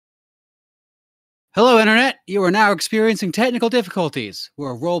Hello, Internet. You are now experiencing technical difficulties.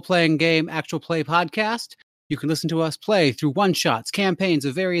 We're a role-playing game, actual play podcast. You can listen to us play through one-shots, campaigns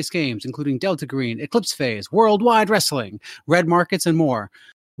of various games, including Delta Green, Eclipse Phase, Worldwide Wrestling, Red Markets, and more.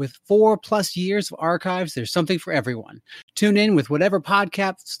 With 4+ years of archives, there's something for everyone. Tune in with whatever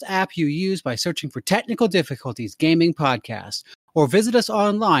podcast app you use by searching for Technical Difficulties Gaming Podcast, or visit us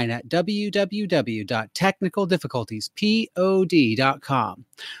online at www.technicaldifficultiespod.com.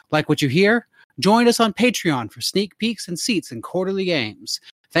 Like what you hear? Join us on Patreon for sneak peeks and seats in quarterly games.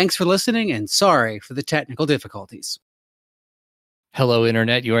 Thanks for listening, and sorry for the technical difficulties. Hello,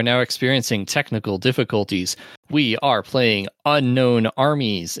 Internet. You are now experiencing technical difficulties. We are playing Unknown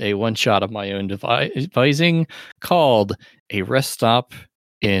Armies, a one-shot of my own devising called A Rest Stop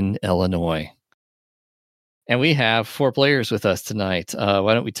in Illinois. And we have 4 players with us tonight.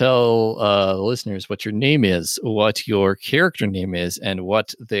 Why don't we tell the listeners what your name is, what your character name is, and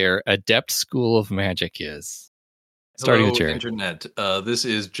what their adept school of magic is. Starting with Jared. Internet. This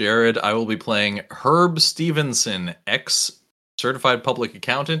is Jared. I will be playing Herb Stevenson, ex-certified public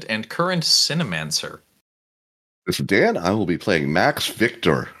accountant and current cinemancer. This is Dan. I will be playing Max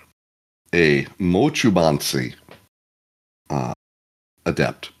Victor, a motumancer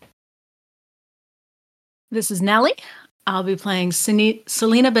adept. This is Nellie. I'll be playing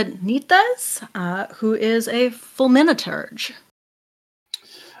Celina Benetez, who is a fulminaturge.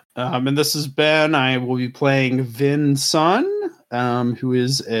 And this is Ben. I will be playing Vin Sun, who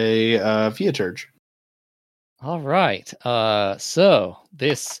is a viaturge. All right. So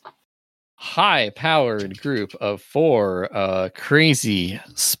this high-powered group of 4 crazy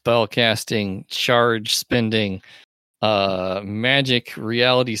spellcasting, charge-spending, magic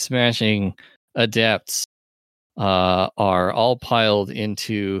reality-smashing adepts are all piled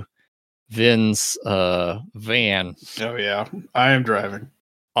into Vin's van. Oh, yeah. I am driving.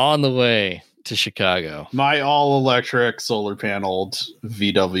 On the way to Chicago. My all-electric, solar-paneled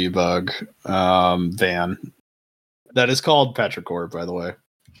VW Bug van. That is called Petrichor, by the way.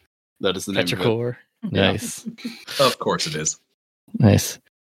 That is the name Petrichor. of it. Nice. Of course it is. Nice.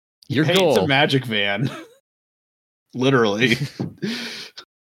 Your Hey, goal. it's a magic van. Literally.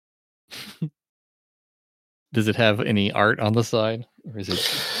 Does it have any art on the side, or is it?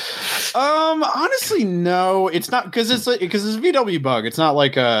 Honestly, no. It's not because it's a VW Bug. It's not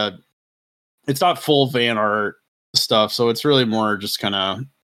like it's not full van art stuff. So it's really more just kind of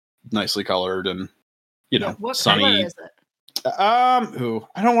nicely colored and What sunny. color is it? I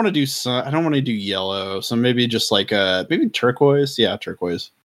don't want to do I don't want to do yellow. So maybe just like maybe turquoise. Yeah,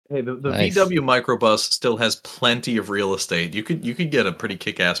 turquoise. Hey, the Nice. VW microbus still has plenty of real estate. You could get a pretty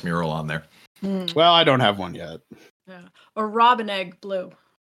kick-ass mural on there. Well, I don't have one yet. Yeah. Or Robin Egg Blue.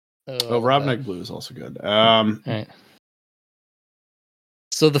 Oh, Rob Neck Blue is also good. Right.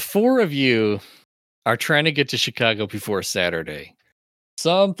 So the 4 of you are trying to get to Chicago before Saturday.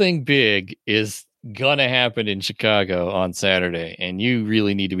 Something big is gonna happen in Chicago on Saturday, and you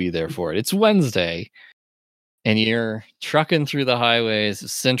really need to be there for it. It's Wednesday, and you're trucking through the highways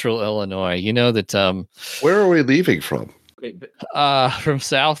of central Illinois. You know that Where are we leaving from? from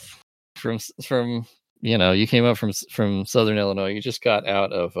south, from you came up from southern Illinois. You just got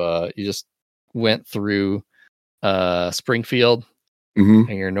out of you just went through Springfield, Mm-hmm.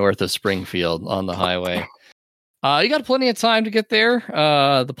 and you're north of Springfield on the highway. You got plenty of time to get there.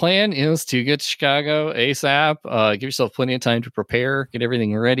 The plan is to get to Chicago ASAP. Give yourself plenty of time to prepare, get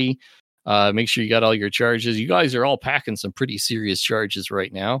everything ready. Make sure you got all your charges. You guys are all packing some pretty serious charges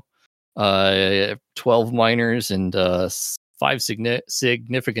right now. 12 minors and 5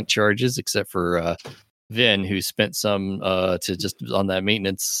 significant charges, except for Vin, who spent some to just on that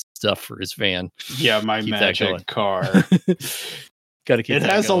maintenance stuff for his van. Yeah, my Keep that going. magic car. Got to keep. It that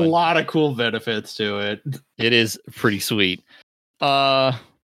has going. a lot of cool benefits to it. It is pretty sweet. But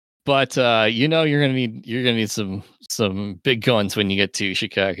you're gonna need some big guns when you get to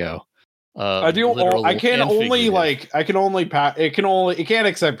Chicago. I do. Literal I can and only figurative. it can't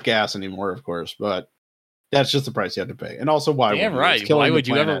accept gas anymore, of course. But that's just the price you have to pay. And also, why? Damn wouldn't you? right. It's killing Why the would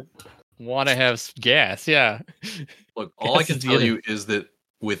you ever planet. want to have gas? Yeah. Look, all I Gas can is the tell other- you is that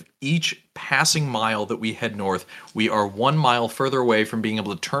with each passing mile that we head north, we are 1 mile further away from being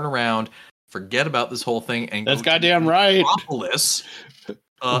able to turn around, forget about this whole thing, and That's go to goddamn right. Metropolis.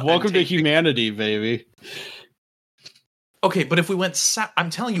 Welcome and to take- humanity, baby. Okay, but if we went south, I'm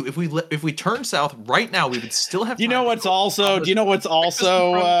telling you, if we turned south right now, we would still have. Do you know time to what's go also? Do you know what's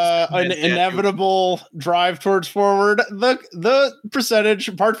also an inevitable drive towards forward? The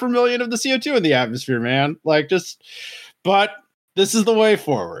percentage part per million of the CO2 in the atmosphere, man. But this is the way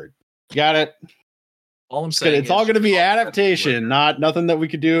forward. Got it. All I'm It's saying all going to be adaptation, not nothing that we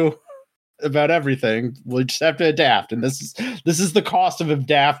could do about everything. We just have to adapt, and this is the cost of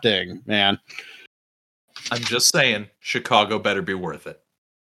adapting, man. I'm just saying, Chicago better be worth it.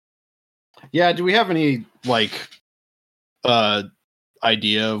 Yeah, do we have any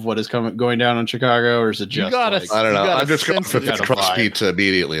idea of what is going down in Chicago, or is it just I don't know. I'm just going for the crust pizza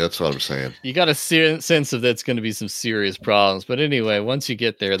immediately. That's what I'm saying. You got a sense of that's going to be some serious problems. But anyway, once you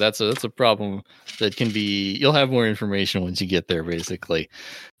get there, that's a problem that can be. You'll have more information once you get there, basically.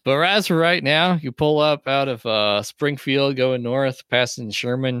 But as for right now, you pull up out of Springfield, going north, passing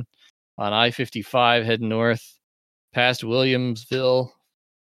Sherman on I-55, heading north, past Williamsville.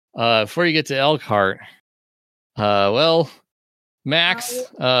 Before you get to Elkhart, Max,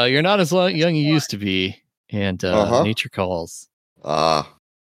 you're not as young you used to be, and nature calls. Gonna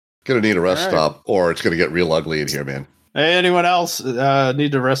need a rest stop, or it's gonna get real ugly in here, man. Hey, anyone else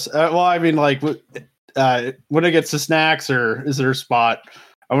need to rest? When it gets to snacks, or is there a spot?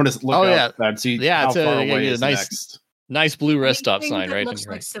 I want to look up and see how far away is nice blue rest stop sign, right? Looks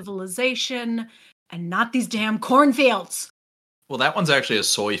like civilization, and not these damn cornfields. Well, that one's actually a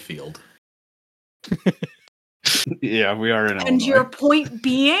soy field. Yeah, we are in Illinois. And your point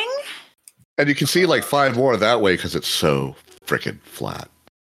being? And you can see like 5 more that way because it's so freaking flat.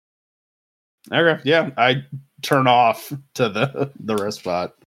 Okay, yeah, I turn off to the rest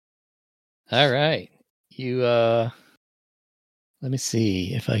spot. All right, you let me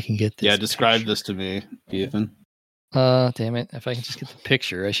see if I can get this. Yeah, describe this to me, Ethan. Damn it! If I can just get the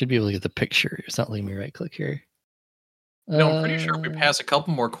picture, I should be able to get the picture. It's not letting me right click here. No, I'm pretty sure if we pass a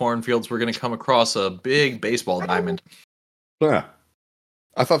couple more cornfields, we're going to come across a big baseball diamond. Yeah,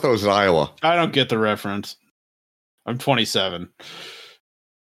 I thought that was in Iowa. I don't get the reference. I'm 27.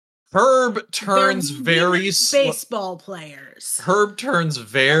 Herb turns baseball players. Herb turns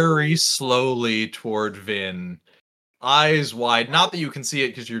very slowly toward Vin, eyes wide. Not that you can see it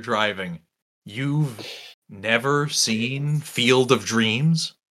because you're driving. You've never seen Field of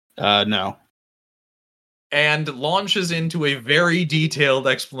Dreams? No. And launches into a very detailed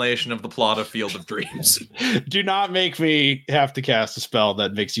explanation of the plot of Field of Dreams. Do not make me have to cast a spell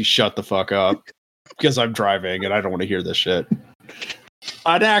that makes you shut the fuck up, because I'm driving and I don't want to hear this shit.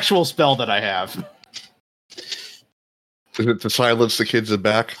 An actual spell that I have. Is it to silence the kids in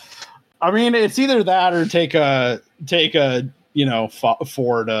back? I mean, it's either that or take a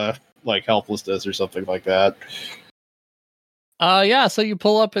 4 to like helplessness or something like that. Yeah, so you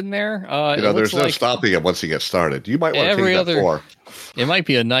pull up in there. There's no stopping it once you get started. You might want to take that 4. It might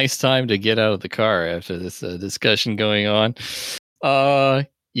be a nice time to get out of the car after this discussion going on.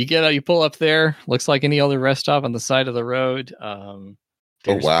 You get out, you pull up there. Looks like any other rest stop on the side of the road.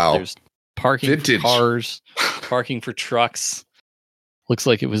 There's parking Vintage. for cars, parking for trucks. Looks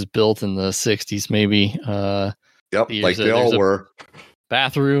like it was built in the 60s, maybe. Yep, like they all were.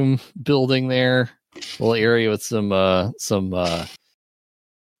 Bathroom building there. Little area with some Oh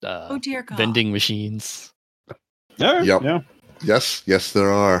dear God. vending machines. Yep. Yeah. Yes, there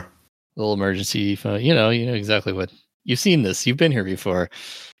are. Little emergency phone. You know exactly what you've seen this. You've been here before.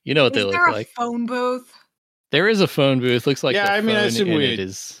 You know what they look like. Is there a phone booth? There is a phone booth. Looks like I assume it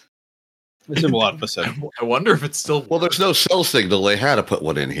is. I assume a lot of us have. I wonder if it's still. Well, there's no cell signal. They had to put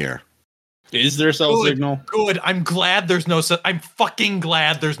one in here. Is there cell signal? Good. I'm glad there's no. I'm fucking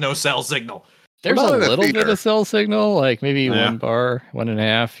glad there's no cell signal. There's a little bit of cell signal, like maybe 1 bar,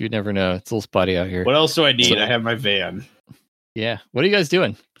 1.5. You never know. It's a little spotty out here. What else do I need? I have my van. Yeah. What are you guys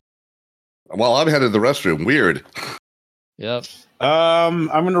doing? Well, I'm headed to the restroom. Weird. Yep. I'm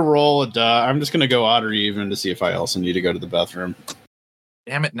gonna roll I'm just gonna go odd or even to see if I also need to go to the bathroom.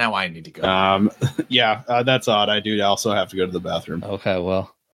 Damn it! Now I need to go. Yeah, that's odd. I do also have to go to the bathroom. Okay.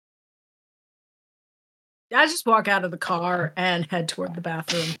 Well, I just walk out of the car and head toward the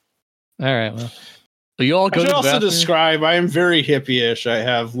bathroom. all right. Well, you all go I to should the also bathroom? describe. I am very hippie-ish. I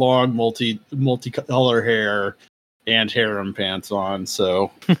have long multicolor hair and harem pants on.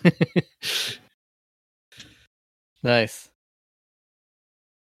 So nice.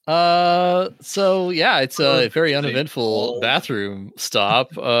 So yeah, it's a very uneventful bathroom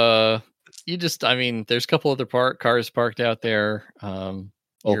stop. There's a couple other cars parked out there. When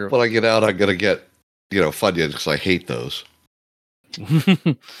I get out, I'm gonna get Funyuns because I hate those.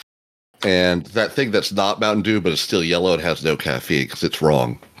 And that thing that's not Mountain Dew but it's still yellow and has no caffeine because it's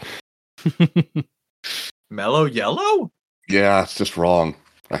wrong. Mellow yellow? Yeah, it's just wrong.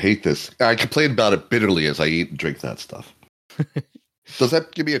 I hate this. I complain about it bitterly as I eat and drink that stuff. Does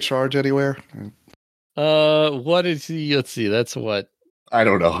that give me a charge anywhere? What is he? Let's see. That's what. I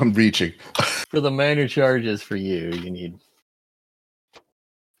don't know. I'm reaching. For the minor charges for you need.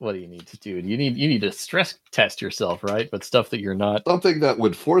 What do you need to do? You need to stress test yourself, right? But stuff that you're not. Something that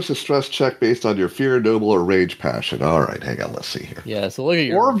would force a stress check based on your fear, noble, or rage passion. All right, hang on. Let's see here. Yeah. So look at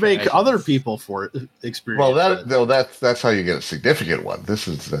your Or make passions. other people for experience. Well, that's how you get a significant one. This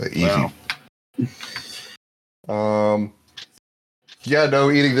is easy. Wow. Yeah, no,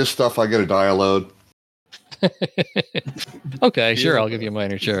 eating this stuff, I get a die alone. Okay, sure. I'll give you a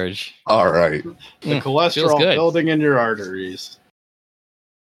minor charge. All right. The feels cholesterol good. building in your arteries.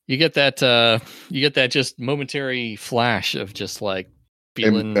 You get that. You get that just momentary flash of just like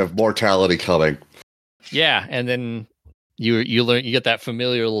feeling Of mortality coming. Yeah, and then you learn you get that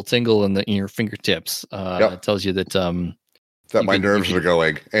familiar little tingle in your fingertips. Yep. It tells you that That my nerves are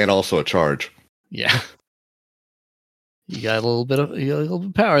going, and also a charge. Yeah, you got a little bit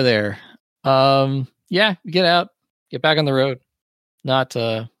of power there. Yeah, get out, get back on the road. Not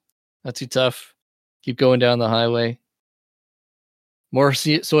too tough. Keep going down the highway. More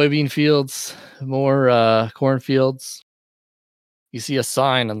soybean fields, more cornfields. You see a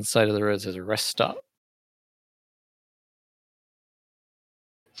sign on the side of the road that says a rest stop.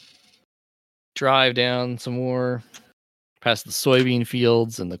 Drive down some more, past the soybean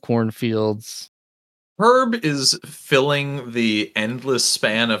fields and the cornfields. Herb is filling the endless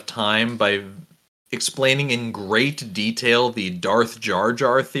span of time by explaining in great detail the Darth Jar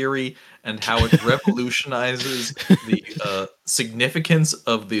Jar theory and how it revolutionizes the significance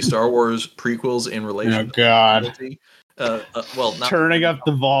of the Star Wars prequels in relation Oh, God. to well, not Turning up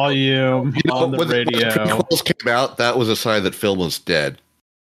the volume on the when radio. the prequels came out, that was a sign that film was dead.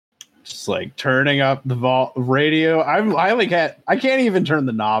 Just like turning up the radio. I can't even turn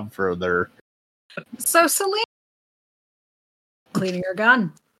the knob further. So, Celina, cleaning your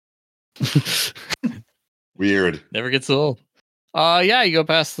gun. Weird. Never gets old. Yeah, you go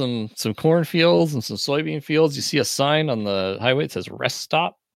past some cornfields and some soybean fields. You see a sign on the highway that says rest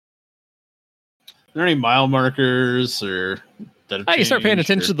stop. Are there any mile markers or that have You start paying changed,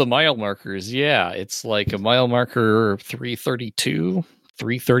 attention or- to the mile markers. Yeah, it's like a mile marker 332,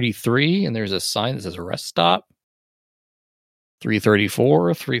 333, and there's a sign that says rest stop.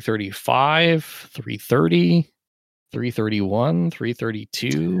 334, 335, 330, 331,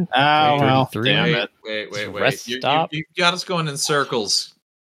 332. Oh, well, 333. damn it. Wait. Rest stop. You've got us going in circles.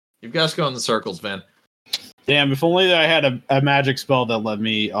 You've got us going in circles, Vin. Damn, if only I had a magic spell that let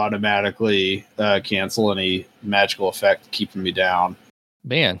me automatically cancel any magical effect keeping me down.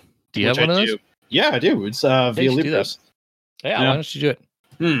 Man, do you Which have one I of those? do. Yeah, I do. It's you via should do Libris. Yeah, Yeah. why don't you do it?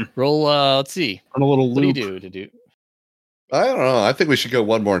 Hmm. Roll, let's see. On a little What do loop. you do to do? I don't know. I think we should go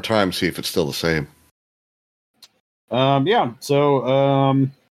one more time, see if it's still the same. Yeah. So,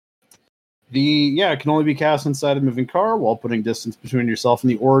 it can only be cast inside a moving car while putting distance between yourself and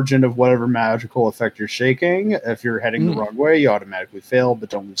the origin of whatever magical effect you're shaking. If you're heading the wrong way, you automatically fail, but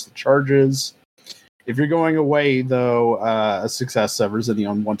don't lose the charges. If you're going away, though, a success severs any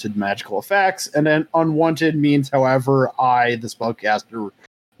unwanted magical effects, and then unwanted means however the spellcaster,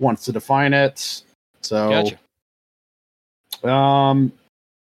 wants to define it. So, Gotcha.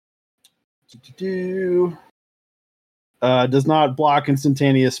 Does not block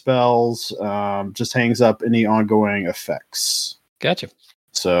instantaneous spells. Just hangs up any ongoing effects. Gotcha.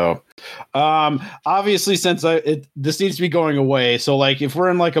 So, obviously, since this needs to be going away. So, like, if we're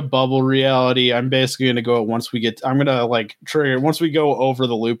in like a bubble reality, I'm basically going to go once we get. I'm going to like trigger once we go over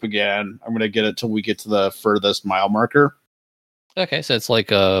the loop again. I'm going to get it till we get to the furthest mile marker. Okay, so it's like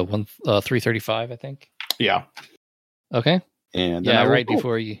 335, I think. Yeah. Okay. And then Yeah, I will right roll.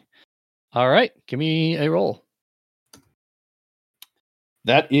 before you. All right, give me a roll.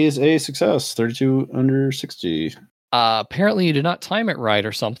 That is a success. 32 under 60. Apparently, you did not time it right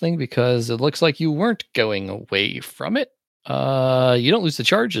or something because it looks like you weren't going away from it. You don't lose the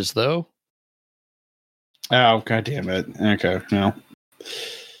charges though. Oh, god damn it. Okay, no.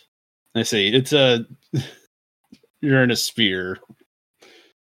 I see. It's you're in a sphere.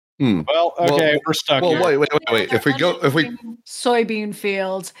 Well, okay, we're stuck Well, here. wait. If we Soybean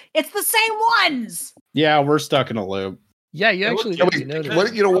fields, it's the same ones. Yeah, we're stuck in a loop. Yeah, you actually Yeah, did.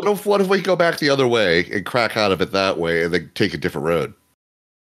 You what if we go back the other way and crack out of it that way and then take a different road?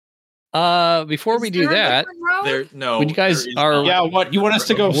 Before we Is do there a that, different road? when you guys are Yeah, what you want us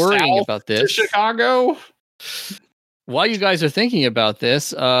to go worrying south about to this, Chicago? while you guys are thinking about this,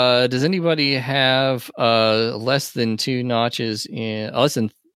 does anybody have less than 2 notches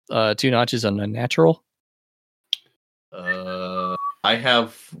on unnatural? I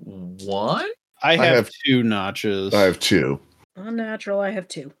have one. I have have 2 notches. I have 2. Unnatural, I have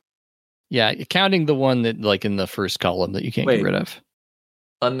 2. Yeah, counting the one that like in the first column that you can't Wait. get rid of.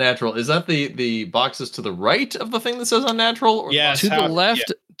 Unnatural. Is that the boxes to the right of the thing that says unnatural? Or Yes. To the how-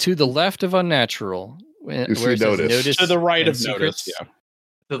 left, to the left of unnatural, where it says notice. To the right of secrets. notice, yeah.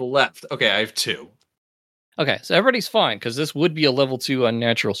 To the left. Okay, I have 2. Okay, so everybody's fine because this would be a level 2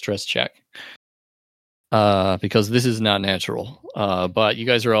 unnatural stress check. Because this is not natural. But you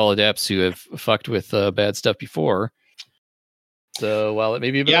guys are all adepts who have fucked with bad stuff before. So while it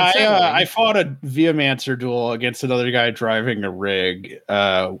may be a bit unsettling, I fought a viaturge duel against another guy driving a rig,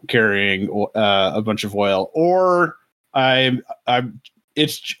 carrying a bunch of oil. I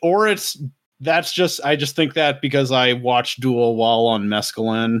just think that because I watched Duel while on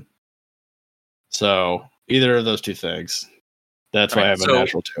mescaline. So either of those two things. That's why I have a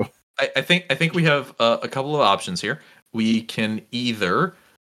natural 2. I think we have a couple of options here. We can either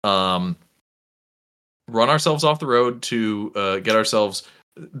run ourselves off the road to get ourselves,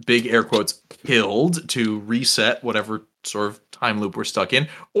 big air quotes, killed to reset whatever sort of time loop we're stuck in,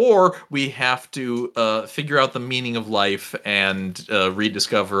 or we have to figure out the meaning of life and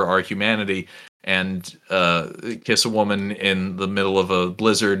rediscover our humanity and kiss a woman in the middle of a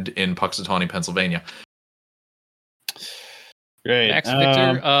blizzard in Puxatawney, Pennsylvania. Great. Max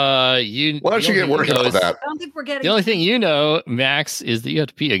Victor, why don't you get working on that? I don't think we're getting. The only thing you know, Max, is that you have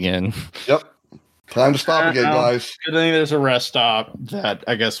to pee again. Yep. Time to stop again, guys. Good thing there's a rest stop that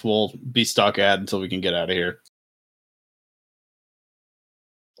I guess we'll be stuck at until we can get out of here.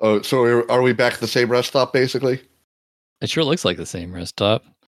 Oh, so are we back at the same rest stop, basically? It sure looks like the same rest stop.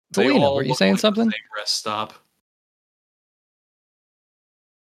 They Celina, all were you look saying like the something? same rest stop.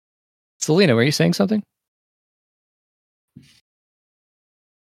 Celina, were you saying something?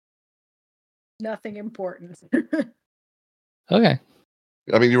 Nothing important. Okay.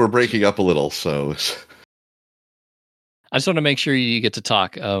 I mean, you were breaking up a little, so... I just want to make sure you get to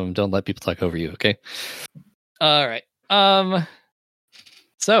talk. Don't let people talk over you, okay? All right.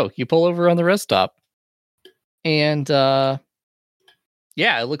 So you pull over on the rest stop. And yeah,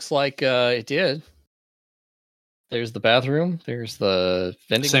 it looks like it did. There's the bathroom. There's the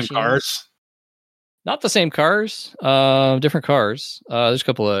vending Same machines. cars? Not the same cars. Different cars. There's a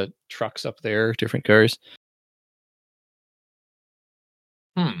couple of trucks up there, different cars.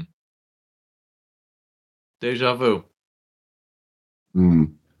 Deja vu. Why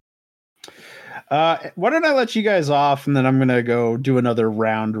don't I let you guys off, and then I'm gonna go do another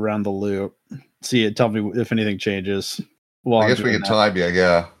round around the loop. Tell me if anything changes. I guess we can time you,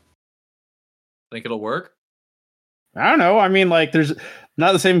 yeah. Think it'll work? I don't know. I mean, like, there's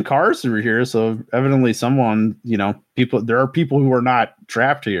not the same cars through here, so evidently someone, there are people who are not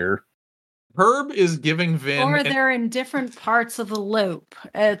trapped here. Herb is giving Vin... Or they're in different parts of the loop.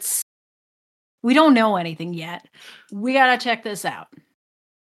 We don't know anything yet. We gotta check this out.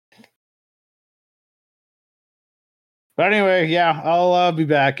 But anyway, yeah, I'll be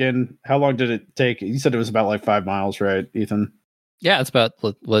back. And how long did it take? You said it was about like 5 miles, right, Ethan? Yeah, it's about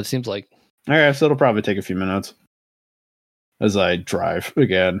what it seems like. Okay, so it'll probably take a few minutes as I drive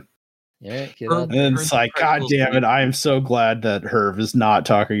again. Yeah, and then it's like, God damn it, I am so glad that Herb is not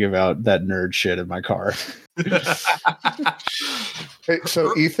talking about that nerd shit in my car. Hey,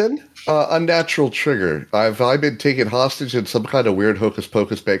 so Ethan, unnatural trigger. Have I been taken hostage in some kind of weird hocus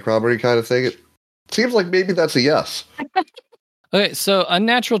pocus bank robbery kind of thing? It seems like maybe that's a yes. Okay, so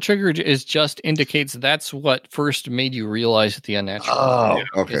unnatural trigger is just indicates that's what first made you realize the unnatural. Oh,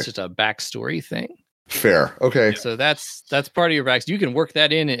 okay. It's just a backstory thing. Fair. Okay. So that's part of your backstory. You can work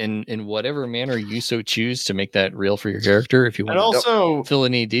that in whatever manner you so choose to make that real for your character. If you want and also to fill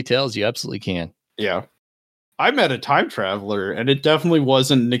any details, you absolutely can. Yeah. I met a time traveler, and it definitely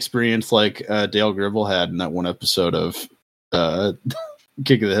wasn't an experience like Dale Gribble had in that one episode of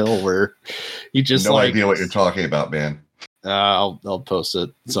King of the Hill, where he just no idea what you're talking about, man. I'll post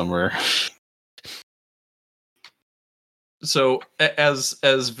it somewhere. So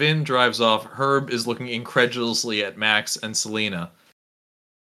as Vin drives off, Herb is looking incredulously at Max and Celina.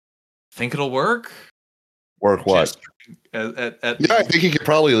 Think it'll work? Work what? Yeah, I think you could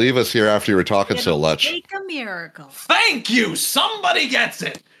probably leave us here after you were talking so much. Make a miracle. Thank you. Somebody gets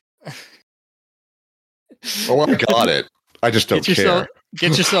it. Oh, I got it. I just don't care.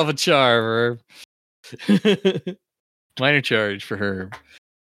 Get yourself a charm, Herb. Minor charge for Herb.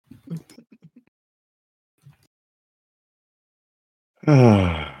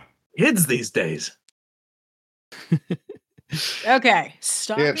 Kids these days. Okay,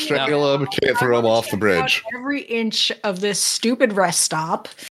 can't strangle him, can't throw him off the bridge. Every inch of this stupid rest stop.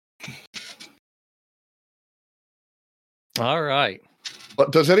 All right.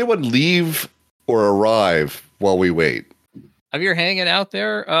 But does anyone leave or arrive while we wait? If you're hanging out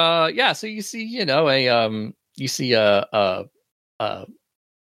there, yeah. So you see, a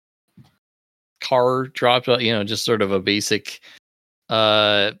car dropped, just sort of a basic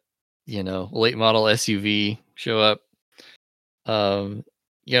late model SUV show up. Come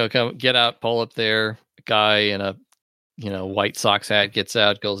get out, pull up there. A guy in a white Sox hat gets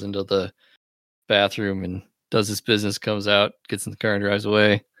out, goes into the bathroom and does his business, comes out, gets in the car and drives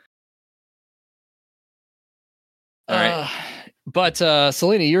away. All right. But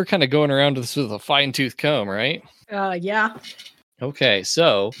Celina, you're kind of going around this with a fine-tooth comb, right? Yeah. Okay,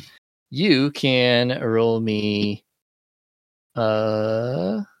 so you can roll me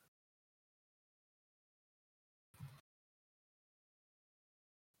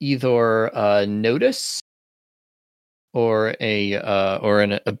either notice or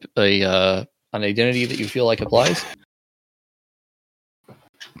an identity that you feel like applies.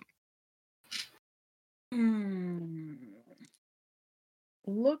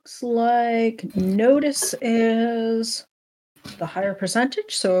 Looks like notice is the higher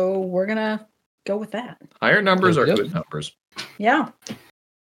percentage, so we're gonna go with that. Higher numbers are Yep. good numbers. Yeah.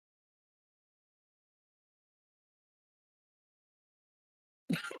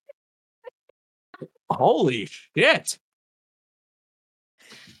 Holy shit!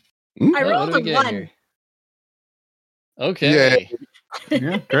 I What rolled do we a get 1. here? Okay.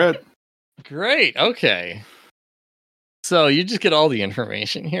 Yeah, great. Great. Okay. So you just get all the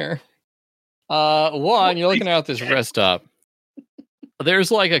information here. One, you're looking at this rest stop.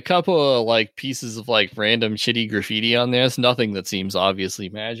 There's like a couple of like pieces of like random shitty graffiti on this. Nothing that seems obviously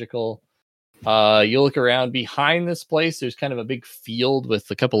magical. You look around behind this place. There's kind of a big field with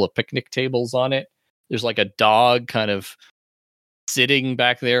a couple of picnic tables on it. There's like a dog kind of sitting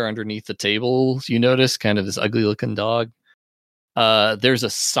back there underneath the tables. You notice kind of this ugly looking dog. There's a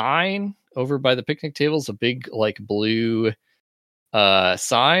sign over by the picnic tables, a big like blue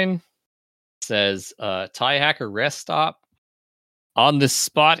sign. It says Tie Hacker Rest Stop. On this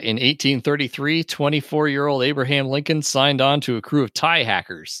spot in 1833, 24-year-old Abraham Lincoln signed on to a crew of tie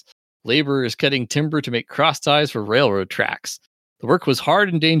hackers, laborers cutting timber to make cross ties for railroad tracks. The work was hard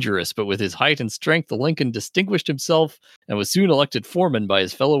and dangerous, but with his height and strength, the Lincoln distinguished himself and was soon elected foreman by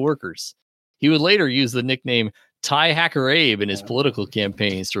his fellow workers. He would later use the nickname Tie Hacker Abe in his political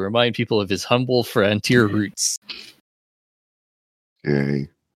campaigns to remind people of his humble frontier roots. Okay.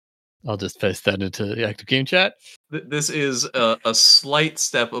 I'll just paste that into the active game chat. This is a slight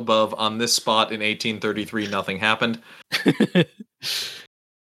step above. On this spot in 1833, nothing happened.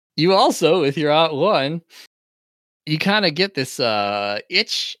 You also, with your out one, you kind of get this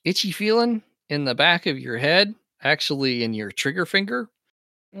itchy feeling in the back of your head, actually in your trigger finger.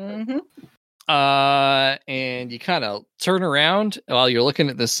 Mm-hmm. And you kind of turn around while you're looking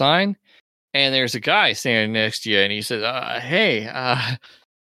at this sign, and there's a guy standing next to you, and he says, "Hey,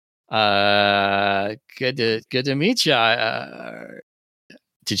 good to meet you.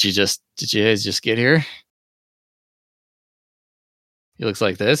 Did you guys just get here?" He looks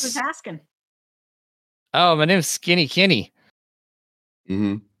like this. Who's asking? Oh, my name's Skinny Kenny.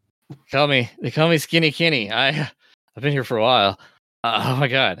 Mm-hmm. They call me Skinny Kenny. I've been here for a while. Oh my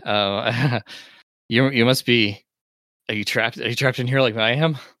god. You must be. Are you trapped in here like I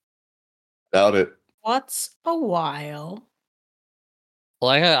am? Doubt it. What's a while?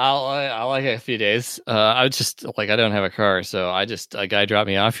 Like I'll like a few days. I was just like, I don't have a car, so a guy dropped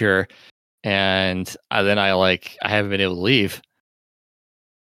me off here, and then I haven't been able to leave.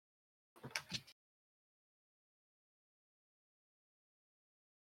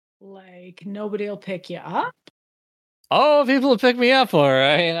 Like nobody will pick you up? Oh, people have picked me up, all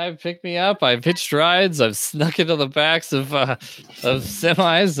right. I've picked me up. I've hitched rides. I've snuck into the backs of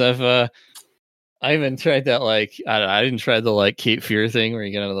semis. I even tried that I didn't try the Cape Fear thing where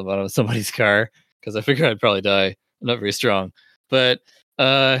you get on the bottom of somebody's car because I figured I'd probably die. I'm not very strong, but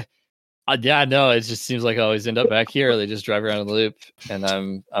yeah, no, it just seems like I always end up back here. They just drive around in the loop, and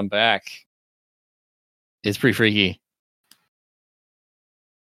I'm back. It's pretty freaky.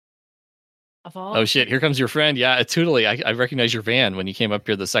 Oh shit! Here comes your friend. Yeah, totally. I recognize your van when you came up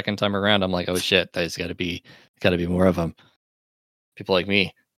here the second time around. I'm like, oh shit, there's got to be more of them. People like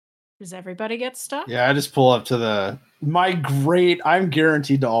me. Does everybody get stuck? Yeah, I just pull up to I'm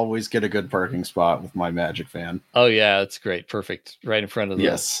guaranteed to always get a good parking spot with my magic van. Oh yeah, that's great. Perfect. Right in front of the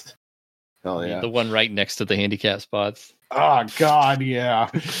Yes. Hell yeah. The one right next to the handicap spots. Oh god, yeah.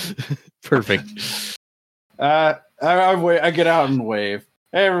 Perfect. I get out and wave.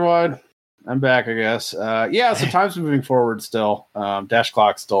 Hey everyone. I'm back, I guess. Yeah, so time's moving forward still. Dash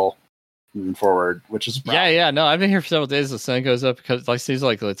clock's still moving forward, which is yeah. No, I've been here for several days. The sun goes up because it seems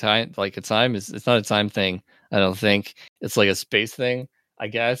like the time, a time is. It's not a time thing. I don't think it's like a space thing. I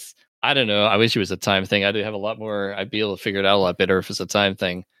guess I don't know. I wish it was a time thing. I'd have a lot more. I'd be able to figure it out a lot better if it's a time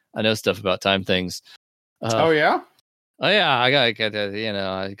thing. I know stuff about time things. Oh yeah. Oh yeah, I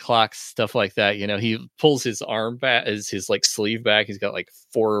got clocks, stuff like that. He pulls his arm back, his like sleeve back. He's got like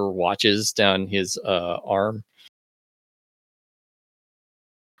 4 watches down his arm.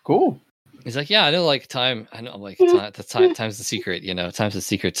 Cool. He's like, yeah, I know, like time. I know, like time's the secret. Time's the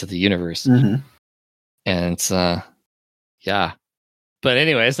secret to the universe. Mm-hmm. And it's yeah. But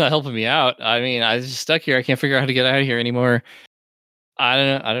anyway, it's not helping me out. I mean, I was just stuck here. I can't figure out how to get out of here anymore.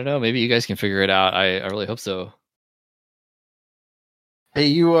 I don't know. Maybe you guys can figure it out. I really hope so. Hey,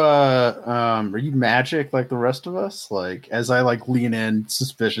 you are you magic like the rest of us? Like, as I like lean in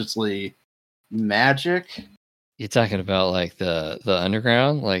suspiciously, magic? You talking about like the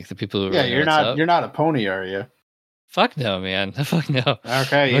underground, like the people who Yeah, you're not a pony, are you? Fuck no, man. Fuck no.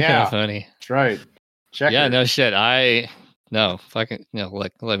 Okay, I'm yeah, a pony. that's right. Check. Yeah, no shit. Fucking no.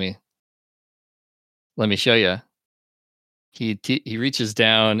 Like, let me show you. He reaches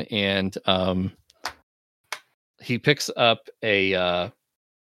down and he picks up a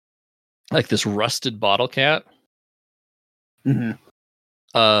like this rusted bottle cap.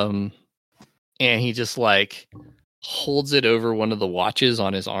 Mm-hmm. And he just like holds it over one of the watches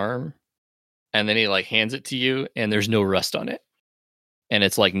on his arm, and then he like hands it to you, and there's no rust on it, and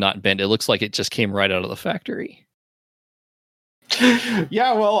it's like not bent. It looks like it just came right out of the factory.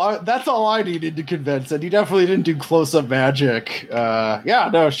 Yeah, well, that's all I needed to convince it. He definitely didn't do close-up magic. Yeah,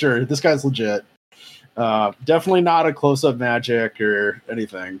 no, sure, this guy's legit. Definitely not a close-up magic or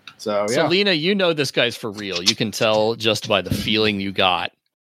anything. So, yeah. Celina, you know this guy's for real. You can tell just by the feeling you got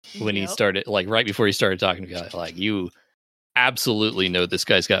when he started, like right before he started talking to you. Like, you absolutely know this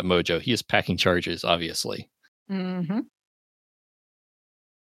guy's got mojo. He is packing charges, obviously. Mm-hmm.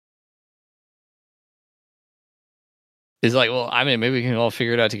 He's like, well, I mean, maybe we can all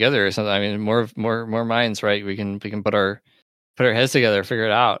figure it out together or something. I mean, more minds, right? We can put our heads together, figure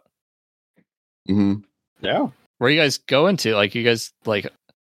it out. Mm-hmm. Yeah. Where are you guys going to? Like, you guys, like,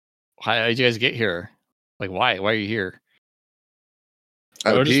 how did you guys get here? Like, why? Why are you here?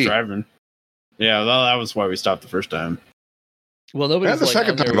 We're just driving. Yeah, well, that was why we stopped the first time. Well, nobody's the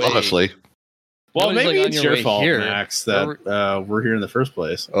second time, honestly. Well, nobody's, maybe like, it's your fault, here. Max, that we're here in the first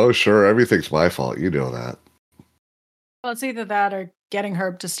place. Oh, sure. Everything's my fault. You know that. Well, it's either that or getting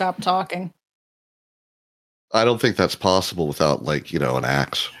Herb to stop talking. I don't think that's possible without, like, an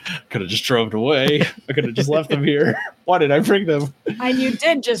axe. Could have just drove away. I could have just left them here. Why did I bring them? And you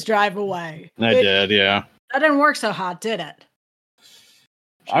did just drive away. I did, yeah. That didn't work so hot, did it?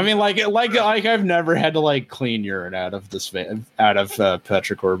 I mean, like I've never had to like clean urine out of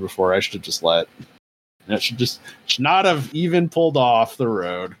Petrichor before. I should have just should not have even pulled off the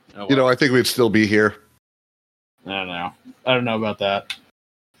road. Oh, well. I think we'd still be here. I don't know about that.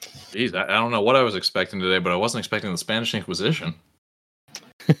 Jeez, I don't know what I was expecting today, but I wasn't expecting the Spanish Inquisition.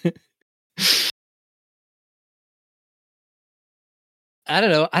 I don't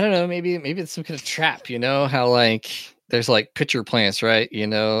know. Maybe it's some kind of trap. How like there's like pitcher plants, right?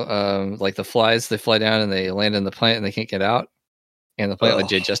 Like the flies, they fly down and they land in the plant and they can't get out, and the plant like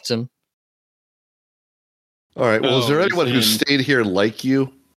digests them. All right. Well, is there anyone who stayed here like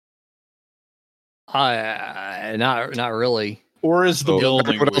you? Not really. Or is the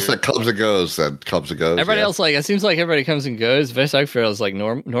building everyone else that comes and goes? Everybody else, like, it seems like everybody comes and goes. Best I feel is like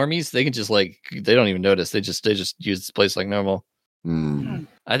normies. They can just like, they don't even notice. They just use this place like normal.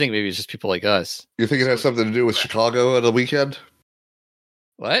 I think maybe it's just people like us. You think it has something to do with Chicago on the weekend?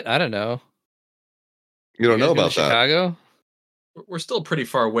 What? I don't know. You don't know about that. Chicago? We're still pretty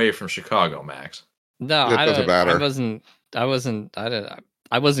far away from Chicago, Max. No, it doesn't matter.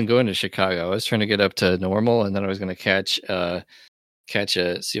 I wasn't going to Chicago. I was trying to get up to normal, and then I was going to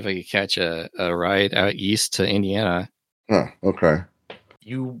see if I could catch a ride out east to Indiana. Huh, okay.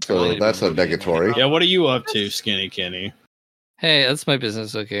 So that's a negatory. Yeah, what are you up to, Skinny Kenny? Hey, that's my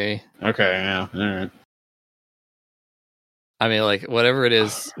business, okay? Okay, yeah, all right. I mean, like, whatever it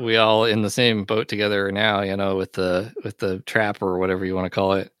is, we all in the same boat together now, with the trap or whatever you want to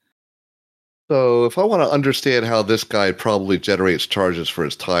call it. So if I want to understand how this guy probably generates charges for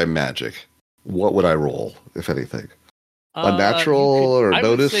his time magic, what would I roll, if anything? Unnatural or notice? I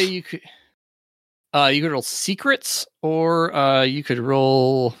would say you could roll secrets, or you could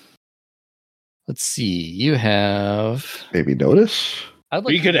roll. Let's see. You have maybe notice.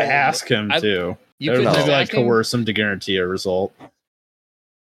 You could ask him too. You could maybe like coerce him to guarantee a result.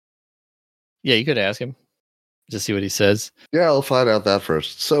 Yeah, you could ask him. Just see what he says. Yeah, I'll find out that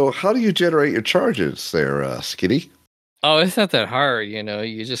first. So how do you generate your charges there, Skinny? Oh, it's not that hard,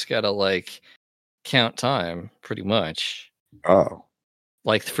 You just gotta like count time, pretty much. Oh.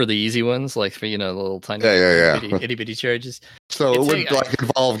 Like for the easy ones, like for the little tiny itty bitty charges. So it wouldn't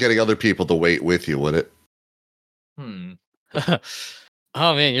involve getting other people to wait with you, would it?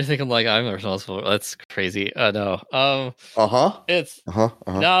 Oh man, you're thinking like I'm responsible. That's crazy. No. It's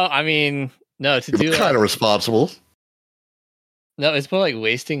no. I mean, no. To do kind of responsible. No, it's more like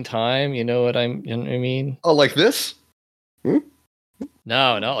wasting time. You know what I mean? Oh, like this?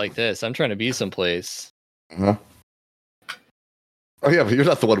 No, not like this. I'm trying to be someplace. Oh yeah, but you're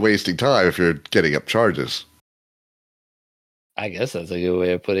not the one wasting time if you're getting up charges. I guess that's a good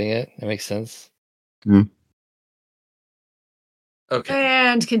way of putting it. That makes sense. Okay.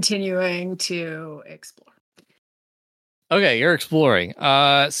 And continuing to explore. Okay, you're exploring.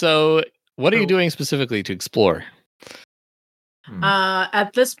 So what are you doing specifically to explore?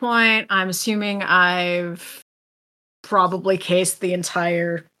 At this point, I'm assuming I've probably cased the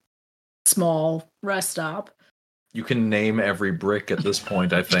entire small rest stop. You can name every brick at this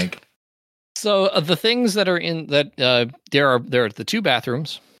point, I think. So the things that are in that there are the two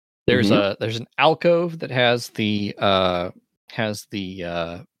bathrooms. There's an alcove that has the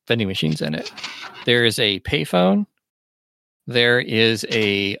vending machines in it. There is a payphone. There is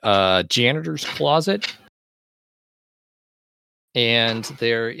a janitor's closet. And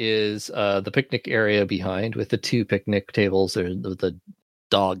there is the picnic area behind with the two picnic tables. There's the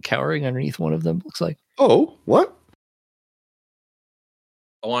dog cowering underneath one of them, looks like. Oh, what?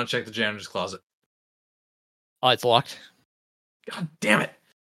 I want to check the janitor's closet. Oh, it's locked. God damn it.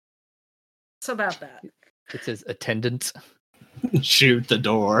 So about that. It says attendant. Shoot the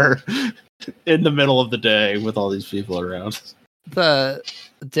door in the middle of the day with all these people around. The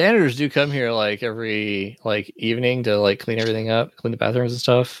janitors do come here like every evening to like clean everything up, clean the bathrooms and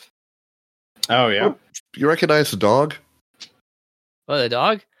stuff. Oh yeah. Oh, you recognize the dog? Oh, the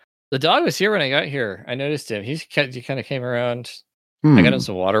dog? The dog was here when I got here. I noticed him. He kind of came around. I I got him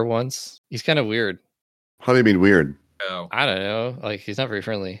some water once. He's kind of weird. How do you mean weird? Oh. I don't know. Like he's not very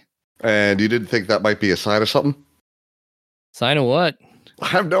friendly. And you didn't think that might be a sign of something? Sign of what? I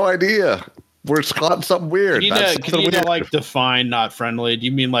have no idea. We're spotting something weird. Can you like define not friendly? Do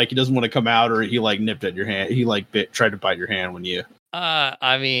you mean like he doesn't want to come out, or he like nipped at your hand? He like tried to bite your hand when you?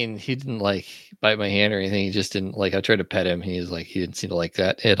 I mean, he didn't like bite my hand or anything. He just didn't like. I tried to pet him. He didn't seem to like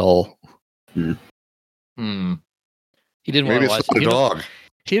that at all. Hmm. He didn't Maybe want to it's watch. not a dog.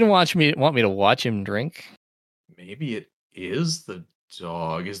 He didn't want me to watch him drink. Maybe it is the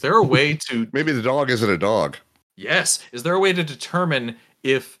dog. Is there a way to? Maybe the dog isn't a dog. Yes. Is there a way to determine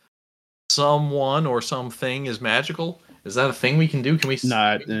if someone or something is magical? Is that a thing we can do? Can we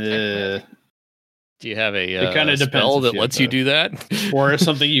not? Do you have a it kind of spell that lets you do that, or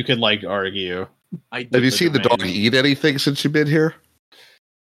something you could like argue? Have you seen the dog eat anything since you've been here?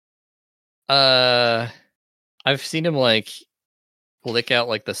 I've seen him like lick out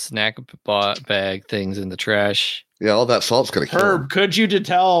like the snack bag things in the trash. Yeah, all that salt's gonna kill him. Could you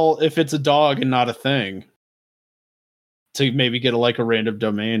tell if it's a dog and not a thing? To maybe get a random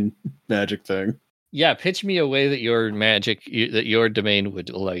domain magic thing. Yeah, pitch me a way that your that your domain would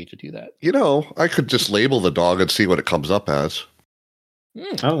allow you to do that. You know, I could just label the dog and see what it comes up as.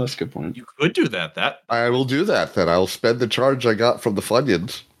 Oh, that's a good point. You could do that. I will do that then. I'll spend the charge I got from the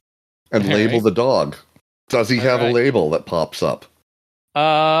Funyuns and label the dog. Does he have a label that pops up?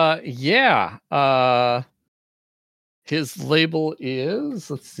 Yeah. His label is,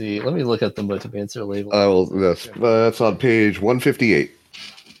 let's see, let me look at the motumancer label. That's on page 158.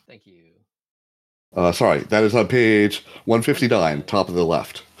 Thank you. Sorry, that is on page 159, top of the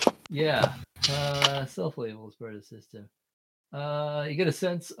left. Yeah. Self-label is part of the system. You get a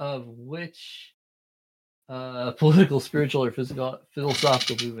sense of which political, spiritual, or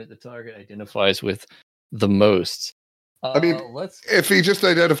philosophical movement the target identifies with the most. I mean, if he just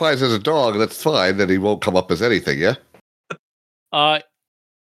identifies as a dog, that's fine. Then he won't come up as anything, yeah?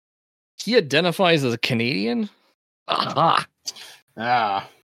 He identifies as a Canadian. Ah.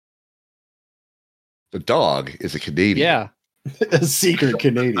 The dog is a Canadian. Yeah. A secret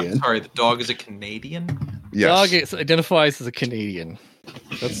Canadian. I'm sorry, the dog is a Canadian? Yes. Dog identifies as a Canadian.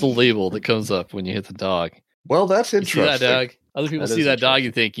 That's the label that comes up when you hit the dog. Well, that's interesting. You see that dog? Other people see that dog,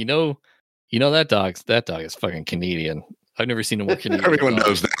 you think, you know that dog is fucking Canadian. I've never seen a more Canadian. Everyone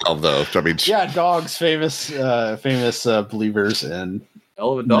knows now, though. I mean, yeah, dogs famous believers in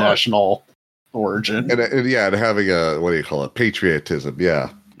national origin, and having a what do you call it, patriotism? Yeah.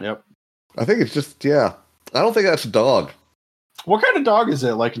 Yep. I think it's just I don't think that's a dog. What kind of dog is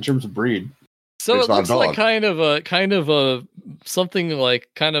it, like in terms of breed? So it looks like kind of a something like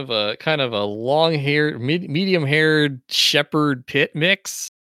kind of a long-haired, medium-haired shepherd pit mix.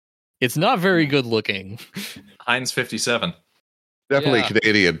 It's not very good looking. Heinz 57. Definitely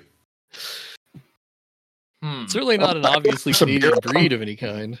Canadian. Certainly not an obviously Canadian breed of any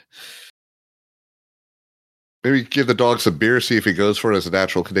kind. Maybe give the dog some beer, see if he goes for it as a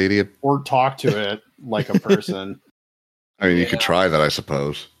natural Canadian. Or talk to it like a person. I mean, you could try that, I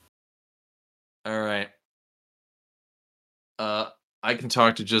suppose. All right. I can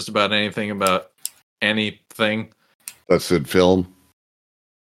talk to just about anything about anything. That's in film.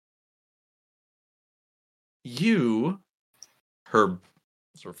 Herb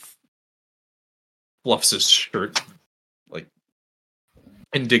sort of fluffs his shirt, like,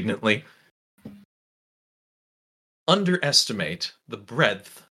 indignantly. Underestimate the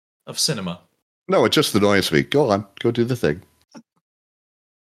breadth of cinema. No, it just annoys me. Go on. Go do the thing.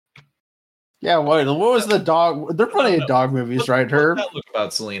 Yeah, what was the dog? There are plenty of dog movies, right, Herb? What's that look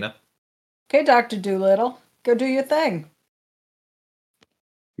about, Celina? Okay, Dr. Doolittle. Go do your thing.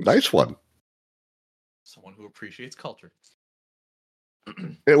 Nice one. Someone who appreciates culture.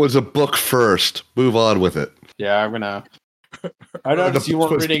 It was a book first. Move on with it. Yeah, I'm gonna. I noticed you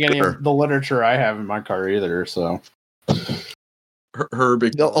weren't reading any of the literature I have in my car either, so. Herb.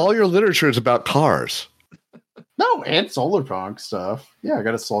 No, all your literature is about cars. No, and solar punk stuff. Yeah, I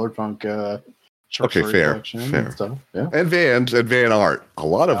got a solar punk. Okay, fair. And stuff. Yeah, and van art. A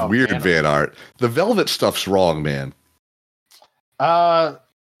lot of weird van art. The velvet stuff's wrong, man. Oh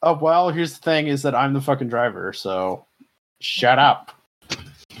well. Here's the thing: is that I'm the fucking driver, so shut up.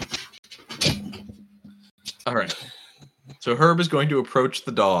 All right. So Herb is going to approach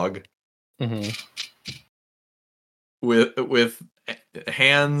the dog with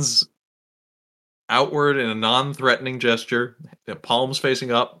hands outward in a non-threatening gesture, palms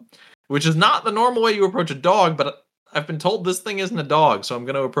facing up, which is not the normal way you approach a dog, but I've been told this thing isn't a dog, so I'm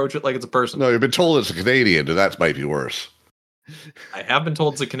going to approach it like it's a person. No, you've been told it's a Canadian, and that might be worse. I have been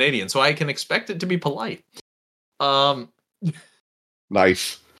told it's a Canadian, so I can expect it to be polite.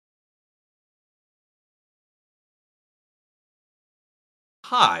 Nice.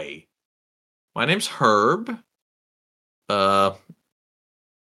 Hi, my name's Herb. You're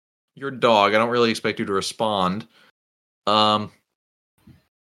a dog. I don't really expect you to respond. Are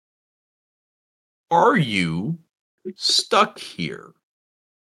you stuck here?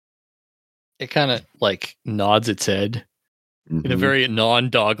 It kind of like nods its head in a very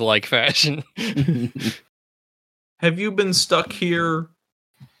non-dog-like fashion. Have you been stuck here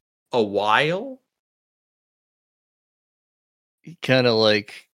a while? He kind of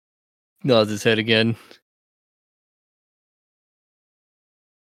like nods his head again.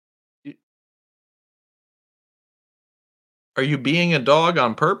 Are you being a dog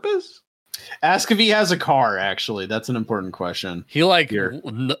on purpose? Ask if he has a car, actually. That's an important question. He like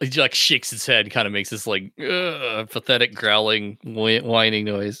shakes his head, kind of makes this like pathetic growling, whining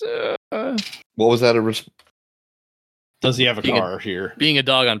noise. What was that? Does he have a car here? Being a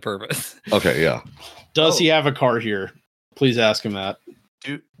dog on purpose. Okay, yeah. Does he have a car here? Please ask him that.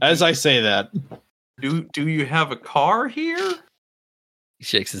 As I say that. Do you have a car here? He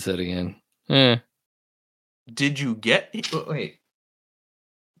shakes his head again. Did you get... Wait.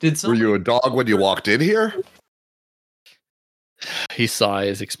 Were you a dog when you walked in here? He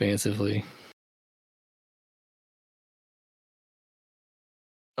sighs expansively.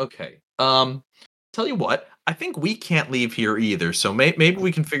 Okay. Tell you what, I think we can't leave here either, so maybe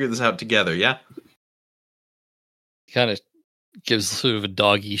we can figure this out together, yeah? He kind of gives sort of a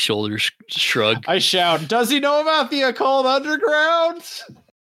doggy shoulder shrug. I shout, does he know about the occult underground?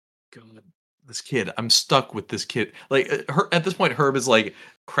 God, this kid, I'm stuck with this kid. Like, at this point, Herb is like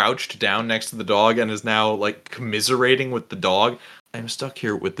crouched down next to the dog and is now like commiserating with the dog. I'm stuck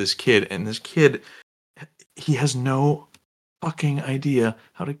here with this kid, and this kid, he has no fucking idea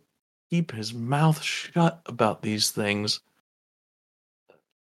how to keep his mouth shut about these things.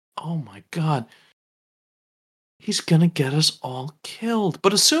 Oh my God. He's gonna get us all killed.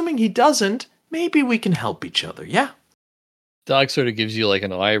 But assuming he doesn't, maybe we can help each other, yeah? Dog sort of gives you like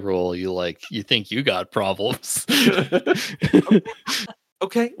an eye roll. You think you got problems.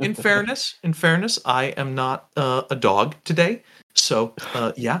 Okay, in fairness, I am not a dog today. So,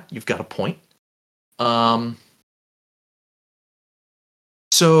 yeah, you've got a point.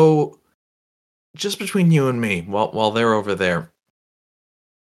 So, just between you and me, while they're over there,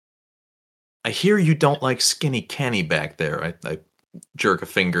 I hear you don't like skinny Kenny back there. I jerk a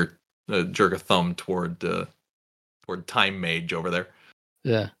thumb toward Time Mage over there.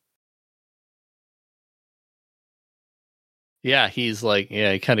 Yeah. Yeah, he's like,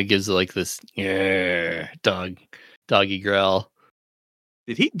 he kind of gives like this doggy growl.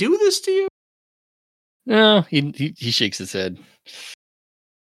 Did he do this to you? No, he shakes his head.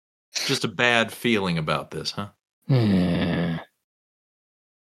 Just a bad feeling about this, huh? Yeah.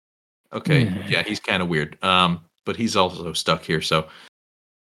 Okay, yeah, he's kind of weird. But he's also stuck here, so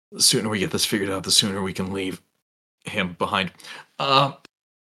the sooner we get this figured out, the sooner we can leave. him behind.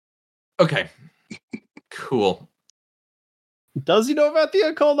 Okay. Cool. Does he know about the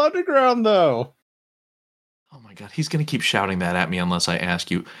occult underground, though? Oh my god, he's gonna keep shouting that at me unless I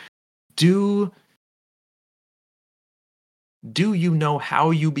ask you. Do you know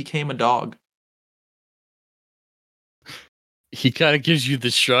how you became a dog? He kind of gives you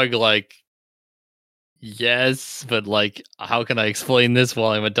the shrug, like, yes, but like, how can I explain this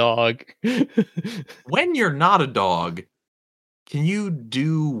while I'm a dog? When you're not a dog, can you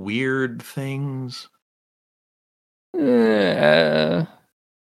do weird things?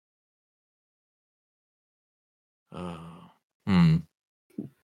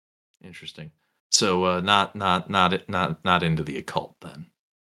 Interesting. So not into the occult then.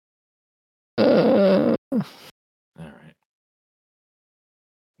 All right.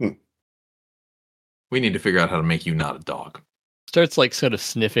 We need to figure out how to make you not a dog. Starts like sort of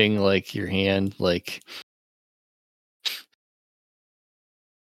sniffing like your hand, like.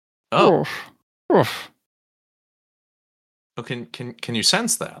 Oh. Oh, can you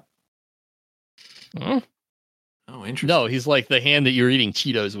sense that? Huh? Oh, interesting. No, he's like the hand that you're eating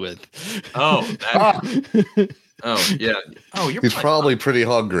Cheetos with. Oh, oh yeah. Oh, he's probably pretty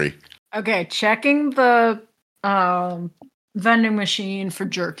hungry. Okay, checking the vending machine for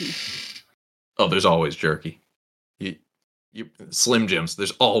jerky. Oh, there's always jerky. You Slim Jims.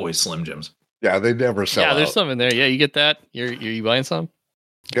 There's always Slim Jims. Yeah, they never sell out. Yeah, there's some in there. Yeah, you get that. You buying some?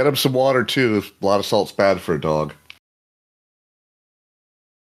 Get him some water too. A lot of salt's bad for a dog.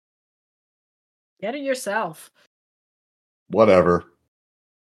 Get it yourself. Whatever.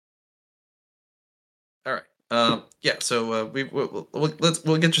 All right. Yeah. So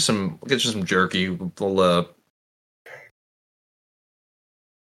we'll get you some jerky. We'll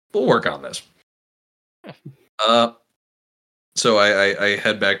work on this. So I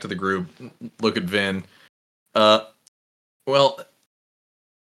head back to the group. Look at Vin. Well,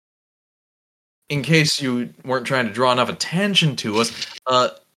 in case you weren't trying to draw enough attention to us,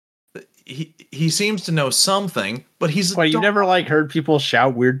 he seems to know something, but he's. Wait, you never like heard people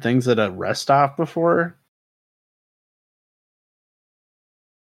shout weird things at a rest stop before?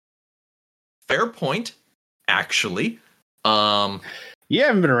 Fair point, actually. You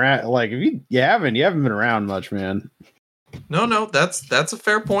haven't been around. Like, if you haven't been around much, man. No, that's a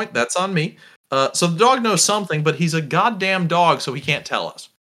fair point. That's on me. So the dog knows something, but he's a goddamn dog, so he can't tell us.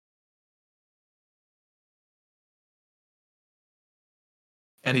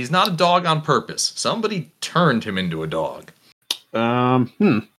 And he's not a dog on purpose. Somebody turned him into a dog.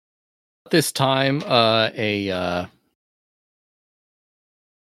 This time, a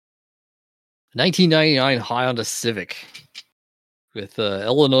 1999 Honda Civic with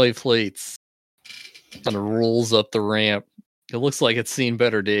Illinois plates kind of rolls up the ramp. It looks like it's seen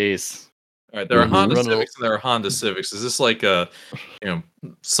better days. All right, there are Honda Civics and there are Honda Civics. Is this like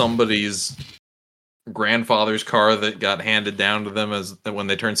somebody's grandfather's car that got handed down to them as when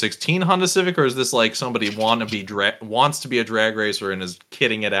they turned 16 Honda Civic, or is this like somebody wants to be a drag racer and is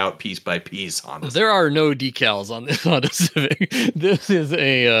kitting it out piece by piece? Honda Civic? There are no decals on this Honda Civic. This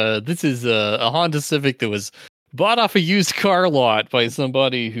is a Honda Civic that was bought off a used car lot by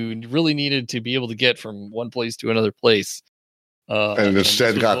somebody who really needed to be able to get from one place to another place. And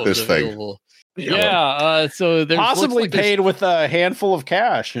instead got this thing. Yeah, so there's possibly paid with a handful of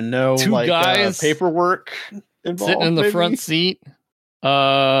cash and no two guys paperwork involved, sitting in the front seat.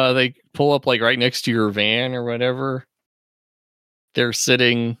 They pull up like right next to your van or whatever. They're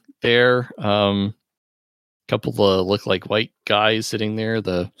sitting there. Couple of look like white guys sitting there.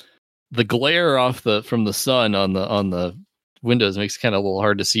 The glare from the sun on the windows makes it kind of a little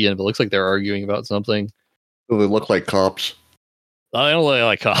hard to see in, but it looks like they're arguing about something. Do they look like cops? I don't look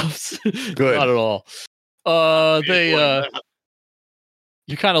like cops. Good. Not at all.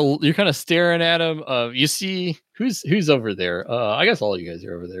 You're kind of staring at them. You see who's over there. I guess all you guys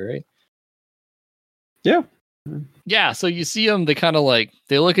are over there, right? Yeah. Yeah. So you see them. They kind of like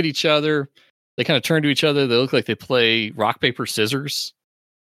they look at each other. They kind of turn to each other. They look like they play rock paper scissors.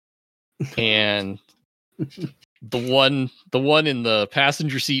 And the one in the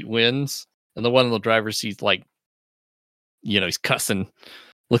passenger seat wins, and the one in the driver's seat like. He's cussing.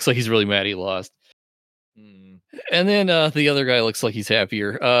 Looks like he's really mad he lost. And then the other guy looks like he's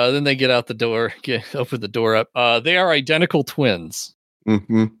happier. Then they get out the door, open the door up. They are identical twins.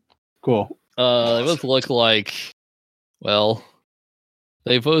 Mm-hmm. Cool. They both look like,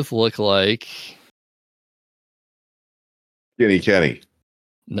 Kenny.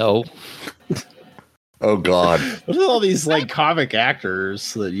 No. Oh, God. What are all these like comic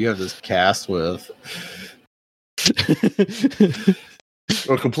actors that you have this cast with?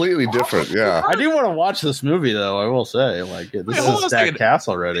 Well, completely different. Yeah. I do want to watch this movie, though. I will say, like, this is a stacked cast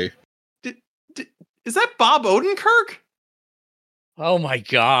already. Is that Bob Odenkirk? Oh my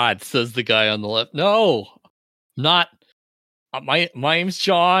God! Says the guy on the left. No, not. My name's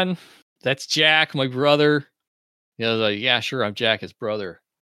John. That's Jack, my brother. Yeah, sure, I'm Jack, his brother.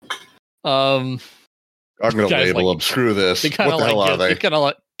 I'm gonna label them. Screw this. What the hell are they? They kind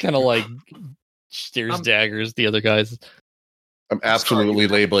of like steers daggers. The other guys. I'm absolutely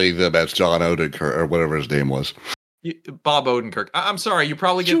labeling them as John Odenkirk or whatever his name was. Bob Odenkirk. I'm sorry. You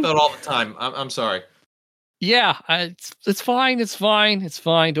probably get that all the time. I'm sorry. Yeah, it's fine. It's fine. It's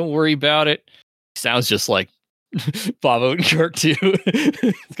fine. Don't worry about it. Sounds just like Bob Odenkirk too.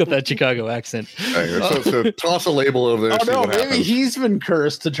 He's got that Chicago accent. So toss a label over there. Oh no, maybe he's been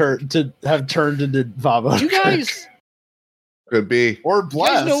cursed to have turned into Bob Odenkirk. You guys could be or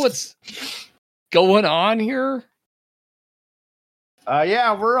blessed. You guys know what's going on here?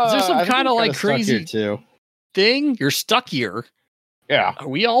 Yeah, we're. Is there some kind of like crazy thing? You're stuck here. Yeah. Are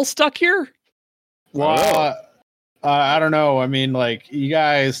we all stuck here? Well, I don't know. I mean, like, you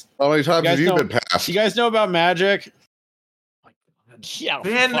guys. How many times have you been passed? You guys know about magic? Yeah,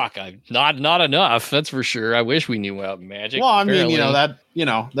 fuck. Not enough. That's for sure. I wish we knew about magic. Well, I mean,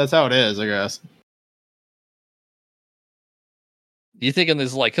 that's how it is, I guess. You thinking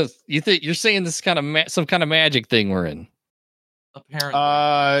this like because you're saying this kind of some kind of magic thing we're in?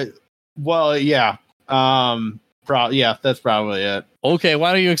 Apparently. Well, yeah. Yeah, that's probably it. Okay,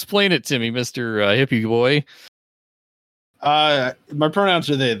 why don't you explain it to me, Mr. Hippie Boy? My pronouns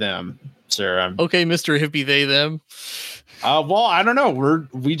are they, them, sir. Okay, Mr. Hippie, they, them. Well, I don't know.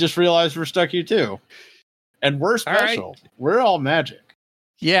 We just realized we're stuck here too. And we're special. All right. We're all magic.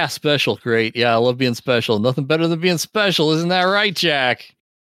 Yeah, special. Great. Yeah, I love being special. Nothing better than being special. Isn't that right, Jack?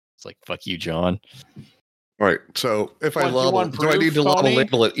 It's like, fuck you, John. All right. So if I level, do I need to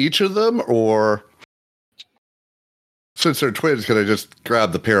label at each of them, or since they're twins, can I just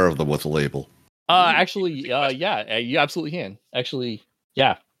grab the pair of them with a label? Actually, yeah, you absolutely can. Actually,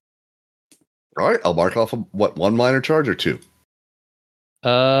 yeah. All right. I'll mark off one minor charge or two.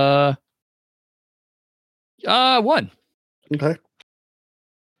 One. Okay.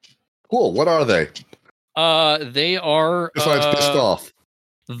 Cool. What are they? They are besides pissed off.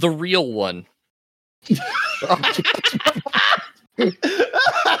 The real one.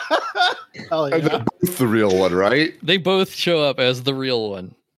 Oh, yeah. They're both the real one, right? They both show up as the real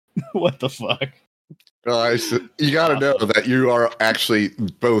one. What the fuck? Guys, you got to know that you are actually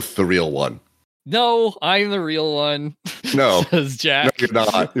both the real one. No, I'm the real one. No, says Jack. No, you're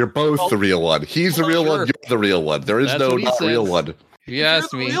not. You're both the real one. He's the real one. You're the real one. There is no not real one. You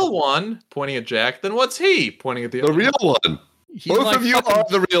asked me. The real one, pointing at Jack. Then what's he pointing at the other real one? Both of you are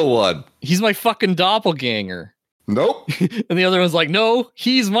the real one. He's my fucking doppelganger. Nope. And the other one's like, no,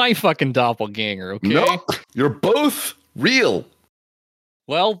 he's my fucking doppelganger. Okay. Nope. You're both real.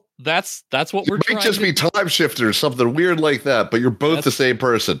 Well, that's what we're trying to do. Might just be time shifters or something weird like that, but you're both the same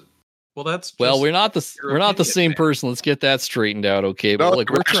person. Well, we're not the same person. Let's get that straightened out, okay? But no,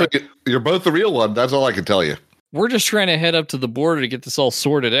 you're both the real one. That's all I can tell you. We're just trying to head up to the border to get this all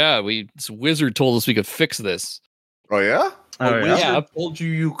sorted out. This wizard told us we could fix this. Oh yeah? A wizard told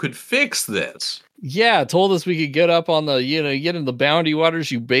you could fix this. Yeah, told us we could get up on the, get in the boundary waters.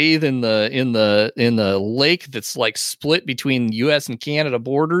 You bathe in the lake that's like split between U.S. and Canada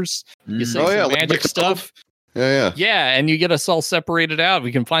borders. You say some magic stuff. Yeah, and you get us all separated out.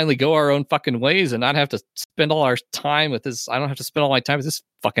 We can finally go our own fucking ways and not have to spend all our time with this. I don't have to spend all my time with this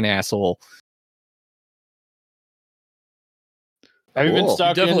fucking asshole. Have you been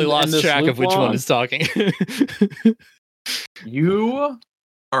stuck? You definitely lost track of which one is talking. You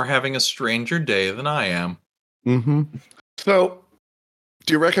are having a stranger day than I am. Mm-hmm. So,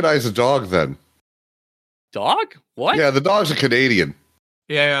 do you recognize the dog then? Dog? What? Yeah, the dog's a Canadian.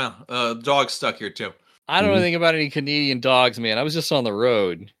 Yeah. Dog's stuck here too. I don't know anything about any Canadian dogs, man. I was just on the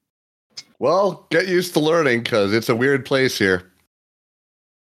road. Well, get used to learning, because it's a weird place here.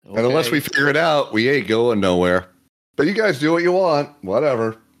 Okay. And unless we figure it out, we ain't going nowhere. But you guys do what you want.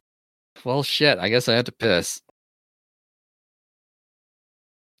 Whatever. Well, shit. I guess I had to piss.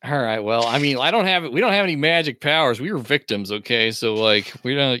 All right. Well, I mean, we don't have any magic powers. We were victims, okay? So, like,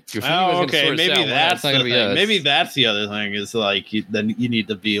 we don't. Okay. Maybe that's the thing. Maybe that's the other thing. Is like, then you need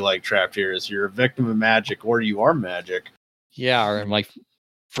to be like trapped here. Is you're a victim of magic, or you are magic. Yeah, or my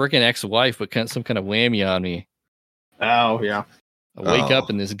freaking ex-wife would some kind of whammy on me. Oh yeah. I wake up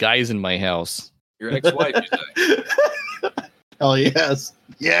and this guy's in my house. Your ex-wife, you say? Oh yes.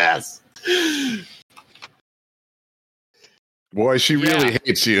 Yes. Boy, she really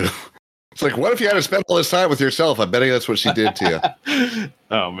hates you. It's like, what if you had to spend all this time with yourself? I'm betting that's what she did to you.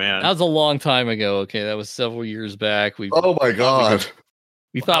 Oh man, that was a long time ago. Okay, that was several years back. Oh my god,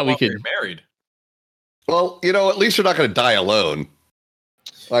 we thought we could. Married. Well, at least you're not going to die alone.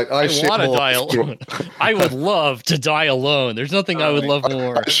 I want to die alone. I would love to die alone. There's nothing I would love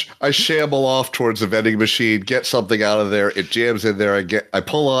more. I shamble off towards the vending machine, get something out of there. It jams in there. I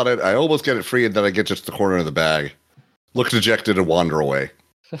pull on it. I almost get it free, and then I get just the corner of the bag. Look dejected and wander away.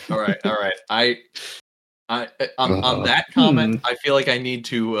 All right. On that comment, I feel like I need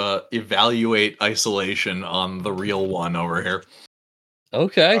to evaluate isolation on the real one over here.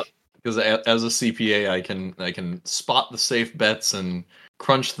 Okay. Because as a CPA, I can spot the safe bets and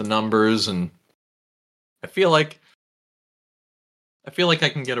crunch the numbers, and I feel like I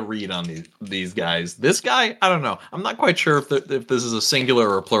can get a read on these guys. This guy, I don't know. I'm not quite sure if this is a singular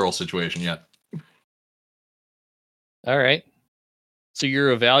or a plural situation yet. All right. So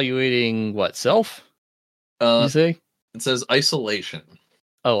you're evaluating what, self? You say? It says isolation.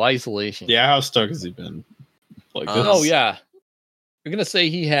 Oh, isolation. Yeah, how stuck has he been? Like this? Oh yeah. You're gonna say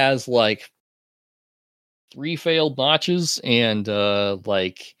he has like 3 failed notches and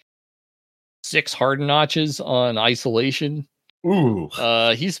like 6 hard notches on isolation. Ooh.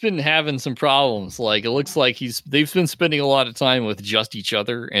 He's been having some problems. Like, it looks like they've been spending a lot of time with just each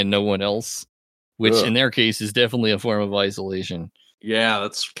other and no one else, which in their case is definitely a form of isolation. Yeah,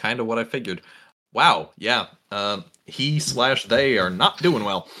 that's kind of what I figured. Wow. Yeah. He/they are not doing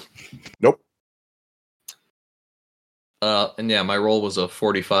well. Nope. And yeah, my roll was a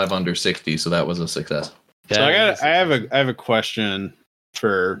 45 under 60, so that was a success. So I have a question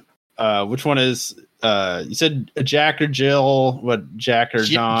for which one is you said Jack or Jill? What, Jack or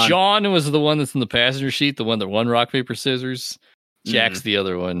John? John was the one that's in the passenger seat, the one that won rock paper scissors. Jack's the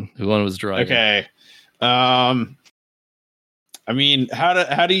other one. The one was driving. Okay. I mean, how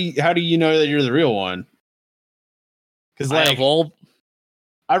do you know that you're the real one? Because like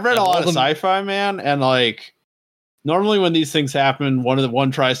I read a lot of sci-fi, man, and like normally when these things happen,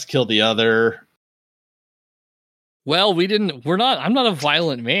 one tries to kill the other. Well, I'm not a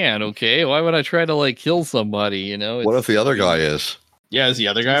violent man, okay? Why would I try to like kill somebody, What if the other guy is? Yeah, is the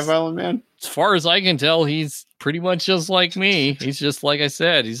other guy a violent man? As far as I can tell, he's pretty much just like me. He's just like I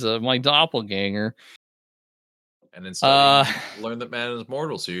said, he's my doppelganger. And instead, you learn that man is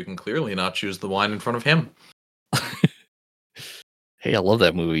mortal, so you can clearly not choose the wine in front of him. Hey, I love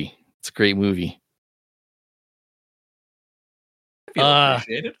that movie. It's a great movie. I feel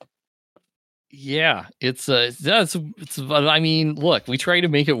appreciated. Yeah, it's I mean, look, we try to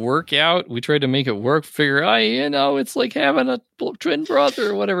make it work out. We try to make it work, figure out, it's like having a twin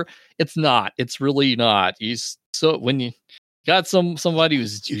brother or whatever. It's not. It's really not. When you got somebody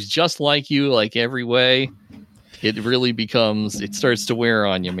who's just like you, like every way, it really it starts to wear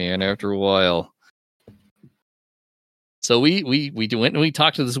on you, man, after a while. So we went and we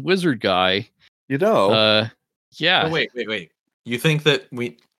talked to this wizard guy. Yeah. Oh, wait. Do you think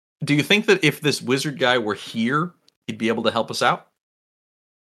that if this wizard guy were here, he'd be able to help us out?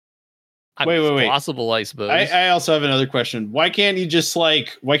 Wait. Possible, I suppose. I also have another question. Why can't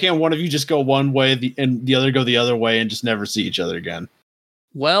one of you just go one way and the other go the other way and just never see each other again?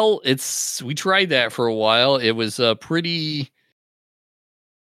 Well, we tried that for a while. It was I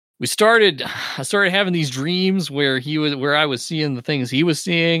started having these dreams where I was seeing the things he was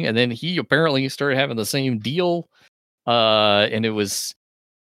seeing, and then he apparently started having the same deal. And it was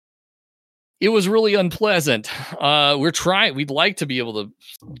really unpleasant. We'd like to be able to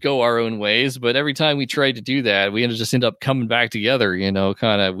go our own ways, but every time we tried to do that, we just end up coming back together,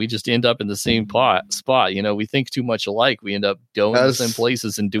 we just end up in the same spot. We think too much alike. We end up going to the same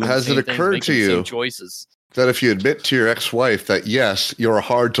places and doing the same things, making the same choices. That if you admit to your ex-wife that, yes, you're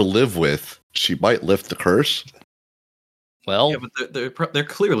hard to live with, she might lift the curse? Well, yeah, but they're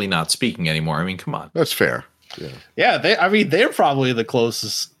clearly not speaking anymore. I mean, come on. That's fair. Yeah, they're probably the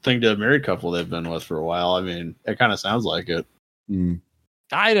closest thing to a married couple they've been with for a while. I mean, it kind of sounds like it.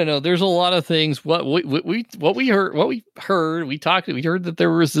 I don't know. There's a lot of things. What we heard, we heard that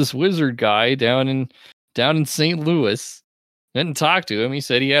there was this wizard guy down in St. Louis. Went and talked to him. He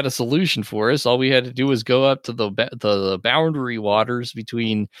said he had a solution for us. All we had to do was go up to the boundary waters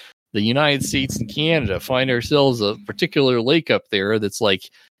between the United States and Canada, find ourselves a particular lake up there that's like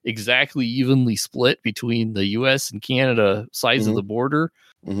exactly evenly split between the US and Canada sides of the border.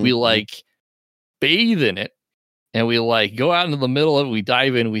 We like bathe in it, and we like go out into the middle of it. We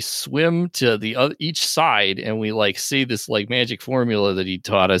dive in, we swim to each side, and we like say this like magic formula that he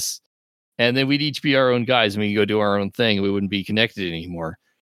taught us. And then we'd each be our own guys, and we could go do our own thing. We wouldn't be connected anymore.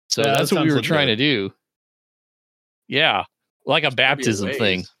 So that's what we were trying to do. Yeah, like a baptism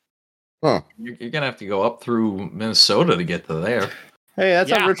thing. Huh. You're gonna have to go up through Minnesota to get to there. Hey,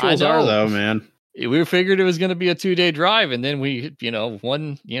 that's how rituals are, though, man. We figured it was going to be a 2-day drive, and then we,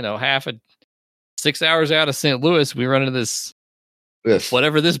 half of 6 hours out of St. Louis, we run into this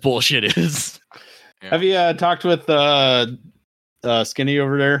whatever this bullshit is. Yeah. Have you talked with Skinny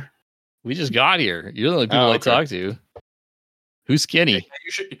over there? We just got here. You're the only people I talk to. Who's Skinny? Hey,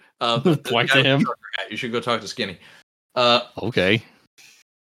 you should point to him. You should go talk to Skinny. Okay.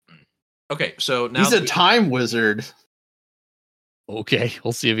 Okay, so now he's a time wizard. Okay,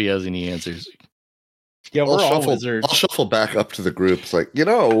 we'll see if he has any answers. Yeah, we're all wizards. I'll shuffle back up to the group. It's like,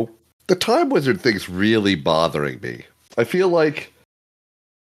 the time wizard thing's really bothering me. I feel like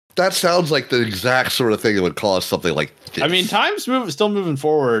that sounds like the exact sort of thing that would cause something like this. I mean, time's still moving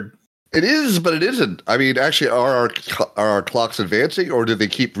forward. It is, but it isn't. I mean, actually, are our clocks advancing, or did they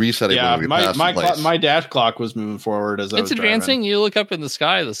keep resetting? Yeah, when we pass my dash clock was moving forward as I was advancing. Driving. You look up in the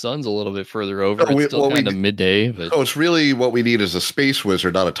sky, the sun's a little bit further over. It's still kind of midday. But it's really what we need is a space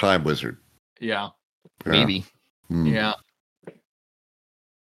wizard, not a time wizard. Yeah. Maybe. Yeah.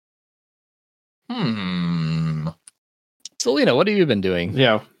 Celina, what have you been doing?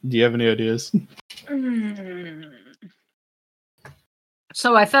 Yeah. Do you have any ideas?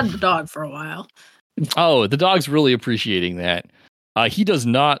 So I fed the dog for a while. Oh, the dog's really appreciating that. He does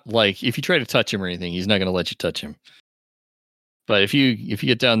not like if you try to touch him or anything. He's not going to let you touch him. But if you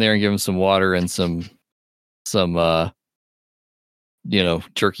get down there and give him some water and some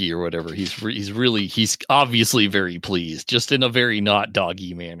turkey or whatever, he's obviously very pleased, just in a very not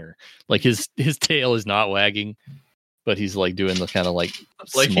doggy manner. Like his tail is not wagging, but he's like doing the kind of like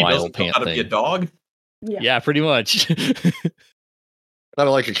smile he doesn't know pant how to thing. be a dog. Yeah, pretty much. Kind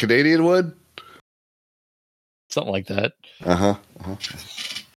of like a Canadian would? Something like that. Uh-huh.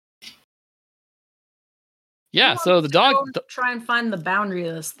 Yeah, so the dog... Try and find the boundary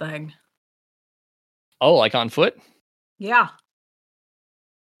of this thing. Oh, like on foot? Yeah.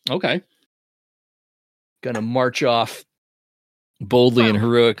 Okay. Gonna march off boldly and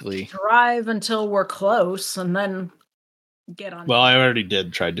heroically. Drive until we're close, and then get on. Well, I already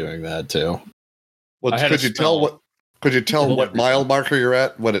did try doing that, too. Well, could you tell what mile marker you're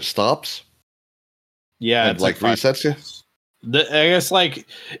at when it stops? Yeah, and it's resets you. I guess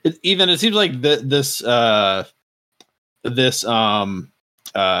it seems like this rest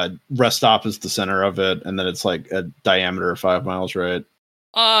stop is the center of it, and then it's like a diameter of 5 miles, right?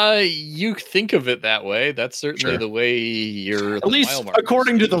 You think of it that way. That's certainly the way you're. At least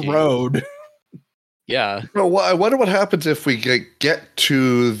according to the road. Yeah. No, I wonder what happens if we get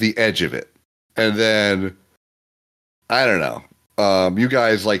to the edge of it, and then I don't know. You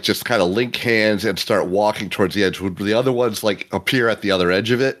guys just kind of link hands and start walking towards the edge. Would the other ones appear at the other edge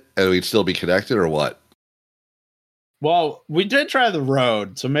of it, and we'd still be connected, or what? Well, we did try the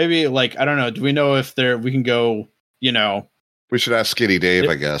road, so maybe I don't know. Do we know if we can go? We should ask Skinny Dave,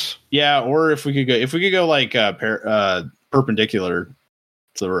 I guess. Yeah, or if we could go perpendicular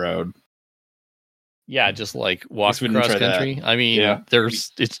to the road. Yeah, just walk across country. That. I mean,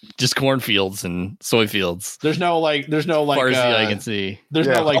 it's just cornfields and soy fields. There's no as far as the eye can see. There's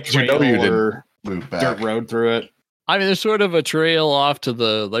no trail or dirt road through it. I mean, there's sort of a trail off to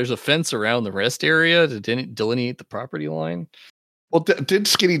there's a fence around the rest area to delineate the property line. Well, did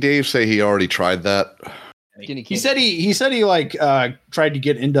Skinny Dave say he already tried that? He said he tried to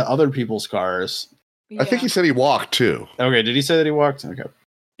get into other people's cars. Yeah. I think he said he walked too. Okay, did he say that he walked? Okay.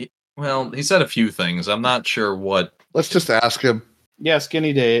 Well, he said a few things. I'm not sure what. Let's just ask him. Yeah,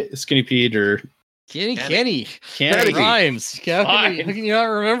 Skinny Pete or Kenny. Rhymes. How can you not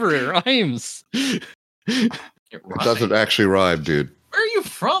remember it? Rhymes. It doesn't actually rhyme, dude. Where are you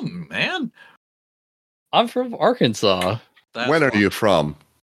from, man? I'm from Arkansas. When are you from?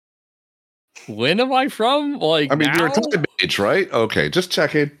 When am I from? I mean, now? you're a time age, right? Okay, just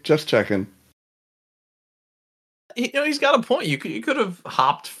checking. He's got a point. You could have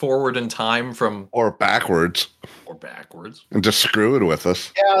hopped forward in time or backwards, and just screwing with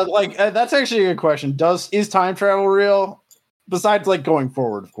us. Yeah, that's actually a good question. Is time travel real? Besides, going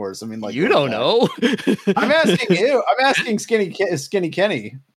forward, of course. I mean, you don't know. I'm asking you. I'm asking Skinny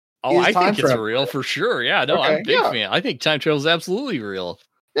Kenny. Oh, I think it's real for sure. Yeah, no, I'm a big fan. I think time travel is absolutely real.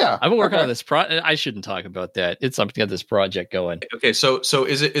 Yeah, I've been working on this project. I shouldn't talk about that. It's something to get this project going. Okay, so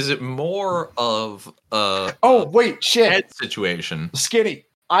is it more of shit situation? Skinny,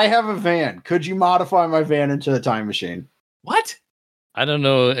 I have a van. Could you modify my van into a time machine? What? I don't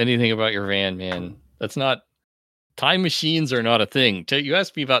know anything about your van, man. That's not. Time machines are not a thing. You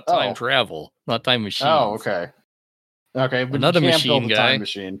asked me about time travel, not time machines. Oh, okay. Okay, but another you can't machine build a guy. time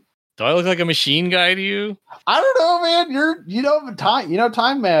machine. Do I look like a machine guy to you? I don't know, man.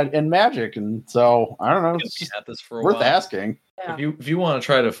 Time and magic, and so I don't know. It's just At this for a worth while. asking. Yeah. If you want to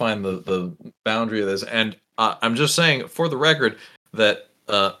try to find the boundary of this, and I'm just saying for the record that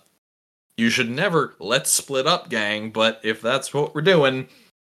you should never let's split up, gang. But if that's what we're doing,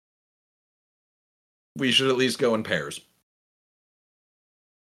 we should at least go in pairs.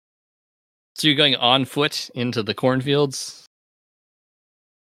 So you're going on foot into the cornfields?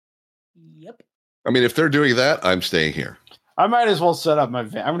 Yep. I mean, if they're doing that, I'm staying here. I might as well set up my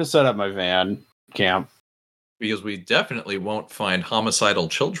van. I'm going to set up my van camp. Because we definitely won't find homicidal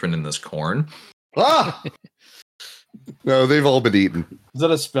children in this corn. Ah! No, they've all been eaten. Is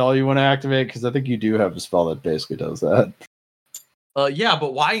that a spell you want to activate? Because I think you do have a spell that basically does that. Yeah,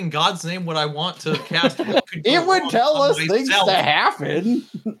 but why in God's name would I want to cast? It would tell us things to happen.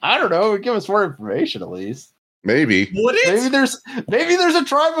 I don't know. It would give us more information at least. Maybe. Would it? Maybe there's a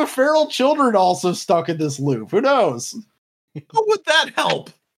tribe of feral children also stuck in this loop. Who knows? How would that help?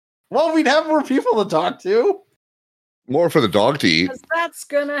 Well, we'd have more people to talk to. More for the dog to eat. Because that's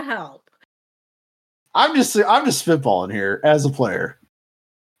gonna help. I'm just spitballing here as a player.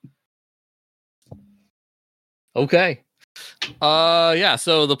 Okay. Yeah,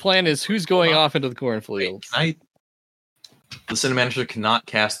 so the plan is who's going off into the cornfields? The cinemancer cannot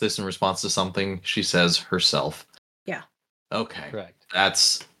cast this in response to something she says herself. Yeah. Okay. Correct.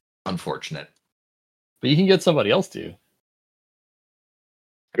 That's unfortunate. But you can get somebody else to.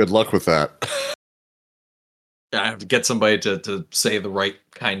 Good luck with that. I have to get somebody to say the right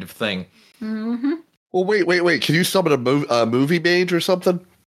kind of thing. Mm-hmm. Well, wait. Can you summon a movie mage or something?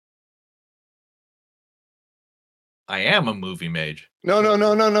 I am a movie mage. No.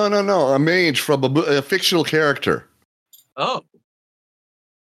 A mage from a fictional character. Oh.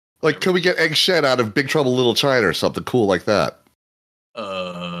 Like, can we get Egg Shen out of Big Trouble in Little China or something cool like that?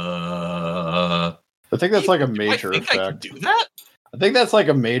 I think that's like a major I think I can effect. do that? I think that's like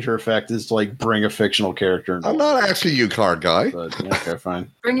a major effect is to like bring a fictional character. I'm not asking you, card guy. But, okay,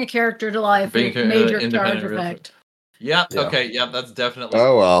 fine. Bring a character to life. Bring a- Major charge independent effect. Yeah, Yeah. Okay, yeah, that's definitely.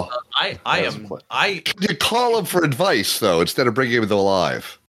 Oh well. I You call him for advice though, instead of bringing him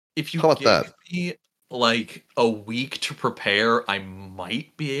alive. if you How about give that? me like a week to prepare, I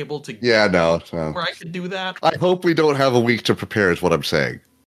might be able to Yeah, no. where I could do that. I hope we don't have a week to prepare. Is what I'm saying.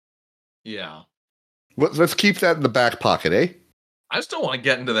 Yeah. Let's keep that in the back pocket, eh? I still want to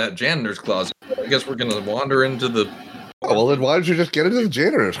get into that janitor's closet. I guess we're gonna wander into the Oh well, then why don't you just get into the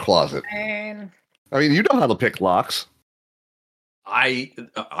janitor's closet? And I mean, you know how to pick locks. I'm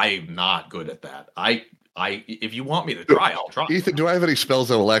not good at that. I if you want me to try, I'll try. Ethan, do I have any spells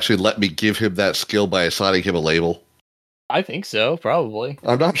that will actually let me give him that skill by assigning him a label? I think so, probably.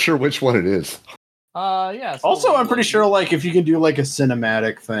 I'm not sure which one it is. Yeah. So Also, I'm pretty sure like if you can do like a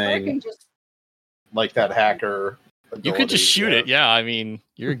cinematic I thing, can just like that hacker. you could just shoot it. Yeah, I mean,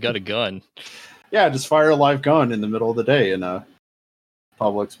 you've got a gun. Yeah, just fire a live gun in the middle of the day in a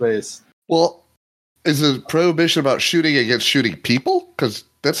public space. Well, is the prohibition about shooting against shooting people? Because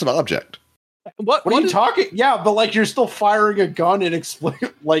that's an object. What What are you is- talking? Yeah, but like you're still firing a gun and Hold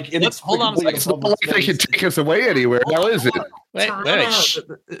on a second. It's not like they can take us away anywhere, now is it? Wait, Time wait. out. Shh.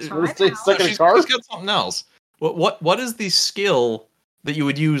 It's like in a She's car. got something else. What is the skill that you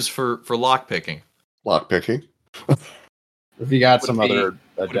would use for lock picking? Lock picking. If you got Would some it be- other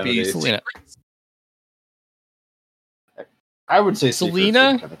Would it be identities, Celina. I would say secrets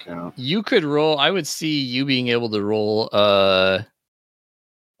Celina? would kinda count. You could roll. I would see you being able to roll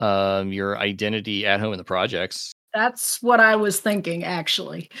your identity at home in the projects. That's what I was thinking,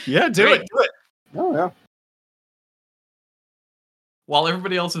 actually. Yeah, do Great. it. Do it. Oh yeah. While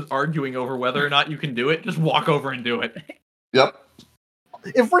everybody else is arguing over whether or not you can do it, just walk over and do it. Yep.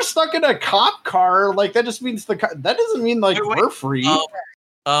 If we're stuck in a cop car, like that just means that doesn't mean like Wait, we're free.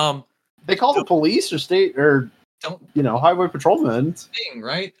 They They call the police or state or don't highway patrolmen. thing,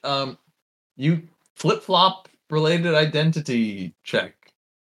 right? You flip-flop related identity check.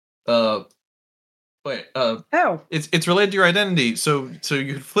 Oh, It's related to your identity, so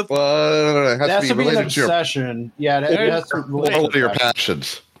you could flip. Well, it It has to be an related to your, obsession. Yeah, it has to be or related one of your to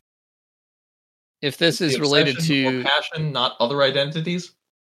passions. If this the is related obsession to or passion, not other identities.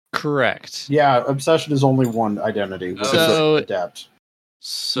 correct, Yeah, obsession is only one identity. Which So- is adept.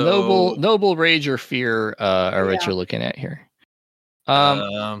 So noble, rage, or fear are what Yeah. you're looking at here.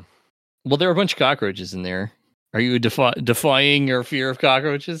 um, Well, there are a bunch of cockroaches in there. Are you defying your fear of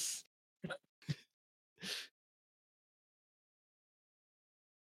cockroaches?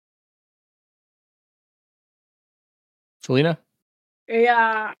 Celina?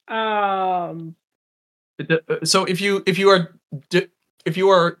 yeah. so if you are if you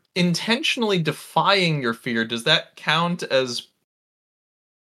are intentionally defying your fear, does that count as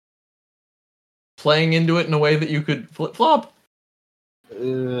playing into it in a way that you could flip flop?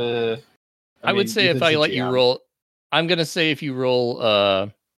 I would say if I let you roll, I'm gonna say if you roll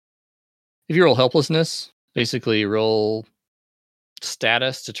helplessness, basically roll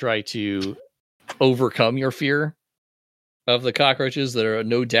status to try to overcome your fear of the cockroaches that are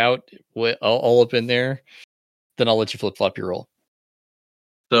no doubt all up in there, then I'll let you flip flop your roll.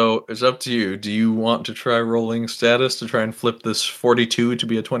 So it's up to you. Do you want to try rolling status to try and flip this 42 to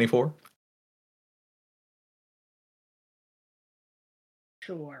be a 24?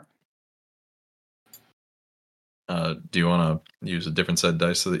 Sure. Do you want to use a different set of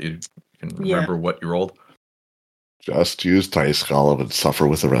dice so that you can remember what you rolled? Just use dice column and suffer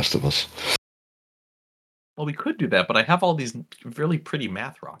with the rest of us. Well, we could do that, but I have all these really pretty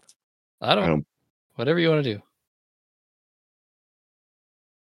math rocks. I don't. Whatever you want to do.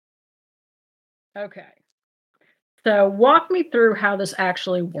 Okay. So walk me through how this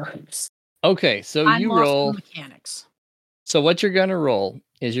actually works. Okay, so I'm you lost roll in mechanics. So what you're gonna roll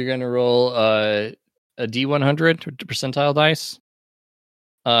is you're gonna roll a D100 percentile dice,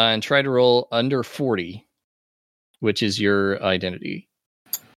 and try to roll under 40, which is your identity.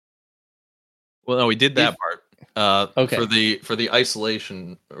 Well, no, we did that part. Okay. For the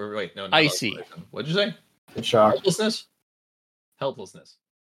isolation. Or wait, no, not icy. Isolation. What'd you say? The shock. Helplessness.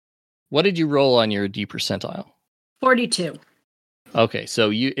 What did you roll on your D percentile? 42. Okay, so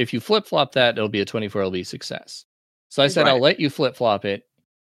if you flip flop that, it'll be a 24. It'll be a success. So I said I'll let you flip flop it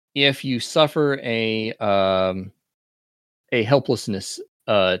if you suffer a helplessness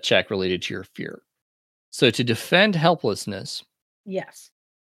check related to your fear. So to defend helplessness, Yes.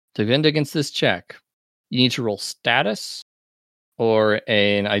 to defend against this check, you need to roll status, or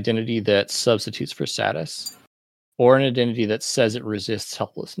an identity that substitutes for status, or an identity that says it resists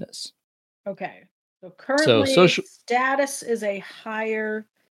helplessness. Okay. So currently, social status is a higher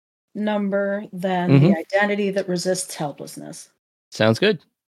number than the identity that resists helplessness. Sounds good.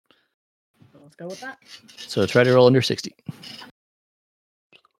 So let's go with that. So try to roll under 60.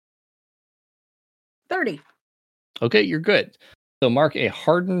 30. Okay, you're good. So mark a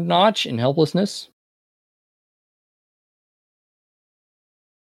hardened notch in helplessness.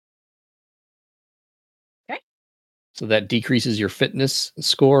 Okay. So that decreases your fitness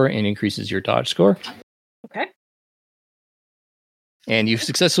score and increases your dodge score. Okay. And you've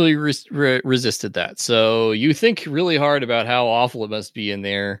successfully resisted that. So you think really hard about how awful it must be in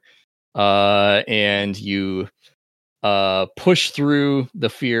there. And you push through the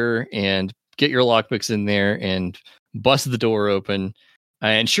fear and get your lockpicks in there and bust the door open.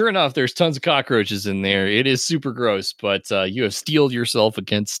 And sure enough, there's tons of cockroaches in there. It is super gross, but you have steeled yourself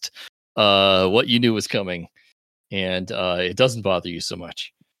against what you knew was coming. And it doesn't bother you so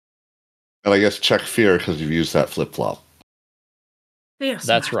much. And I guess check fear because you've used that flip-flop. Yes,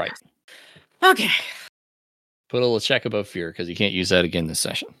 that's right. Okay. Put a little check above fear because you can't use that again this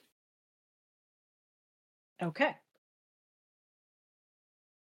session. Okay.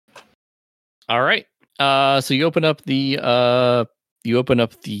 All right. So you open up the what do you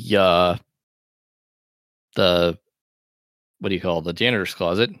call it? The janitor's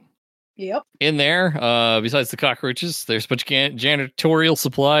closet. Yep. In there, besides the cockroaches, there's a bunch of janitorial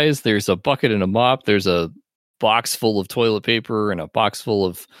supplies. There's a bucket and a mop. There's a box full of toilet paper and a box full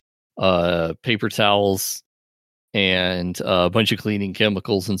of paper towels and a bunch of cleaning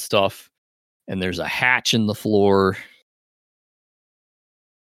chemicals and stuff. And there's a hatch in the floor.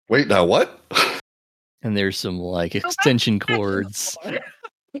 Wait, now what? And there's some like extension cords.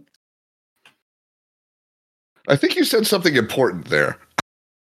 I think you said something important there.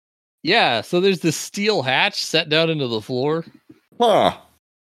 Yeah, so there's this steel hatch set down into the floor. Huh.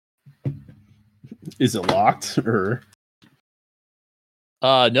 Is it locked or?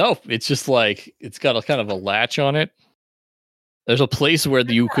 No, it's just like it's got a kind of a latch on it. There's a place where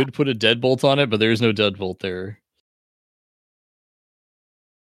you could put a deadbolt on it, but there's no deadbolt there.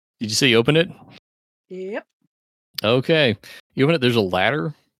 Did you say you open it? Yep. Okay. You open it, there's a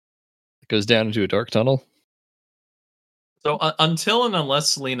ladder that goes down into a dark tunnel. So until and unless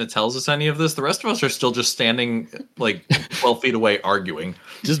Celina tells us any of this, the rest of us are still just standing like 12 feet away arguing.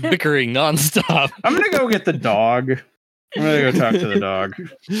 Just bickering nonstop. I'm going to go get the dog. I'm going to go talk to the dog.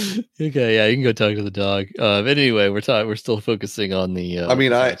 Okay, yeah, you can go talk to the dog. But anyway, we're still focusing on the... I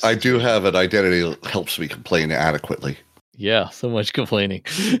mean, I do have an identity that helps me complain adequately. Yeah, so much complaining.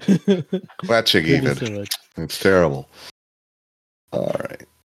 Scratching even. So much. It's terrible. All right.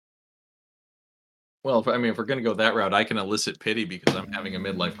 Well, if we're going to go that route, I can elicit pity because I'm having a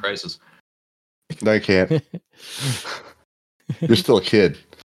midlife crisis. I can't. You're still a kid.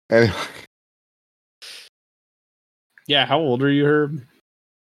 Anyway. Yeah, how old are you, Herb?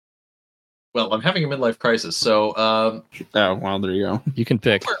 Well, I'm having a midlife crisis, so Oh, well, there you go. You can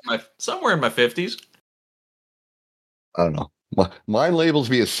pick. somewhere in my 50s. I don't know. Mine labels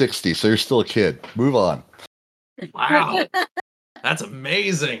me as 60, so you're still a kid. Move on. Wow. That's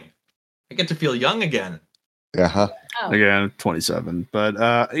amazing. I get to feel young again. Yeah. Oh. Again, 27. But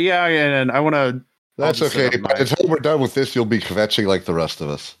yeah, and I want to. That's okay. By the time we're done with this, you'll be kvetching like the rest of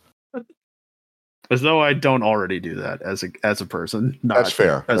us. As though I don't already do that as a person. Not That's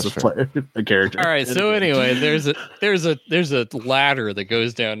fair. As That's a player, a character. All right. So anyway, there's a ladder that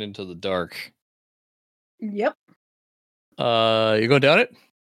goes down into the dark. Yep. You going down it?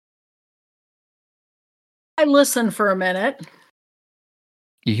 I listen for a minute.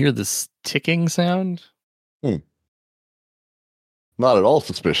 You hear this ticking sound? Not at all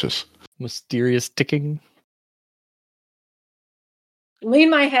suspicious. Mysterious ticking.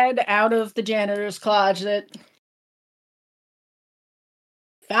 Lean my head out of the janitor's closet.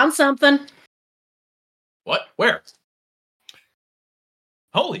 Found something. What? Where?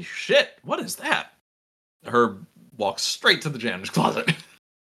 Holy shit. What is that? Herb walks straight to the janitor's closet.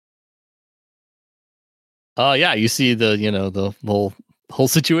 Yeah, you see the whole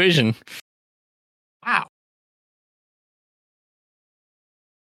situation. Wow.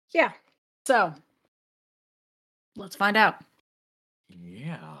 Yeah. So, let's find out.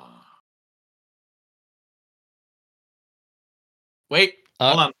 Yeah. Wait,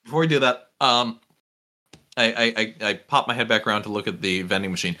 hold on. Before we do that, I pop my head back around to look at the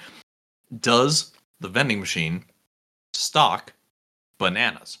vending machine. Does the vending machine stock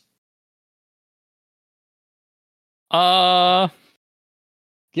bananas?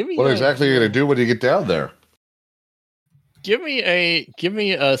 Give me What exactly are you going to do when you get down there? Give me a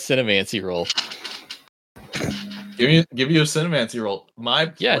cinemancy roll. Give you a cinemancy roll.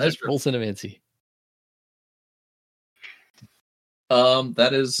 My Yeah, pleasure. just roll cinemancy. That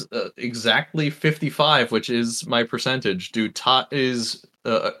is exactly 55, which is my percentage. Are ties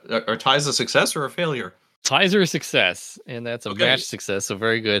a success or a failure? Ties are a success, and that's a match success, so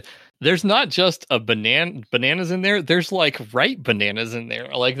very good. There's not just bananas in there. There's like ripe bananas in there.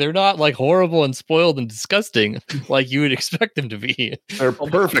 Like they're not like horrible and spoiled and disgusting like you would expect them to be. They're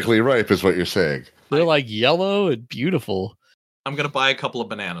perfectly ripe, is what you're saying. They're like yellow and beautiful. I'm gonna buy a couple of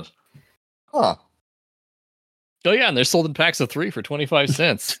bananas. Huh. Oh yeah, and they're sold in packs of 3 for 25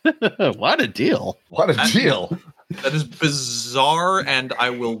 cents. What a deal! What a deal. That is bizarre, and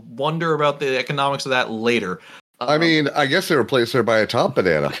I will wonder about the economics of that later. I mean, I guess they were placed there by a top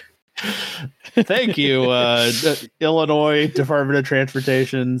banana. Thank you, Illinois Department of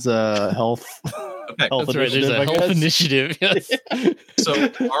Transportation's health. Okay, health that's right. There's a health initiative. Yes. So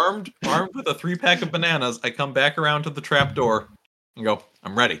armed with a 3-pack of bananas, I come back around to the trap door and go,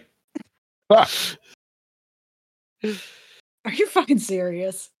 I'm ready. Are you fucking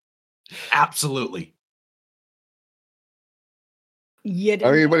serious? Absolutely.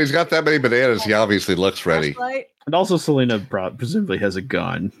 I mean, when he's got that many bananas, he obviously looks ready. And also, Celina presumably has a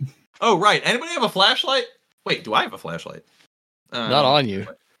gun. Oh, right. Anybody have a flashlight? Wait, do I have a flashlight? Not on you.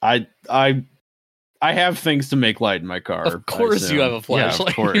 I have things to make light in my car. Of course, you have a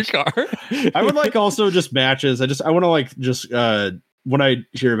flashlight in your car. I would like also just matches. I want to like just when I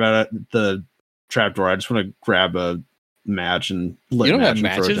hear about the trapdoor, I just want to grab a match and lit You don't match have and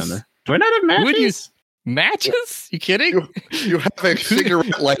throw it matches? down there. Do I not have matches? Who would use matches? You kidding? You have a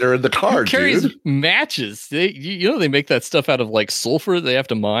cigarette lighter in the car, Who carries dude. matches? They make that stuff out of like sulfur they have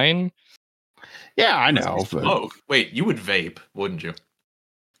to mine. Yeah, I know. But... Oh, wait, you would vape, wouldn't you?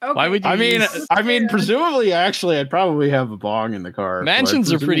 Okay. Why would you? I mean, presumably, actually, I'd probably have a bong in the car.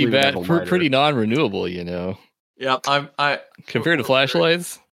 Mansions are pretty bad, presumably have a pretty non-renewable. You know, Yeah, I compared to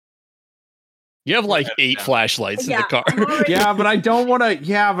flashlights. You have like 8 flashlights in the car. Yeah, but I don't want to.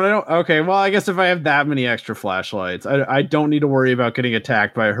 Yeah, but I don't. Okay, well, I guess if I have that many extra flashlights, I don't need to worry about getting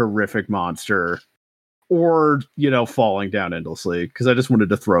attacked by a horrific monster or, falling down endlessly because I just wanted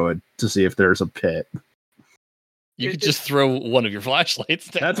to throw it to see if there's a pit. You could just throw one of your flashlights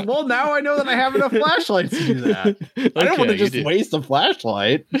down. Well, now I know that I have enough flashlights to do that. I don't want to just waste a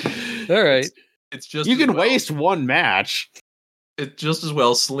flashlight. All right. It's just you can waste one match. It's just as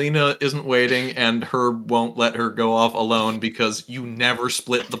well. Celina isn't waiting, and Herb won't let her go off alone because you never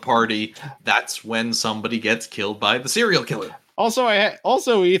split the party. That's when somebody gets killed by the serial killer.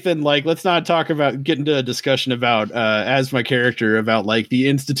 Also, Ethan, like, let's not talk about get into a discussion about as my character about like the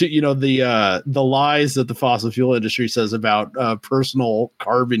institute, the lies that the fossil fuel industry says about personal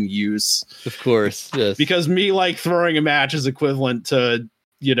carbon use. Of course, yes. Because me like throwing a match is equivalent to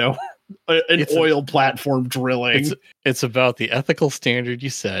an oil platform drilling. It's about the ethical standard you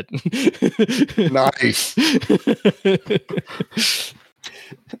set. Nice.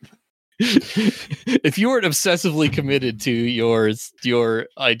 If you weren't obsessively committed to your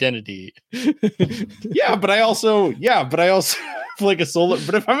identity. Yeah, but I also like a solar.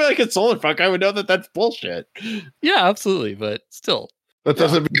 But if I'm like a solar fuck, I would know that that's bullshit. Yeah, absolutely. But still, That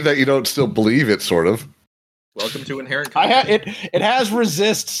doesn't mean that you don't still believe it, sort of. Welcome to Inherent. It has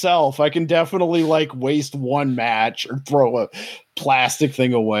resist self. I can definitely like waste one match or throw a plastic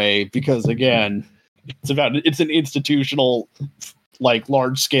thing away because again, it's an institutional, like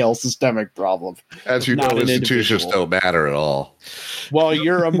large scale systemic problem. As you know, institutions don't matter at all.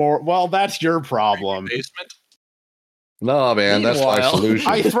 Well, that's your problem. Basement. No, man, that's my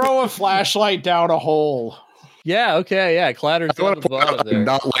solution. I throw a flashlight down a hole. Yeah, okay, yeah, clatters I on want the to point out bottom there. I'm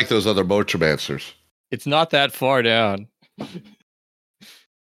not like those other motumancers. It's not that far down.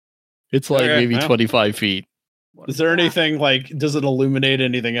 It's like maybe 25 feet. Is there anything like? Does it illuminate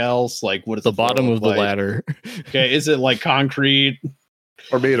anything else? Like what is The bottom of the ladder. Okay, is it like concrete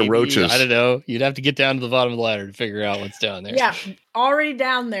or made of roaches? I don't know. You'd have to get down to the bottom of the ladder to figure out what's down there. Yeah, already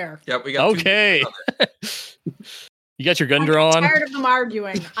down there. Yep, we got. Okay. You got your gun drawn. I'm tired of them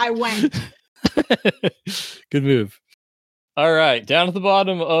arguing. I went. Good move. All right, down at the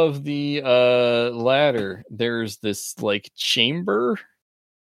bottom of the ladder, there's this like chamber.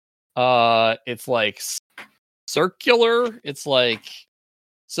 It's like circular. It's like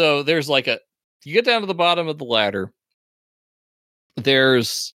so. There's like you get down to the bottom of the ladder.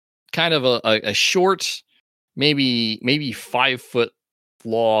 There's kind of a short, maybe 5 foot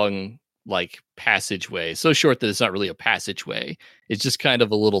long like passageway. So short that it's not really a passageway. It's just kind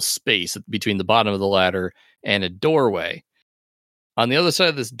of a little space between the bottom of the ladder and a doorway. On the other side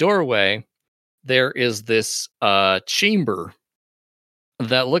of this doorway, there is this chamber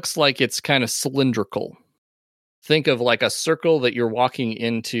that looks like it's kind of cylindrical. Think of like a circle that you're walking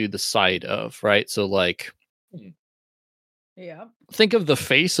into the side of, right? So like, yeah. Think of the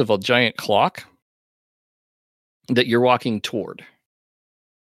face of a giant clock that you're walking toward.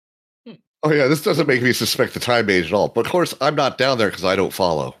 Oh yeah, this doesn't make me suspect the time age at all. But of course, I'm not down there because I don't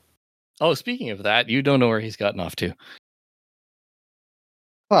follow. Oh, speaking of that, you don't know where he's gotten off to.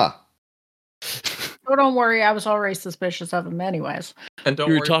 Huh. Oh, don't worry. I was already suspicious of him anyways. And don't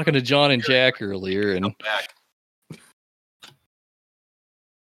You were worry talking to John and Jack earlier, and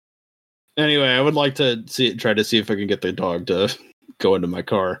Anyway, I would like to try to see if I can get the dog to go into my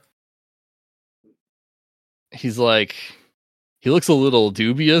car. he's like, he looks a little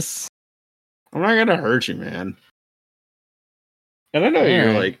dubious. I'm not gonna hurt you, man. And I know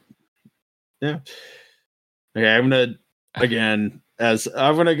you're like, yeah. Okay, I'm gonna take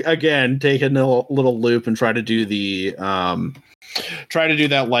a little loop and try to do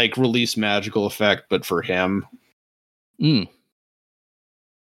that like release magical effect, but for him. Mm.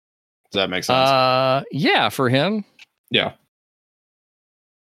 Does that make sense? Yeah, for him. Yeah.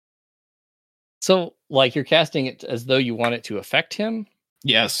 So, like, you're casting it as though you want it to affect him?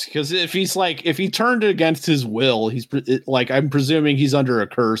 Yes, because if he turned it against his will, I'm presuming he's under a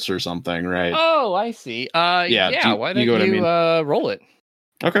curse or something, right? Oh, I see. Why don't you roll it?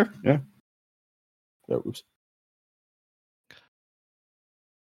 Okay, yeah. Oops.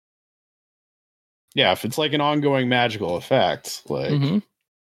 Yeah, if it's like an ongoing magical effect, like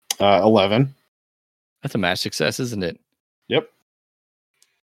 11. That's a match success, isn't it? Yep.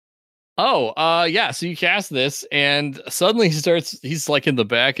 Oh, yeah. So you cast this, and suddenly he's like in the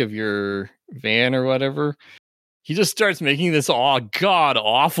back of your van or whatever. He just starts making this god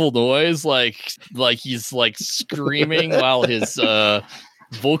awful noise, like he's like screaming while his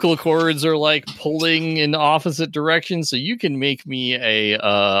vocal cords are like pulling in opposite directions. So you can make me a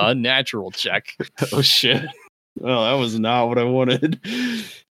unnatural check. Oh shit! Well, that was not what I wanted.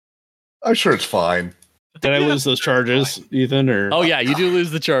 I'm sure it's fine. Did I lose those charges, Ethan? Or oh yeah, you do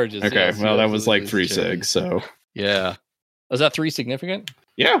lose the charges. Okay, yes, well that was like 3 sig. So yeah, was that 3 significant?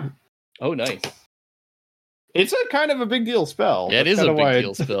 Yeah. Oh, nice. It's a kind of a big deal spell. Yeah, it is a big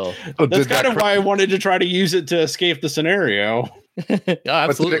deal spell. That's kind of why I wanted to try to use it to escape the scenario. Yeah,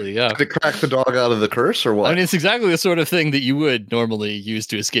 absolutely. Did it crack the dog out of the curse or what? I mean, it's exactly the sort of thing that you would normally use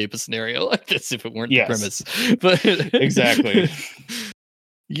to escape a scenario like this if it weren't the premise. But exactly.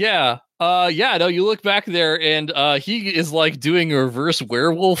 Yeah. No, you look back there and he is like doing a reverse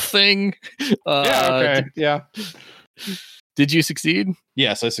werewolf thing. Okay. Did you succeed?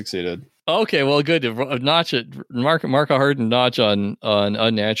 Yes, I succeeded. Okay, well, good. Notch it. Mark a hardened notch on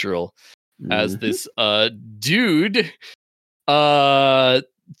unnatural as this dude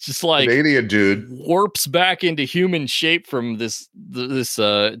just like Canadian dude warps back into human shape from this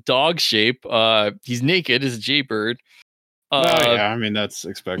dog shape. He's naked as a jaybird. Yeah, I mean that's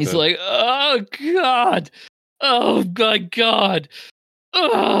expected. He's like, oh god, oh my god,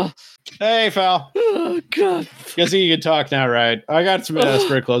 oh, hey, Fal. oh god. Guess you can talk now, right? I got some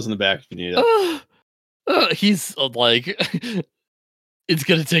spray clothes in the back if you need it. He's like, it's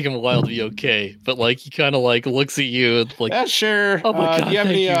gonna take him a while to be okay, but like he kind of like looks at you and like, yeah, sure. Oh my god, do you have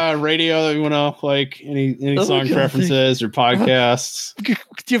any radio that you want to like? Any song preferences or podcasts? Do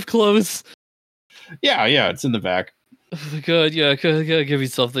you have clothes? Yeah, it's in the back. Oh my god, yeah, give me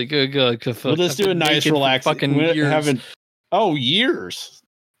something. Good. We'll just do a nice relax. Fucking years. Years.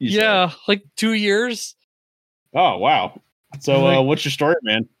 Yeah, like 2 years. Oh wow. So what's your story,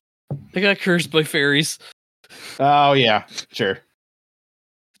 man? I got cursed by fairies. Oh yeah, sure.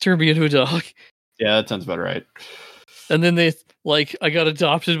 Turned me into a dog. Yeah, that sounds about right. And then I got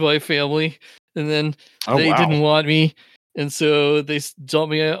adopted by a family, and then they didn't want me, and so they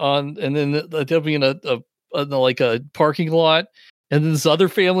dumped me on, and then they dumped me in a parking lot, and then this other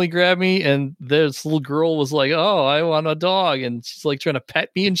family grabbed me, and this little girl was like, "Oh, I want a dog," and she's like trying to pet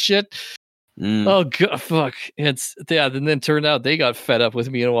me and shit. Oh god, fuck! And then it turned out they got fed up with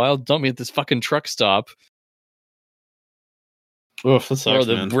me in a while, dumped me at this fucking truck stop. Oof, that sucks, or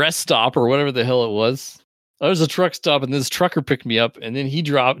the rest stop or whatever the hell it was. There was a truck stop, and this trucker picked me up, and then he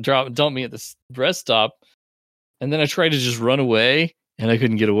dumped me at this rest stop, and then I tried to just run away, and I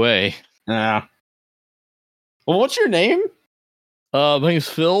couldn't get away. Yeah. Well, what's your name? My name's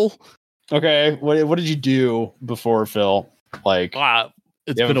Phil. Okay, what did you do before Phil? Like,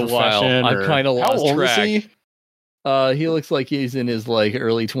 it's been a while. I kind of lost track. How old is he? He looks like he's in his like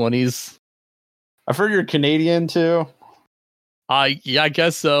early 20s. I've heard you're Canadian too. Yeah, I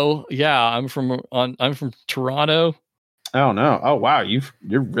guess so. Yeah, I'm from Toronto. Oh no! Oh wow,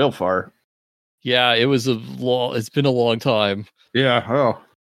 you're real far. Yeah, it's been a long time. Yeah. Oh.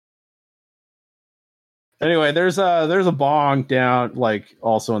 Anyway, there's a bong down, like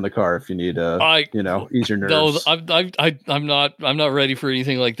also in the car if you need ease your nerves. No, I'm not ready for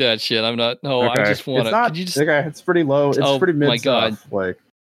anything like that shit. I'm not. No, okay. I just want to. Okay, it's pretty low. It's pretty mid stuff. Like.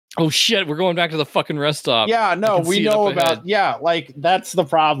 Oh shit, we're going back to the fucking rest stop. Yeah, no, we know about like that's the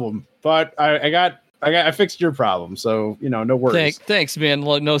problem. But I fixed your problem, so no worries. Thanks, man.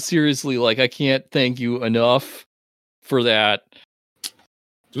 Like, no, seriously, like I can't thank you enough for that.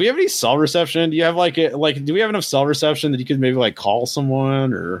 Do we have any cell reception? Do you have do we have enough cell reception that you could maybe like call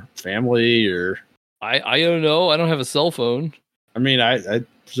someone or family or I don't know. I don't have a cell phone. I mean, I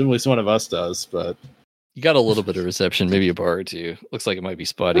presumably one of us does, but you got a little bit of reception, maybe a bar or two. Looks like it might be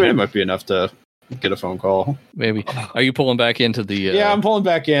spotty. I mean, it might be enough to get a phone call. Maybe. Are you pulling back into the... Yeah, I'm pulling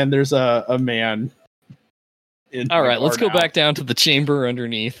back in. There's a man. All right, let's go back down to the chamber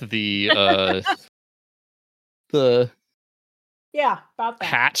underneath the... Yeah, about that.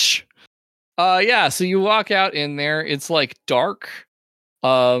 Hatch. Yeah, so you walk out in there. It's like dark.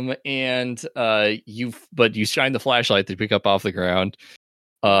 And you shine the flashlight to pick up off the ground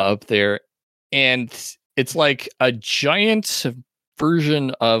up there. And it's like a giant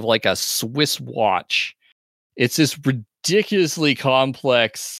version of like a Swiss watch. It's this ridiculously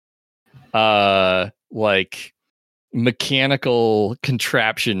complex, like mechanical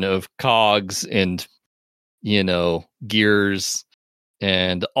contraption of cogs and gears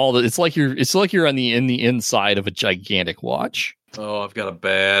and all that. It's like you're in the inside of a gigantic watch. Oh, I've got a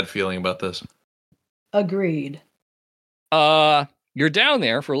bad feeling about this. Agreed. You're down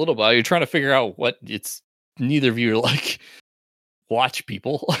there for a little while. You're trying to figure out what it's. Neither of you are like watch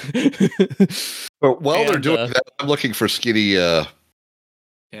people. But while they're doing that, I'm looking for Skinny.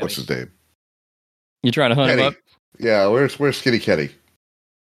 What's his name? You trying to hunt Kenny. him up? Yeah, where's Skinny Kenny?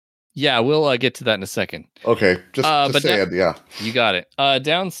 Yeah, we'll get to that in a second. Okay, just saying. Yeah, you got it.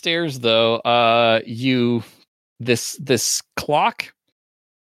 Downstairs though, this clock,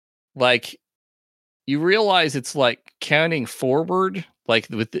 like. You realize it's like counting forward, like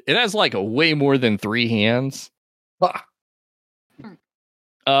it has like a way more than 3 hands. But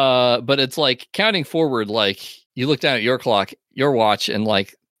it's like counting forward. Like you look down at your clock, your watch, and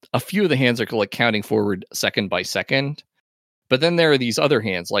like a few of the hands are like counting forward second by second. But then there are these other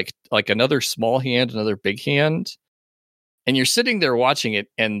hands, like another small hand, another big hand, and you're sitting there watching it,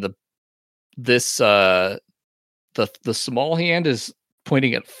 and the small hand is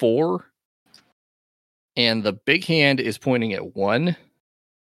pointing at 4. And the big hand is pointing at 1.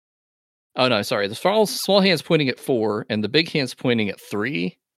 Oh, no, sorry. The small hand's pointing at 4, and the big hand's pointing at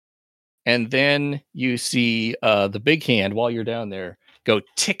 3. And then you see the big hand, while you're down there, go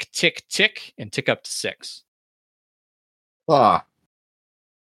tick, tick, tick, and tick up to 6. Ah.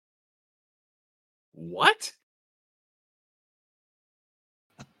 What?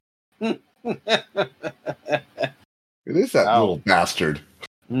 It is that little bastard.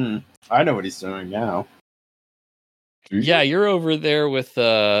 I know what he's doing now. Yeah, you're over there with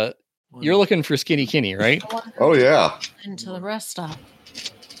you're looking for Skinny Kenny, right? Oh yeah. Into the rest stop.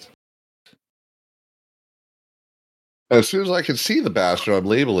 As soon as I can see the bastard, I'm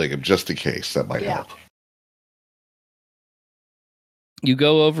labeling him just in case. That might help. You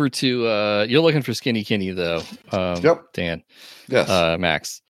go over to you're looking for Skinny Kenny though. Yep. Dan. Yes.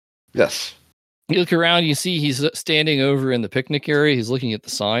 Max. Yes. You look around, you see he's standing over in the picnic area. He's looking at the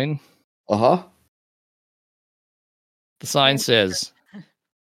sign. Uh-huh. The sign says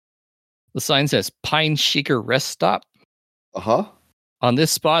Pine Shaker Rest Stop. Uh-huh. On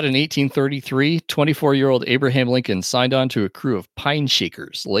this spot in 1833, 24-year-old Abraham Lincoln signed on to a crew of pine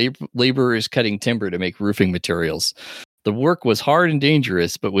shakers, laborers cutting timber to make roofing materials. The work was hard and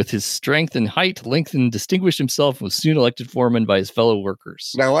dangerous, but with his strength and height, Lincoln distinguished himself and was soon elected foreman by his fellow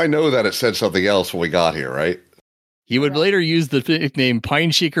workers. Now, I know that it said something else when we got here, right? He would later use the nickname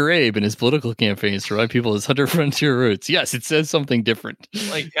Pine Shaker Abe in his political campaigns to remind people of his hunter frontier roots. Yes, it says something different.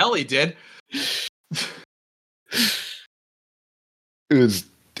 Like Nellie did. Is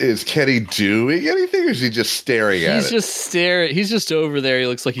Kenny doing anything, or is he just staring at it? He's just staring. He's just over there. He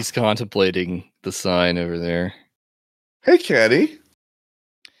looks like he's contemplating the sign over there. Hey, Kenny.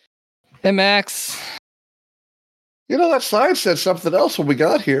 Hey, Max. You know, that sign said something else when we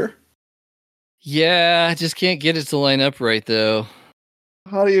got here. Yeah, I just can't get it to line up right, though.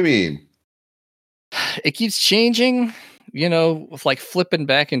 How do you mean? It keeps changing, you know, with like flipping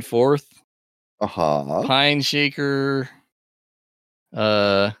back and forth. Uh-huh. Pine Shaker,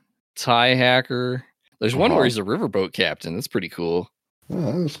 tie hacker. There's one where he's a riverboat captain. That's pretty cool.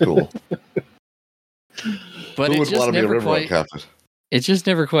 Oh, that's cool. But Who would want to be a riverboat captain? It just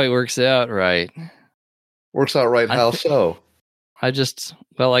never quite works out right. Works out right how so? I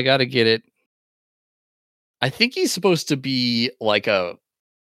got to get it. I think he's supposed to be like I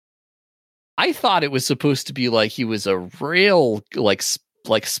thought it was supposed to be like he was a rail, like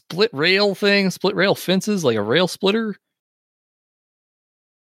split rail fences, like a rail splitter.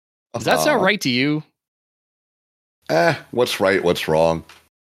 Does that sound right to you? What's right? What's wrong?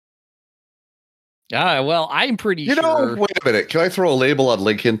 Well, I'm pretty sure. You know, wait a minute. Can I throw a label on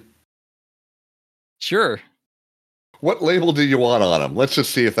Lincoln? Sure. What label do you want on him? Let's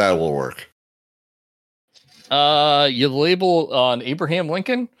just see if that will work. You label on Abraham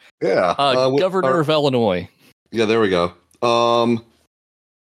Lincoln? Yeah. Governor of Illinois. Yeah, there we go.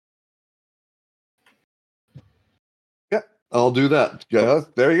 Yeah, I'll do that. Yeah,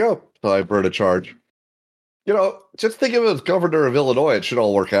 there you go. I burn a charge. You know, just think of it as governor of Illinois. It should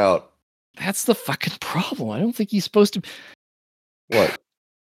all work out. That's the fucking problem. I don't think he's supposed to. What?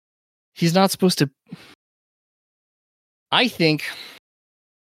 He's not supposed to. I think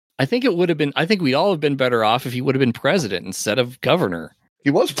it would have been. I think we'd all have been better off if he would have been president instead of governor. He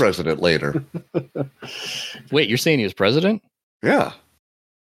was president later. Wait, you're saying he was president? Yeah.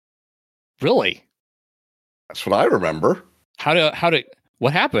 Really? That's what I remember.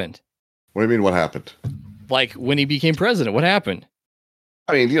 What happened? What do you mean, what happened? Like, when he became president, what happened?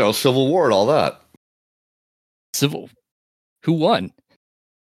 I mean, you know, Civil War and all that. Who won?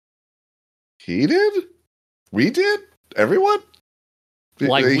 He did? We did? Everyone?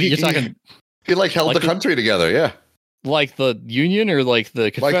 Like, you're talking... He, held the country together, yeah. Like the Union or like the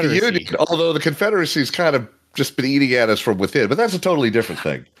Confederacy? Like the Union, although the Confederacy's kind of just been eating at us from within, but that's a totally different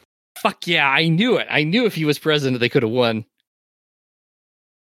thing. Fuck yeah, I knew it. I knew if he was president, they could have won.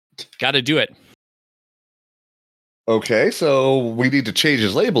 Gotta do it. Okay, so we need to change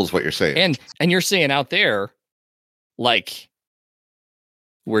his labels, what you're saying. And you're saying out there, like,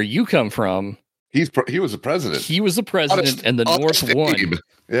 where you come from... He was a president. He was a president, and the North won.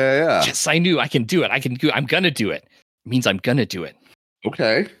 Yeah. Yes, I knew. I can do it. I'm gonna do it. It means I'm gonna do it.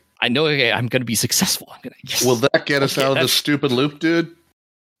 Okay. I know. Okay, I'm gonna be successful. Yes. Will that get us out of this stupid loop, dude?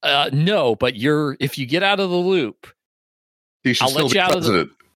 No, but if you get out of the loop, I'll let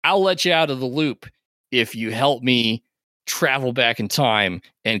you out of the loop if you help me travel back in time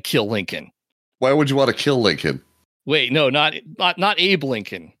and kill Lincoln. Why would you want to kill Lincoln? Wait, no, not Abe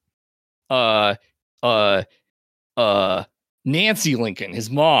Lincoln. Nancy Lincoln, his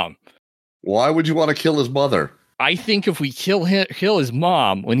mom. Why would you want to kill his mother? I think if we kill his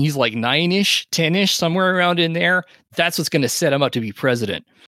mom when he's like 9-ish, 10-ish, somewhere around in there, that's what's going to set him up to be president.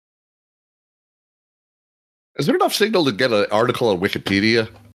 Is there enough signal to get an article on Wikipedia?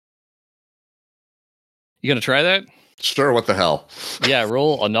 You going to try that? Sure, what the hell? Yeah,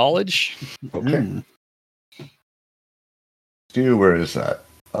 roll a knowledge. Okay. Where is that?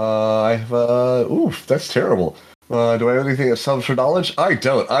 I have oof, that's terrible. Do I have anything that sums for knowledge? I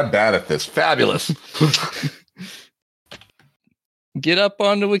don't. I'm bad at this. Fabulous. Get up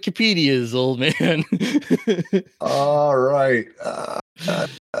on the Wikipedias, old man. All right.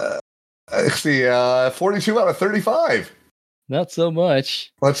 Let's see. 42 out of 35. Not so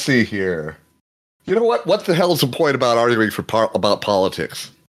much. Let's see here. You know what? What the hell is the point about arguing about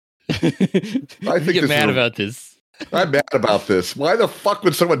politics? I think get mad about this. I'm mad about this. Why the fuck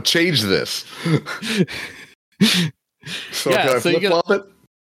would someone change this? So yeah, can I flip-flop it?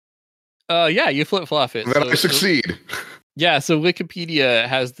 Yeah, you flip-flop it. Then I succeed. Yeah, so Wikipedia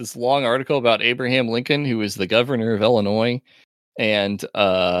has this long article about Abraham Lincoln, who was the governor of Illinois, and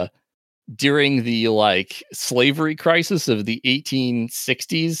during the slavery crisis of the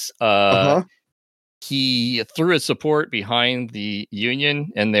 1860s, he threw his support behind the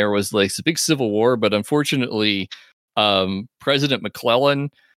Union, and there was a big civil war. But unfortunately, President McClellan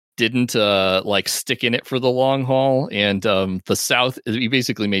didn't stick in it for the long haul, and the South, he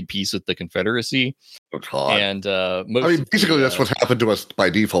basically made peace with the Confederacy. Oh, God. And basically that's what happened to us by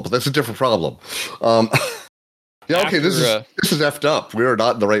default, but that's a different problem. Yeah, okay, this is effed up. We are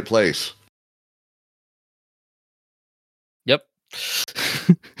not in the right place. Yep.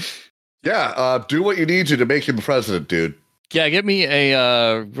 Yeah, do what you need to make him president, dude. Yeah, get me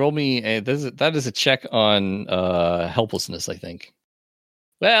roll me that is a check on helplessness, I think.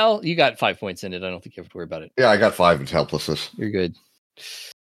 Well, you got 5 points in it. I don't think you have to worry about it. Yeah, I got 5 in helplessness. You're good.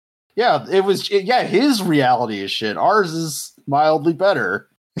 Yeah, his reality is shit. Ours is mildly better.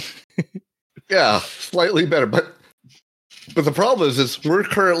 Yeah, slightly better. But the problem is we're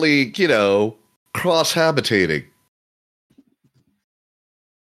currently, cross-habitating.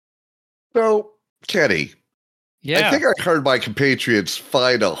 So, Kenny. Yeah. I think I heard my compatriots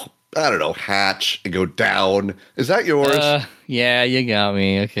find a hatch and go down. Is that yours? Yeah, you got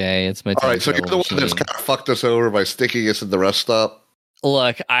me. Okay, it's my. All right, so you're the one that's kind of fucked us over by sticking us in the rest stop.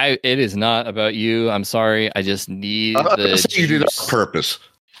 Look, it is not about you. I'm sorry. I just need the juice. You did it on purpose.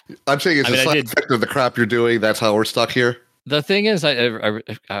 I'm saying it's a side effect of the crap you're doing. That's how we're stuck here. The thing is,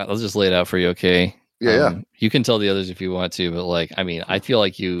 I'll just lay it out for you, okay? Yeah. You can tell the others if you want to, but I feel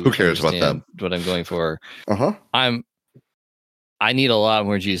like you. Who cares about them? What I'm going for. I need a lot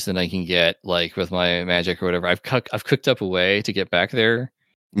more juice than I can get, with my magic or whatever. I've cooked up a way to get back there,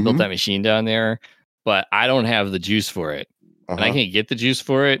 built that machine down there, but I don't have the juice for it, and I can't get the juice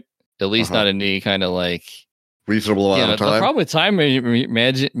for it. At least not in any kind of reasonable amount of time. The problem with time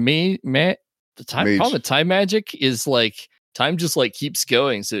magic, problem with time magic is time just keeps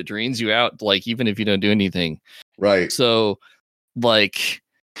going, so it drains you out. Even if you don't do anything, right? So, I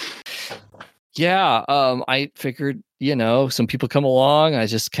figured, some people come along. I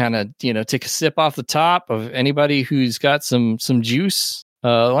just kind of, take a sip off the top of anybody who's got some juice.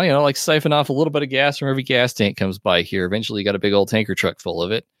 Siphon off a little bit of gas from every gas tank comes by here. Eventually, you got a big old tanker truck full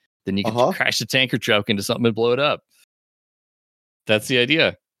of it. Then you can crash the tanker truck into something and blow it up. That's the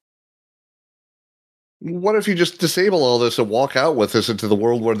idea. What if you just disable all this and walk out with us into the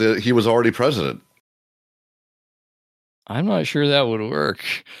world where he was already president? I'm not sure that would work.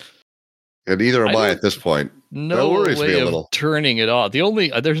 And neither am I at this point. No way of turning it off.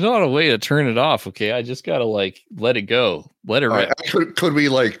 There's not a way to turn it off. Okay, I just gotta let it go. Let it rip. Could we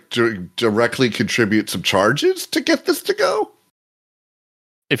directly contribute some charges to get this to go?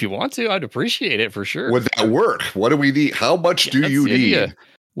 If you want to, I'd appreciate it for sure. Would that work? What do we need? How much do you need? Idea.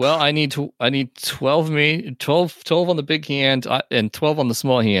 Well, I need 12 on the big hand and 12 on the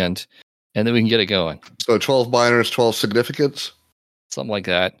small hand, and then we can get it going. So 12 minors, 12 significance? Something like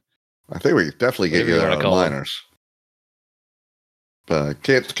that. I think we definitely get you on minors. But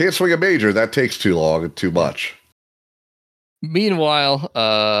can't swing a major. That takes too long and too much. Meanwhile,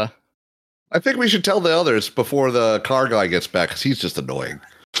 I think we should tell the others before the car guy gets back, because he's just annoying.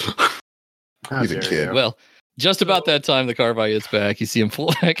 He's a kid. Well, just about that time the car guy gets back, you see him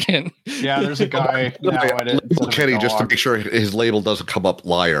pull back in. Yeah, there's a guy now at it. Kenny, just to make sure his label doesn't come up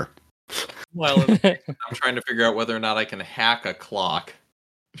liar. Well, I'm trying to figure out whether or not I can hack a clock.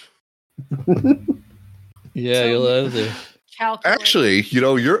 Yeah, you'll have to. Actually,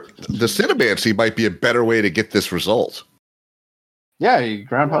 the cinemancy might be a better way to get this result. Yeah,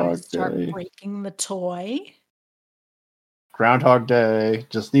 Groundhog Start Day. breaking the toy. Groundhog Day.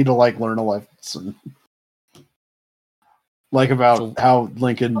 Just need to learn a lesson. About how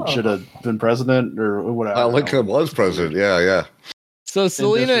Lincoln should have been president or whatever. Lincoln was president. Yeah. So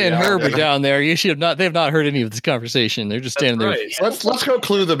Celina and Herb are down there. They've not heard any of this conversation. They're just standing there. Let's go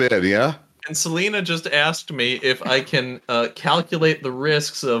clue them in, yeah? And Celina just asked me if I can calculate the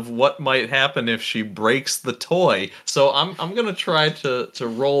risks of what might happen if she breaks the toy. So I'm gonna try to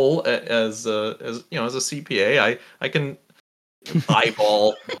roll as a CPA. I can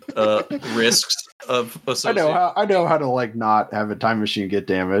eyeball risks of associated. I know how to like not have a time machine get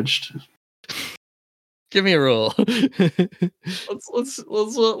damaged. Give me a roll. Let's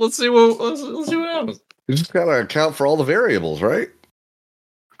see what happens. You just gotta account for all the variables, right?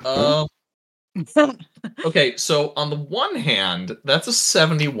 Okay, so on the one hand, that's a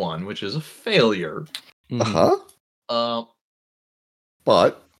 71, which is a failure. Uh-huh. On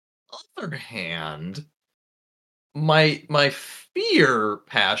But the other hand, my fear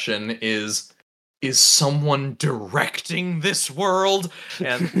passion is someone directing this world,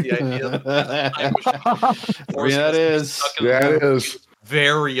 and the idea that is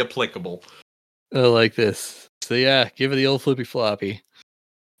very applicable. I like this. So yeah, give it the old flippy floppy.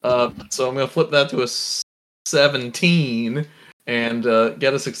 So I'm gonna flip that to a 17 and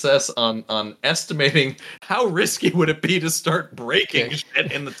get a success on estimating how risky would it be to start breaking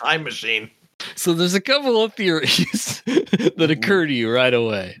shit in the time machine. So there's a couple of theories that occur to you right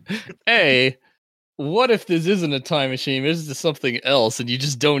away. A, what if this isn't a time machine? This is something else, and you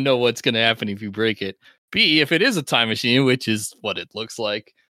just don't know what's going to happen if you break it. B, if it is a time machine, which is what it looks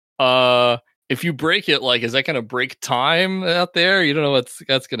like, if you break it, like, is that going to break time out there? You don't know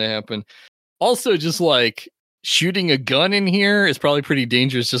that's going to happen. Also, just like shooting a gun in here is probably pretty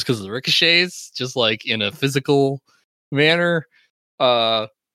dangerous just because of the ricochets, just like in a physical manner.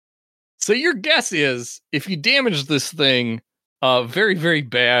 So your guess is if you damage this thing, very, very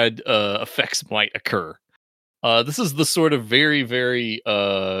bad effects might occur. This is the sort of very, very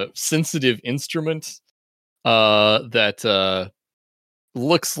sensitive instrument that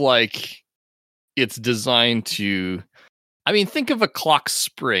looks like it's designed to... I mean, think of a clock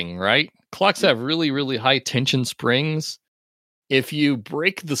spring, right? Clocks have really, really high tension springs. If you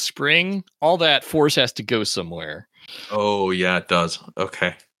break the spring, all that force has to go somewhere. Oh, yeah, it does.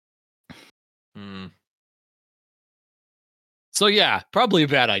 Okay. So yeah, probably a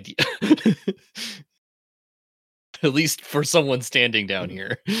bad idea. At least for someone standing down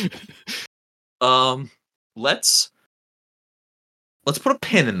here. Let's put a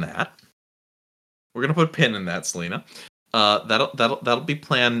pin in that. We're gonna put a pin in that, Celina. That'll be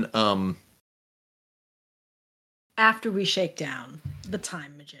plan. After we shake down the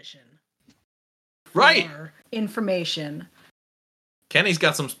time magician, Right. For information. Kenny's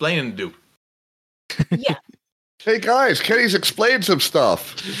got some explaining to do. Yeah. hey guys, Kenny's explained some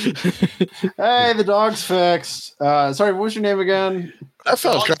stuff. Hey, the dog's fixed. Sorry, what was your name again? That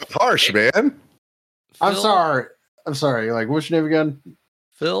sounds kind of harsh, man. I'm sorry. Like, what's your name again?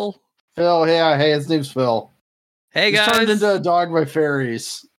 Phil? Phil, yeah. Hey, his name's Phil. Hey, guys. He's turned into a dog by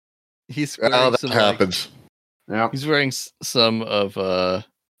fairies. He's Oh, that happens. Yeah. He's wearing some of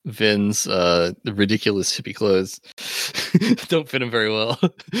Vin's ridiculous hippie clothes. Don't fit him very well.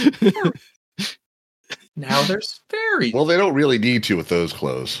 Now there's fairies. Well, they don't really need to with those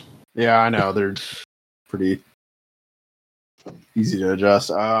clothes. Yeah, I know. They're pretty easy to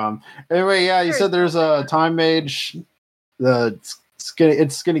adjust. Anyway, yeah, you said there's a time mage. It's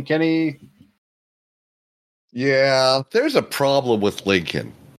Skinny Kenny. Yeah, there's a problem with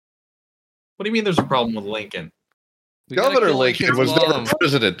Lincoln. What do you mean there's a problem with Lincoln? Governor Lincoln was never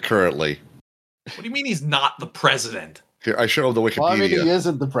president currently. What do you mean he's not the president? Here, I show him the Wikipedia. Well, I mean, he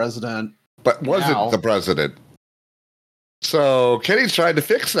isn't the president. But wasn't the president. So Kenny's trying to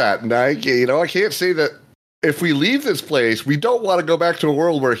fix that. And I can't say that if we leave this place, we don't want to go back to a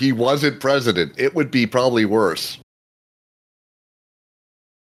world where he wasn't president. It would be probably worse.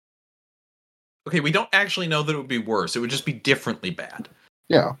 Okay, we don't actually know that it would be worse. It would just be differently bad.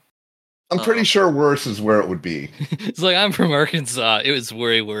 Yeah. I'm pretty sure worse is where it would be. It's like, I'm from Arkansas. It was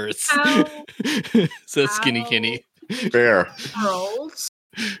way worse. So Skinny Kenny. Fair. Rolls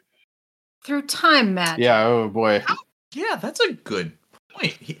through time magic. Yeah, oh boy. Yeah, that's a good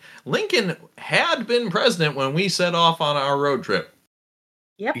point. Lincoln had been president when we set off on our road trip.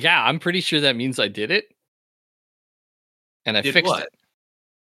 Yep. Yeah, I'm pretty sure that means I did it. And I fixed it.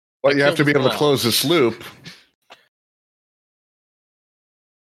 Well, you have to be able to close this loop.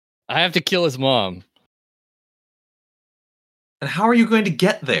 I have to kill his mom. And how are you going to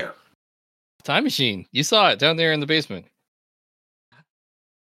get there? Time machine. You saw it down there in the basement.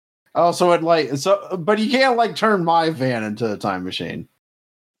 Oh, but you can't turn my van into a time machine.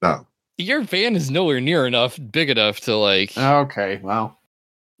 No. Your van is nowhere near big enough to Okay, well.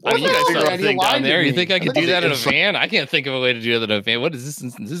 I mean, you guys saw the thing down there. You me. think I could do that in a van? I can't think of a way to do that in a van. What is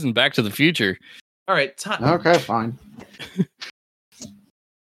this? This isn't Back to the Future. All right. Okay, fine.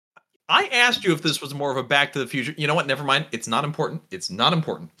 I asked you if this was more of a Back to the Future. You know what? Never mind. It's not important. It's not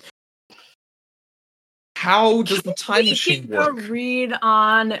important. How does the time machine work? A read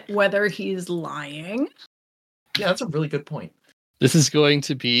on whether he's lying. Yeah, that's a really good point. This is going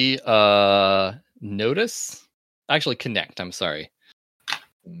to be notice. Actually, connect. I'm sorry.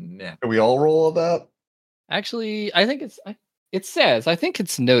 Nah. Can we all roll on that? Actually, I think it says. I think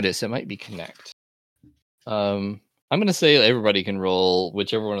it's notice. It might be connect. I'm going to say everybody can roll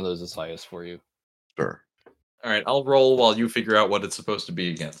whichever one of those is highest for you. Sure. All right, I'll roll while you figure out what it's supposed to be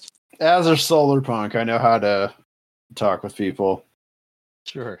against. As a solar punk, I know how to talk with people.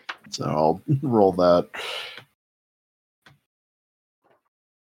 Sure. So I'll roll that.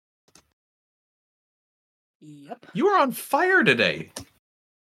 Yep. You are on fire today.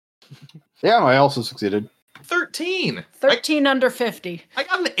 Yeah, I also succeeded. 13. 13 under 50. I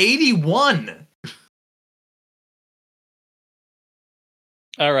got an 81.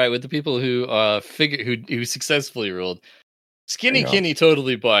 All right, with the people who who successfully rolled, Skinny Kenny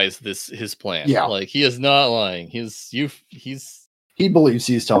totally buys his plan. Yeah, like he is not lying. He believes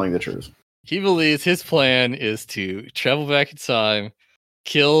he's telling the truth. He believes his plan is to travel back in time,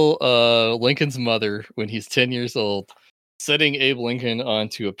 kill Lincoln's mother when he's 10 years old, setting Abe Lincoln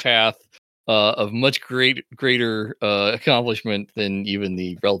onto a path of much greater accomplishment than even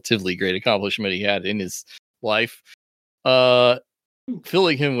the relatively great accomplishment he had in his life.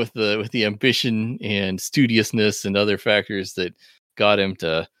 Filling him with the ambition and studiousness and other factors that got him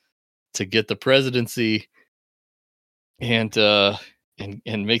to get the presidency and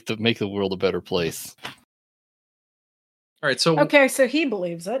make the world a better place. All right, so Okay, so he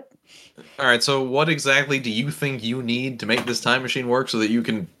believes it. All right, so what exactly do you think you need to make this time machine work so that you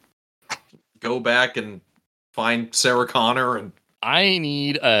can go back and find Sarah Connor? And I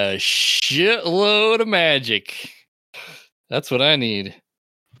need a shitload of magic. That's what I need.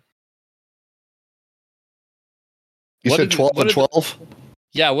 You said 12 and 12?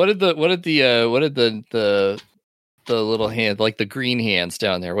 Yeah, what did the little hand, like the green hands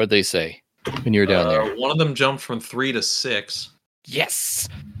down there, what did they say when you were down there? One of them jumped from 3 to 6. Yes.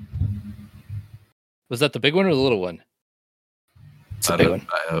 Was that the big one or the little one? It's the big one.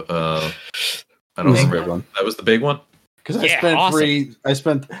 I don't remember. That was the big one? Because I spent awesome. 3.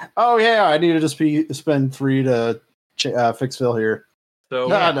 Oh, yeah, I needed to spend 3 to fix Phil here. So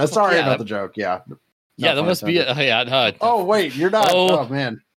sorry about the joke. Yeah. Yeah, that must be it. Oh, wait, you're not. Oh,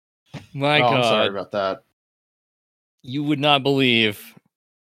 man. My God. I'm sorry about that. You would not believe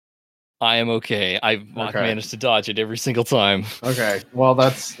I am okay. I've managed to dodge it every single time. Okay. Well,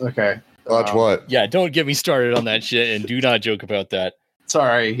 that's okay. Dodge what? Yeah, don't get me started on that shit and do not joke about that.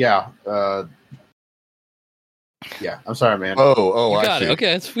 Sorry. Yeah. Yeah, I'm sorry, man. Oh, I got it.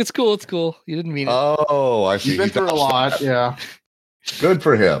 Okay, it's cool. It's cool. You didn't mean it. Oh, I see. You've been through a lot. Yeah. Good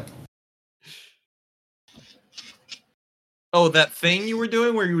for him. Oh, that thing you were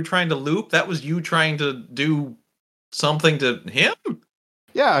doing where you were trying to loop? That was you trying to do something to him?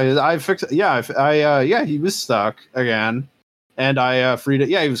 Yeah, I fixed it. Yeah, yeah, he was stuck again, and I freed it.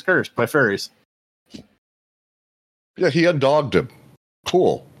 Yeah, he was cursed by fairies. Yeah, he undogged him.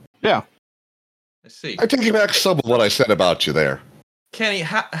 Cool. Yeah. I see. I take back some of what I said about you there. Kenny,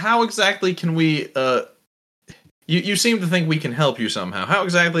 how exactly can we... You seem to think we can help you somehow. How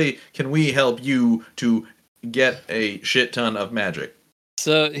exactly can we help you to get a shit ton of magic?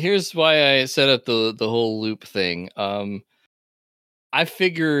 So here's why I set up the whole loop thing. I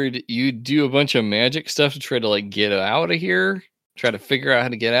figured you'd do a bunch of magic stuff to try to like get out of here, try to figure out how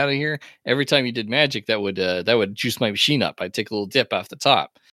to get out of here. Every time you did magic, that would juice my machine up. I'd take a little dip off the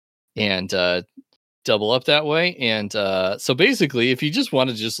top and double up that way. And so basically, if you just want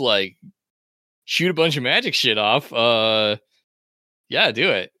to just like shoot a bunch of magic shit off, yeah, do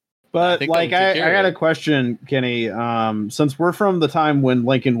it. But like, I got a question, Kenny. Since we're from the time when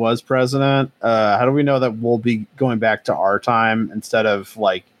Lincoln was president, how do we know that we'll be going back to our time instead of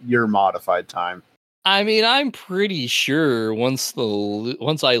like your modified time? I mean, I'm pretty sure once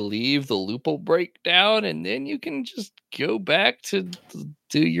I leave, the loop will break down, and then you can just go back to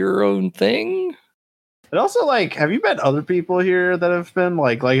do your own thing. And also, like, have you met other people here that have been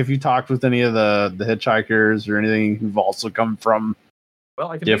like if you talked with any of the hitchhikers or anything who've also come from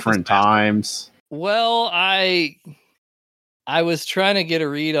different times? Well, I was trying to get a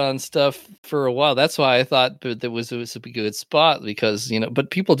read on stuff for a while. That's why I thought that it was a good spot because, but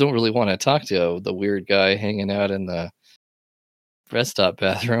people don't really want to talk to the weird guy hanging out in the rest stop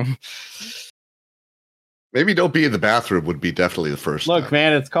bathroom. Maybe don't be in the bathroom would be definitely the first. Look, step.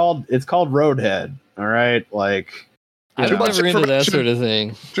 man, it's called Roadhead. All right, like I'm never into that sort of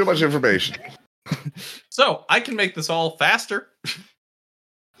thing. Too much information. So I can make this all faster.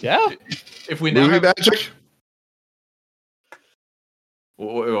 Yeah. If we now Movie have magic?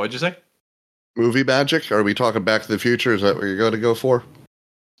 What'd you say? Movie magic? Are we talking Back to the Future? Is that what you're going to go for?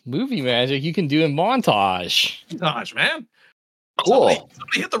 Movie magic you can do in montage. Gosh, man. Cool.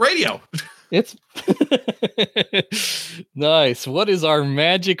 Somebody hit the radio. It's nice. What is our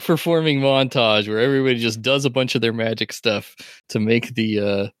magic performing montage where everybody just does a bunch of their magic stuff to make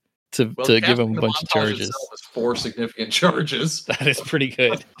the to give them a bunch of charges? Is 4 significant charges. That is pretty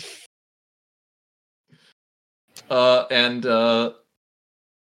good. It's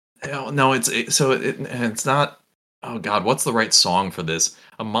not. Oh God, what's the right song for this?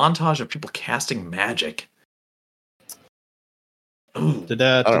 A montage of people casting magic. Ooh.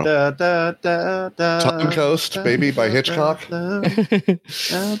 Time Coast, maybe by Hitchcock. Everything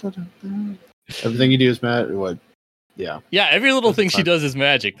you do is magic. What? Yeah. Yeah, every little thing she does is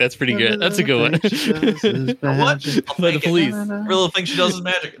magic. That's pretty good. That's a good one. What? By the police. Every little thing she does is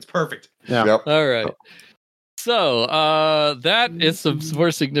magic. It's perfect. Yeah. Yep. All right. So that is some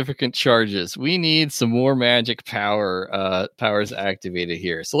more significant charges. We need some more magic powers activated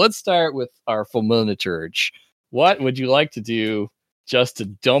here. So let's start with our fulminaturge. What would you like to do just to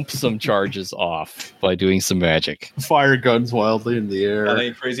dump some charges off by doing some magic? Fire guns wildly in the air.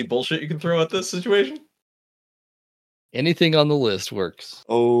 Any crazy bullshit you can throw at this situation? Anything on the list works.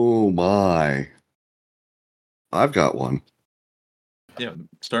 Oh my. I've got one. Yeah,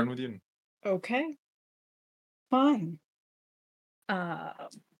 starting with you. Okay. Fine.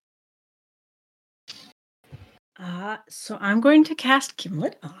 So I'm going to cast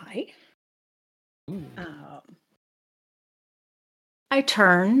Gimlet Eye. I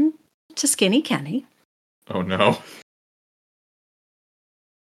turn to Skinny Kenny. Oh no.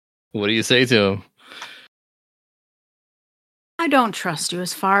 What do you say to him? I don't trust you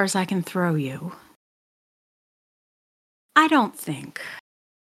as far as I can throw you. I don't think.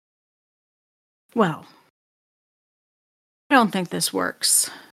 Well, I don't think this works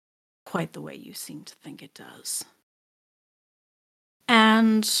quite the way you seem to think it does.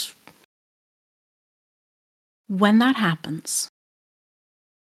 And when that happens,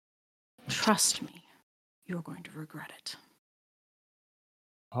 trust me, you're going to regret it.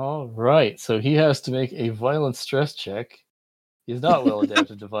 All right. So he has to make a violence stress check. He's not well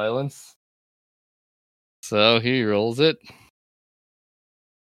adapted to violence. So he rolls it.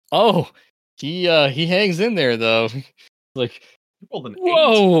 Oh, he hangs in there though. Like, Rolled an 8.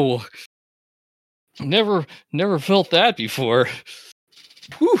 whoa! Never felt that before.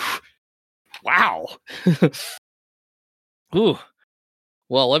 Whew. Wow. Ooh.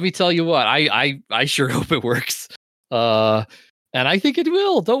 Well, let me tell you what. I sure hope it works. And I think it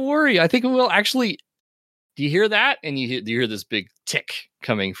will. Don't worry. I think it will. Actually, do you hear that? And do you hear this big tick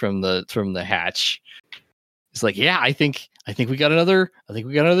coming from the hatch? It's like, yeah, I think we got another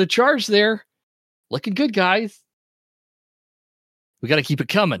charge there. Looking good, guys. We got to keep it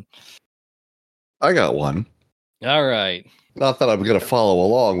coming. I got one. All right. Not that I'm going to follow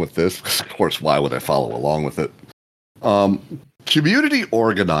along with this, because of course, why would I follow along with it? Community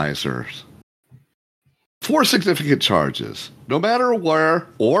organizers. 4 significant charges. No matter where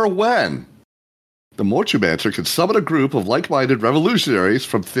or when, the motumancer can summon a group of like-minded revolutionaries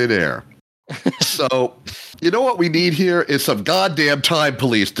from thin air. So, you know what we need here is some goddamn time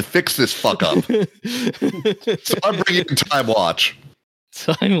police to fix this fuck up. So I'm bringing in Time Watch.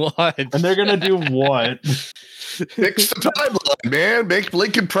 Time Watch. And they're going to do what? Fix the timeline, man. Make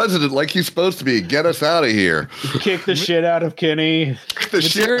Lincoln president like he's supposed to be. Get us out of here. Kick the shit out of Kenny. The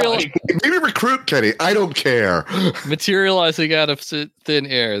shit out of maybe recruit Kenny. I don't care. Materializing out of thin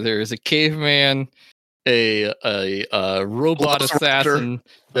air. There is a caveman, a robot assassin,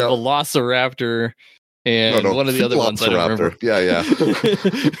 a velociraptor, and one of the other ones I don't remember. Yeah.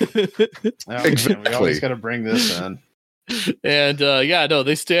 Oh, Exactly. Man, we always got to bring this in. And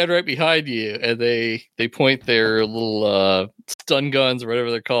they stand right behind you, and they point their little stun guns or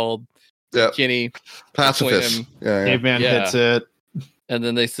whatever they're called. Yeah, Kenny, pacifist. Yeah. Caveman hits it, and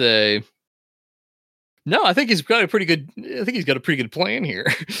then they say, "No, I think he's got a pretty good plan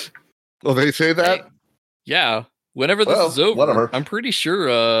here." Oh, they say that. Hey, yeah. Whenever this is over, whatever. I'm pretty sure.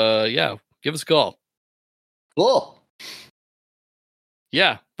 Give us a call. Cool.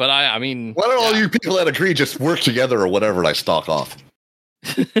 Yeah, but I mean, why don't all you people that agree just work together or whatever, and I stalk off?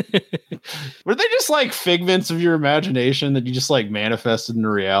 Were they just like figments of your imagination that you just like manifested into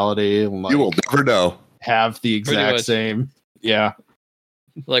reality? And, like, You will never know. have the exact same. Yeah.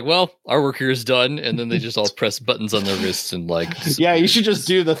 Like, well, our work here is done, and then they just all press buttons on their wrists and like. Yeah, you should just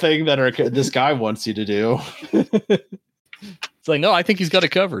do the thing that this guy wants you to do. It's like, no, I think he's got it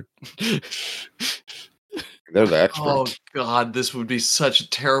covered. They're the experts. Oh God, this would be such a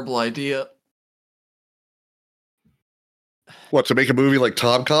terrible idea. What, to make a movie like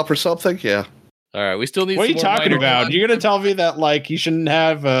Tom Cop or something? Yeah. All right, we still need. What are some you more talking minor- about? You're gonna tell me that like he shouldn't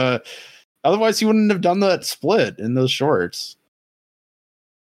have? Otherwise, he wouldn't have done that split in those shorts.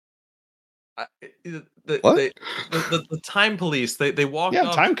 The time police. They walked. Yeah,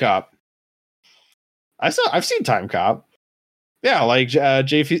 off. Time Cop. I've seen Time Cop. Yeah, like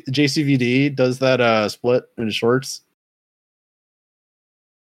JCVD does that split in his shorts.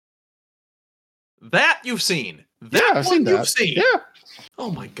 That you've seen. Yeah, I've seen that. You've seen. Yeah.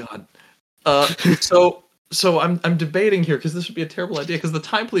 Oh my God. So I'm debating here because this would be a terrible idea because the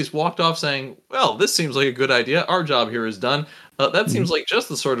time police walked off saying, "Well, this seems like a good idea. Our job here is done." That seems like just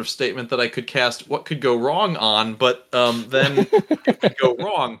the sort of statement that I could cast what could go wrong on, but then it could go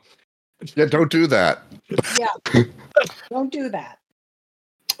wrong. Yeah, don't do that. Yeah. Don't do that.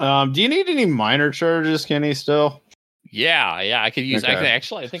 Do you need any minor charges, Kenny, still? Yeah, I could use. Okay.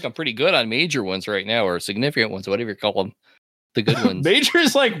 I think I'm pretty good on major ones right now, or significant ones, whatever you call them. The good ones. Major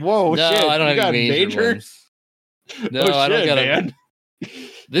is like, whoa, no, shit. I don't you have got any major ones. No, Oh, I don't shit, got man.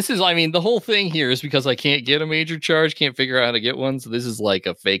 This is, I mean, the whole thing here is because I can't get a major charge, can't figure out how to get one. So this is like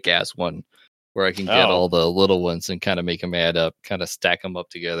a fake ass one where I can get all the little ones and kind of make them add up, kind of stack them up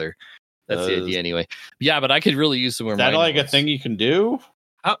together. That's the idea anyway. Yeah, but I could really use some more. Is that like ones. a thing you can do?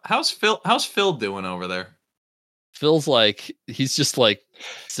 How's Phil doing over there? Phil's like, he's just like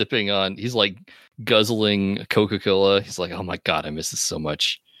sipping on, he's like guzzling Coca-Cola. He's like, oh my God, I miss this so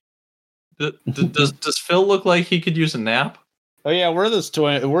much. Does Phil look like he could use a nap? Oh yeah, we're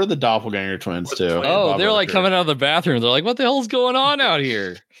the doppelganger twins too. Oh, they're like coming out of the bathroom. They're like, what the hell's going on out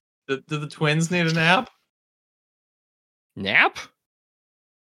here? Do the twins need a nap? Nap?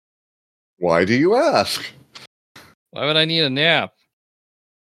 Why do you ask? Why would I need a nap?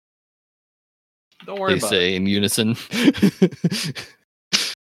 Don't worry They about say in unison.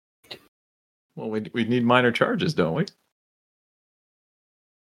 Well, we need minor charges, don't we?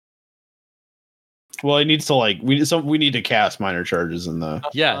 Well, he needs to we need to cast minor charges in the.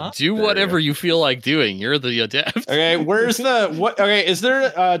 Yeah, do whatever you feel like doing. You're the adept. Okay, where's the what? Okay, is there?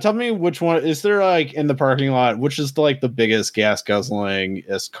 Tell me which one is there? Like in the parking lot, which is the biggest gas guzzling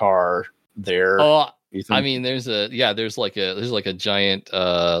car there? Oh, I mean, there's like a giant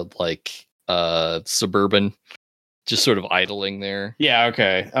Suburban, just sort of idling there. Yeah.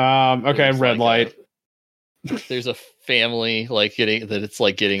 Okay. Okay. There's Red light. There's a family getting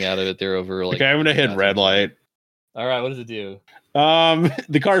out of it. They're over like. Okay, I'm gonna hit red light. All right, what does it do?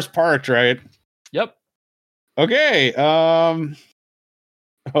 The car's parked, right? Yep. Okay. Oh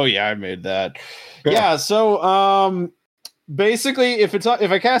yeah, I made that. Yeah. So basically, if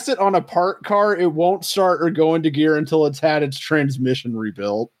I cast it on a parked car, it won't start or go into gear until it's had its transmission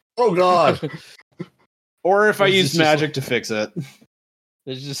rebuilt. Oh God. Or if I use magic to fix it.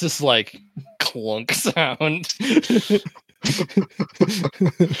 There's just this like clunk sound. That's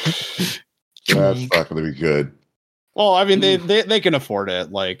not going to be good. Well, I mean, they can afford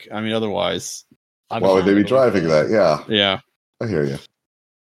it. Like, I mean, otherwise, why would they be driving that? Yeah. Yeah. I hear you.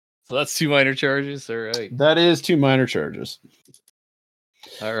 So that's 2 minor charges. All right. That is 2 minor charges.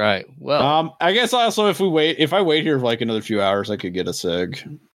 All right. Well, I guess also if I wait here for like another few hours, I could get a sig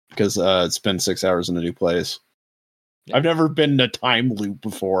because it's been 6 hours in a new place. Yeah. I've never been in a time loop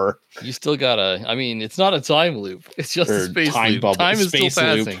before. You still gotta. I mean, it's not a time loop. It's just a space time loop. Bubble. Time is Space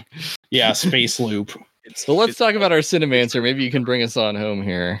still loop. passing. Yeah, space loop. So let's talk about our cinemancer. Maybe you can bring us on home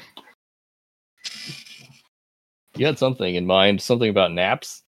here. You had something in mind. Something about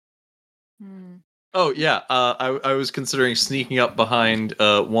naps. Oh yeah, I was considering sneaking up behind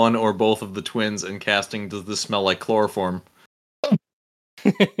one or both of the twins and casting "Does this smell like chloroform?"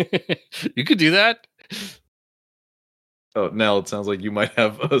 You could do that. Oh, now it sounds like you might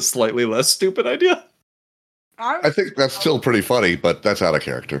have a slightly less stupid idea. I think that's still pretty funny, but that's out of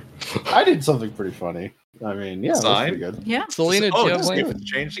character. I did something pretty funny. I mean, yeah, that's pretty good. Yeah. Celina, do you have one? It's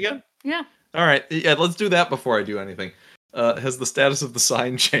changed again? Yeah. All right, yeah, let's do that before I do anything. Has the status of the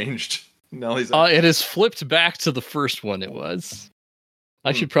sign changed? Nellie's it has flipped back to the first one it was.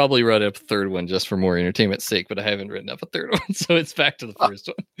 I should probably write up a third one just for more entertainment's sake, but I haven't written up a third one, so it's back to the first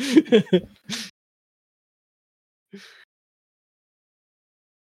one.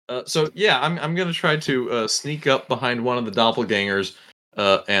 So yeah, I'm gonna try to sneak up behind one of the doppelgangers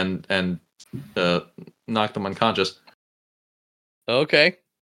and knock them unconscious. Okay.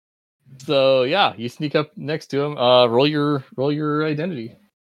 So yeah, you sneak up next to him. Roll your identity.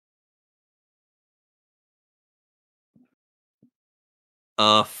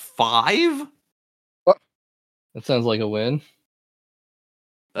 $5? That sounds like a win.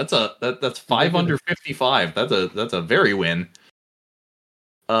 That's 5 under 55. That's a very win.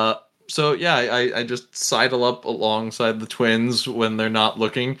 So yeah, I just sidle up alongside the twins when they're not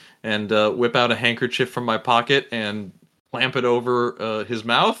looking, and whip out a handkerchief from my pocket and clamp it over his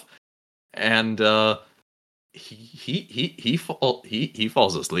mouth, and he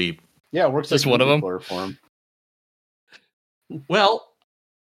falls asleep. Yeah, it works Just like one of them? for him. Well,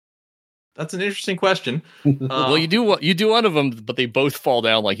 that's an interesting question. Well, you do one of them, but they both fall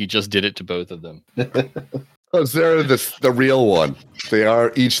down like you just did it to both of them. Oh, they're the real one. They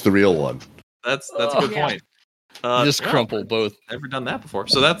are each the real one. That's a good Yeah. point. You just crumple both. Never done that before.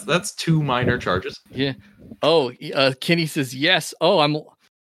 So that's 2 minor charges. Yeah. Oh, Kenny says yes. Oh,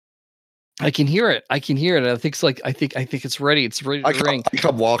 I can hear it. I think it's ready. It's ready to ring. I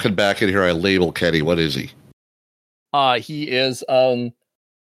come walking back in here. I label Kenny. What is he? He is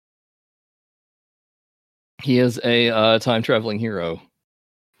a time traveling hero.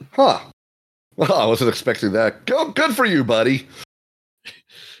 Huh. Well, I wasn't expecting that. Good for you, buddy.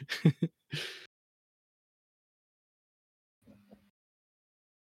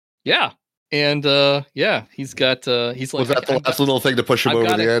 Yeah. And he's got he's like, Was that the last little thing to push him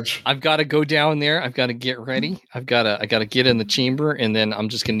over the edge? I've got to go down there. I've got to get ready. I got to get in the chamber, and then I'm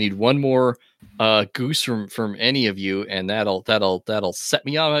just gonna need one more goose from any of you, and that'll set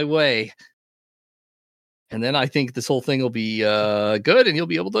me on my way. And then I think this whole thing will be good, and you'll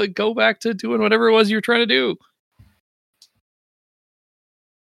be able to go back to doing whatever it was you're trying to do.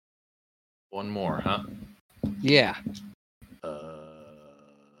 One more, huh? Yeah.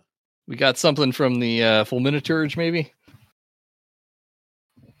 We got something from the fulminaturge, maybe?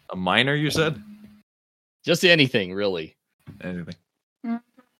 A minor, you said? Just anything, really. Anything.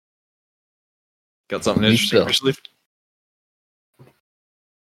 Got something interesting, actually?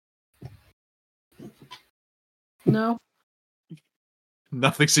 No.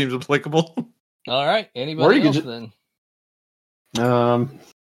 Nothing seems applicable. All right. Anybody else then?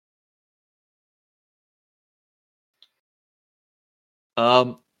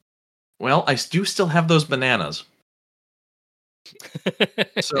 Well, I do still have those bananas.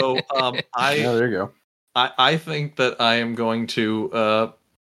 So there you go. I think that I am going to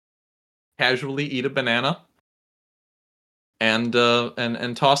casually eat a banana and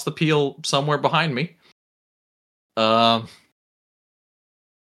toss the peel somewhere behind me.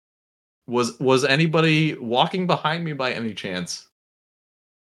 Was anybody walking behind me by any chance?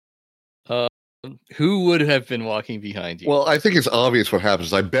 Who would have been walking behind you? Well, I think it's obvious what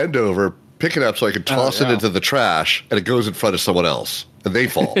happens. I bend over, pick it up so I can toss it into the trash, and it goes in front of someone else, and they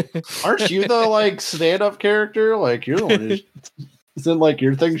fall. Aren't you the stand-up character? Like you're the one who's isn't like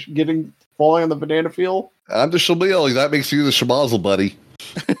your thing falling on the banana field? I'm the shamil. That makes you the shamazel, buddy.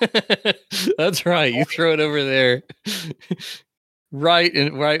 That's right. You throw it over there. Right.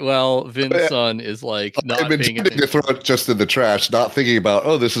 Well, Vin Sun is like not I've been paying tending to attention. throw it just in the trash, not thinking about,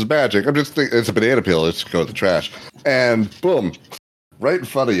 oh, this is magic. I'm just thinking it's a banana peel. Let's go in the trash. And boom, right in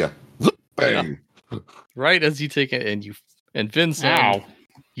front of you. Bang. Yeah. Right as you take it, and Vin Sun,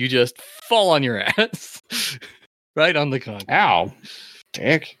 you just fall on your ass. Right on the con. Ow.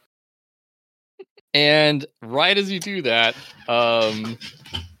 Dick. And right as you do that,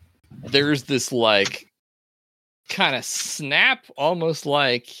 there's this kind of snap, almost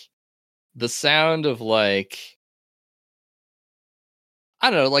like the sound of I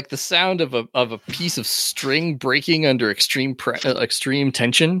don't know, like the sound of a piece of string breaking under extreme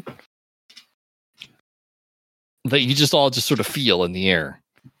tension that you just all sort of feel in the air.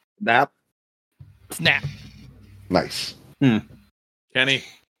 Snap. Nice. Kenny,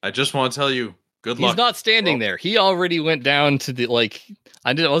 I just want to tell you, good He's luck. not standing there. He already went down to the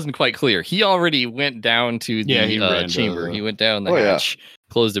it wasn't quite clear. He already went down to the chamber. He went down the hatch,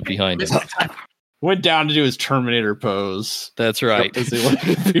 closed it behind him. Went down to do his Terminator pose. That's right. As he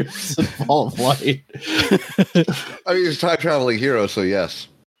appears in Ball of Light. I mean, he's a time traveling hero, so yes.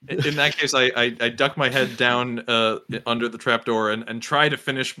 In that case, I duck my head down under the trapdoor and try to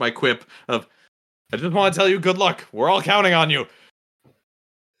finish my quip of, I just want to tell you good luck. We're all counting on you.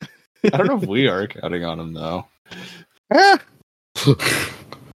 I don't know if we are counting on him, though.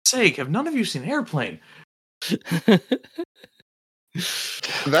 Sake, have none of you seen Airplane?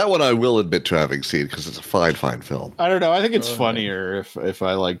 That one I will admit to having seen because it's a fine film. I don't know. I think it's funnier if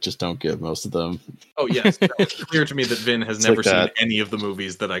I just don't give most of them. Oh yes, it's clear to me that Vin has never seen any of the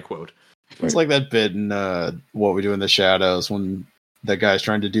movies that I quote. It's like that bit in What We Do in the Shadows when that guy's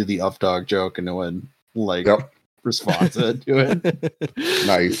trying to do the up dog joke and no one responds to it.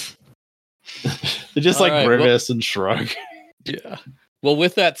 Nice. They just grimace and shrug. Yeah. Well,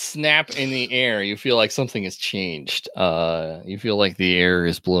 with that snap in the air, you feel like something has changed. You feel like the air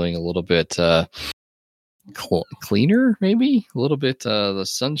is blowing a little bit cleaner, maybe a little bit. The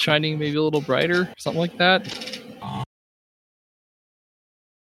sun shining, maybe a little brighter, something like that.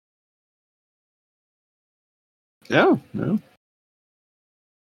 Yeah.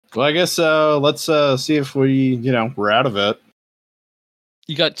 Well, I guess let's see if we're out of it.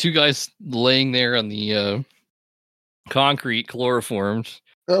 You got two guys laying there on the concrete, chloroformed.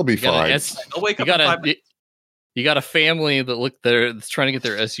 They'll be fine. I'll wake up in 5 minutes. You got a family that's trying to get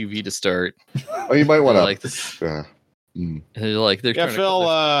their SUV to start. Oh, you might want to like this. Yeah. They're like, they're Phil.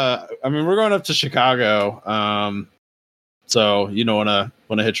 I mean, we're going up to Chicago. So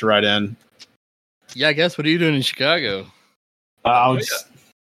want to hitch a ride in. Yeah, I guess. What are you doing in Chicago?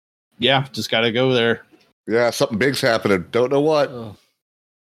 Just got to go there. Yeah, something big's happening. Don't know what. Oh.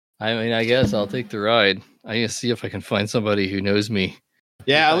 I mean, I guess I'll take the ride. I guess see if I can find somebody who knows me.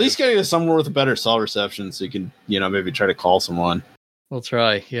 Yeah, at least get to somewhere with a better cell reception so you can, maybe try to call someone. We'll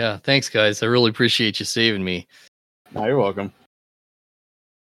try. Yeah, thanks, guys. I really appreciate you saving me. No, you're welcome.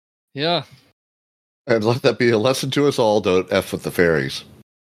 Yeah. And let that be a lesson to us all. Don't F with the fairies.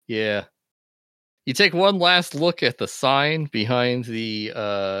 Yeah. You take one last look at the sign behind the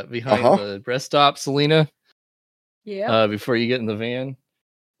rest stop, Celina. Yeah. Before you get in the van,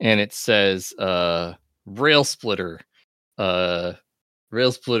 and it says rail splitter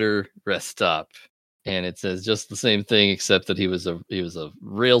rest stop, and it says just the same thing except that he was a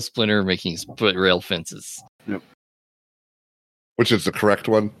rail splinter making split rail fences. Yep. Which is the correct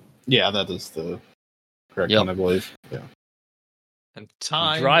one? Yeah, that is the correct one, I believe. Yeah. And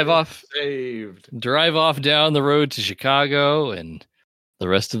time drive off down the road to Chicago, and the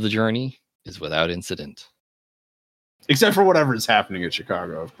rest of the journey is without incident. Except for whatever is happening in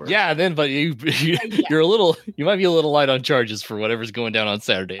Chicago, of course. Yeah, but you might be a little light on charges for whatever's going down on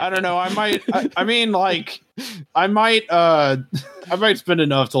Saturday. I don't know. I might. I might spend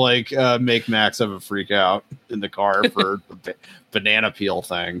enough to make Max have a freak out in the car for the banana peel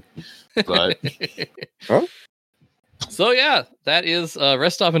thing. But huh? So yeah, that is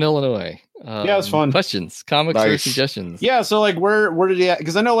rest stop in Illinois. Yeah, it's fun. Questions, comics, or suggestions? Yeah. So where did he?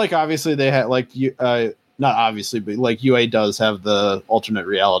 Because I know obviously they had not obviously, but UA does have the alternate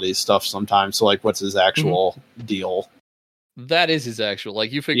reality stuff sometimes. So what's his actual deal? That is his actual.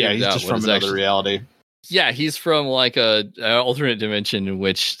 You figured he's out just from another reality. Yeah, he's from a alternate dimension in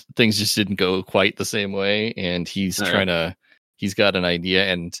which things just didn't go quite the same way, and he's he's got an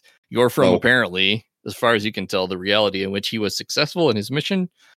idea, and you're from apparently, as far as you can tell, the reality in which he was successful in his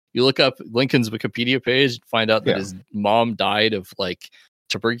mission. You look up Lincoln's Wikipedia page and find out that his mom died of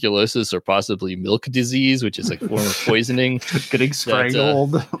tuberculosis or possibly milk disease, which is a form of poisoning. Getting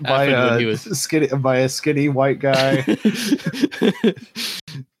strangled by a skinny white guy.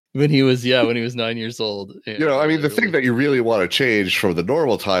 when he was 9 years old. The thing that you really want to change from the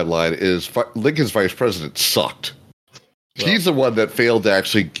normal timeline is Lincoln's vice president sucked. Well, he's the one that failed to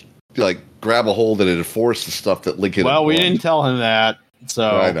actually grab a hold and enforce the stuff that Lincoln. Well, we didn't tell him that, so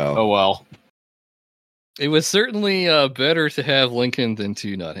I know. Oh well. It was certainly better to have Lincoln than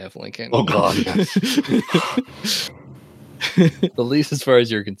to not have Lincoln. Oh God! At least as far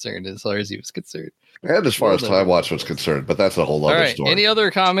as you're concerned, as far as he was concerned, and as far as Time Watch was concerned, but that's a whole other story. Any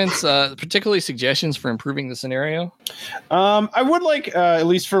other comments, particularly suggestions for improving the scenario? I would at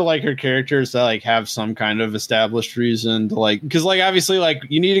least for her characters to have some kind of established reason to because obviously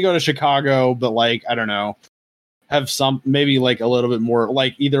you need to go to Chicago, but I don't know, have some maybe a little bit more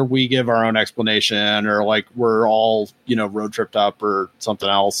either we give our own explanation or we're all road tripped up or something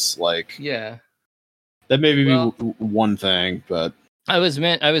else that maybe be one thing. But I was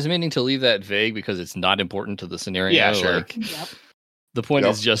meaning to leave that vague because it's not important to the scenario. Yeah, sure. The point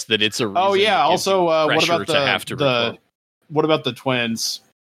is just that it's a reason. Oh yeah. Also, what about what about the twins?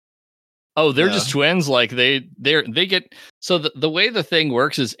 Oh, they're just twins. They get the way the thing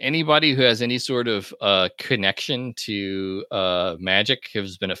works is anybody who has any sort of connection to magic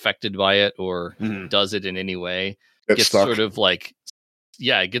has been affected by it or does it in any way gets stuck. sort of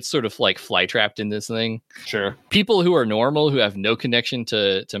it gets sort of fly trapped in this thing. Sure. People who are normal who have no connection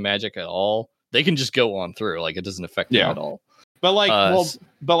to magic at all, they can just go on through. It doesn't affect them at all. But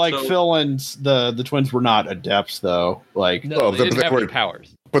Phil and the twins were not adepts though. They didn't have any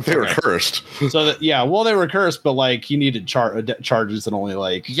powers. But they were cursed. So they were cursed, but he needed charges that only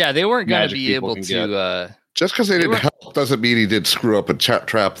they weren't going to be able to. Just because they didn't help doesn't mean he did screw up and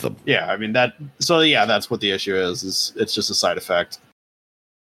trap them. Yeah, I mean that. So that's what the issue is it's just a side effect.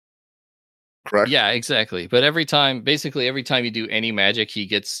 Correct. Yeah, exactly. But every time you do any magic, he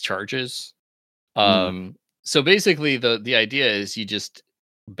gets charges. So basically, the idea is you just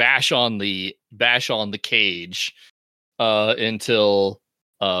bash on the cage until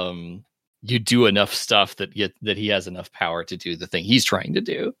you do enough stuff that he has enough power to do the thing he's trying to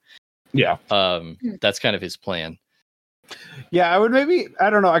do. Yeah. That's kind of his plan. Yeah, I would maybe, I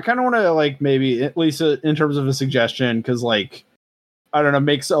don't know. I kind of want to like maybe at least in terms of a suggestion, because like, I don't know,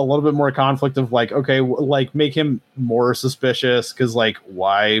 makes a little bit more conflict of like, okay, like make him more suspicious. Because like,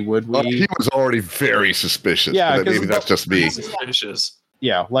 why would we? He was already very suspicious. Yeah, but maybe that's just me. Suspicious.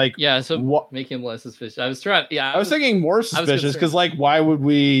 Yeah, like So make him less suspicious. I was thinking more suspicious because like, why would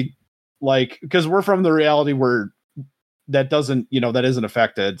we like? Because we're from the reality where that doesn't, that isn't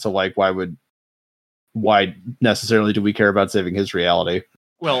affected. So like, why necessarily do we care about saving his reality?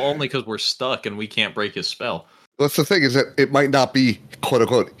 Well, only because we're stuck and we can't break his spell. That's the thing, is that it might not be, quote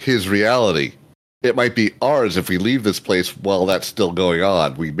unquote, his reality. It might be ours if we leave this place while that's still going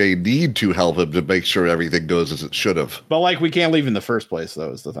on. We may need to help him to make sure everything goes as it should have. But like, we can't leave in the first place,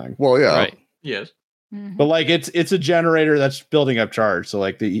 though, is the thing. Well, yeah. Right. Yes. Mm-hmm. But like, it's a generator that's building up charge. So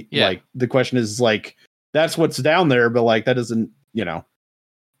like like the question is like, that's what's down there, but like that doesn't,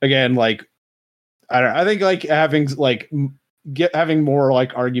 again, like, I think like having more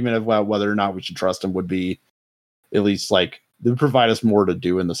like argument about whether or not we should trust him would be at least like it would provide us more to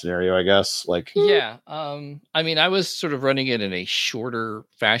do in the scenario, I guess. Like, yeah. I mean, I was sort of running it in a shorter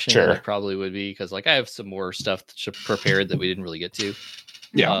fashion than it probably would be because like I have some more stuff prepared that we didn't really get to.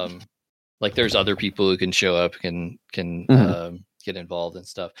 Yeah. Like there's other people who can show up, can get involved and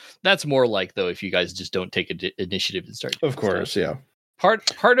stuff. That's more like though if you guys just don't take initiative and start. Of course, stuff. Yeah.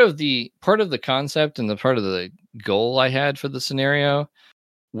 Part of the concept and the part of the goal I had for the scenario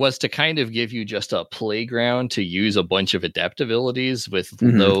was to kind of give you just a playground to use a bunch of adept abilities with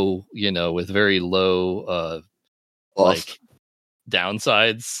low, with very low like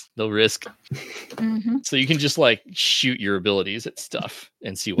downsides, no risk. So you can just like shoot your abilities at stuff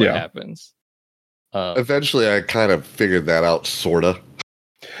and see what happens. Eventually I kind of figured that out, sorta.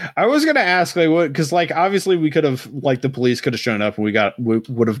 I was gonna ask, like, what? Because, like, obviously, we could have, like, the police could have shown up and we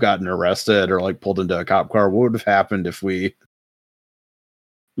would have gotten arrested or like pulled into a cop car. What would have happened if would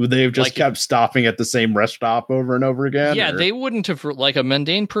they have just kept stopping at the same rest stop over and over again? Yeah, they wouldn't have. Like a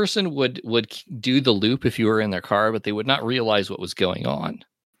mundane person would do the loop if you were in their car, but they would not realize what was going on.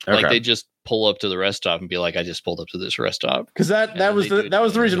 Okay. Like they just pull up to the rest stop and be like, "I just pulled up to this rest stop." Because that was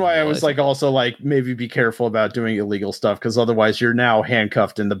the reason why I was like also like maybe be careful about doing illegal stuff because otherwise you're now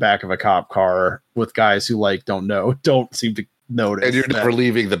handcuffed in the back of a cop car with guys who like don't seem to notice. And you're never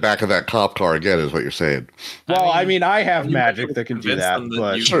leaving the back of that cop car again, is what you're saying. Well, I mean I have magic that can do that,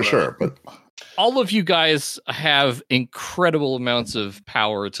 but sure, but all of you guys have incredible amounts of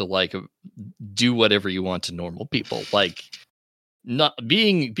power to like do whatever you want to normal people, like. Not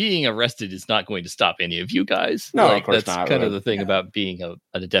being arrested is not going to stop any of you guys. No, like, of course that's not. Kind of the thing about being an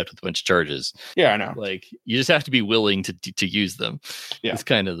adept with a bunch of charges. Yeah, I know. Like you just have to be willing to use them. Yeah, it's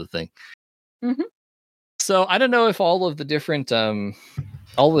kind of the thing. Mm-hmm. So I don't know if all the different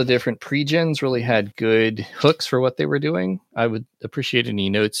pre-gens really had good hooks for what they were doing. I would appreciate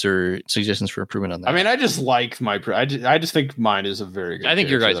any notes or suggestions for improvement on that. I mean, I just like my. I just think mine is a very good. I think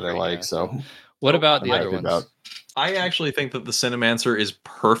your guys that I like. So, what about the other ones? I actually think that the Cinemancer is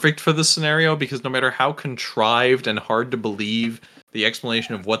perfect for this scenario because no matter how contrived and hard to believe the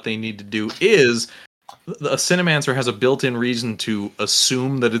explanation of what they need to do is, a Cinemancer has a built-in reason to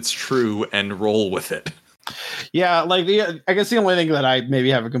assume that it's true and roll with it. Yeah, like I guess the only thing that I maybe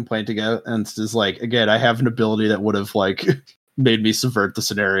have a complaint against is like, again, I have an ability that would have like made me subvert the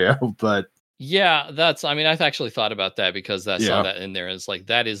scenario, but yeah, I've actually thought about that because I saw that in there. It's like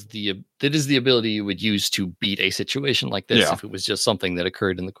that is the ability you would use to beat a situation like this if it was just something that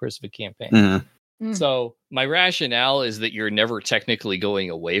occurred in the course of a campaign. Mm. So my rationale is that you're never technically going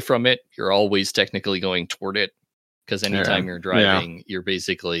away from it. You're always technically going toward it because anytime you're driving, you're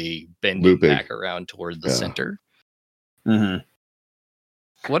basically bending back around toward the center. Mm-hmm.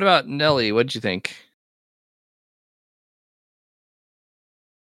 What about Nellie? What did you think?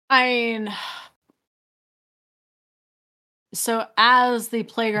 I mean, so as the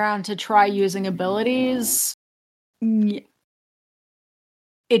playground to try using abilities, it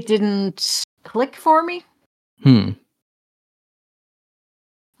didn't click for me.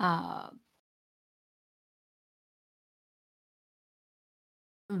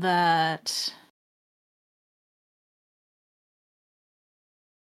 That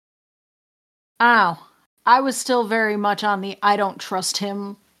I was still very much on the I don't trust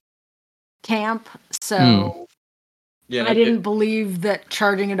him camp, so I didn't believe that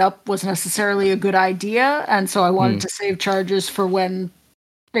charging it up was necessarily a good idea, and so I wanted to save charges for when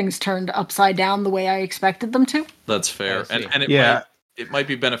things turned upside down the way I expected them to. That's fair. And it might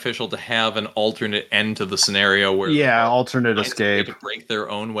be beneficial to have an alternate end to the scenario where alternate escape to break their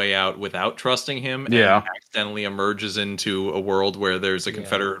own way out without trusting him and accidentally emerges into a world where there's a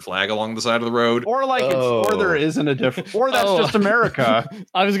Confederate flag along the side of the road. Or or there isn't a different, or that's just America.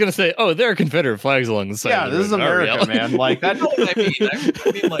 I was going to say, there are Confederate flags along the side of the road. Yeah, this is America, man. Like that.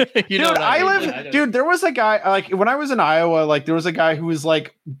 I mean, like, dude, there was a guy, like when I was in Iowa, like there was a guy who was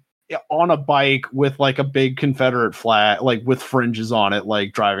like on a bike with like a big Confederate flag, like with fringes on it,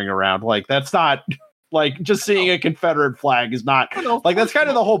 like driving around. Like that's not like just seeing a Confederate flag is not like, that's kind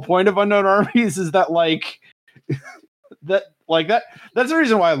of the whole point of Unknown Armies, is that like that's the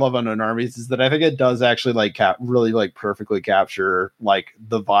reason why I love Unknown Armies, is that I think it does actually like really like perfectly capture like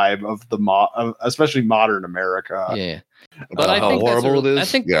the vibe of the especially modern America. Yeah. But I think how horrible it is. I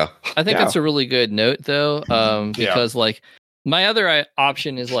think that's a really good note though. Because like, my other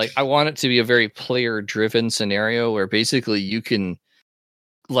option is like, I want it to be a very player-driven scenario where basically you can,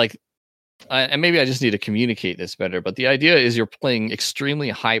 like, and maybe I just need to communicate this better, but the idea is you're playing extremely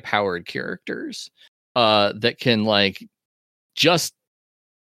high-powered characters that can, like, just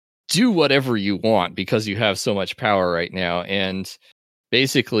do whatever you want because you have so much power right now, and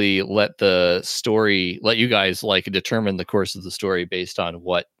basically let you guys, like, determine the course of the story based on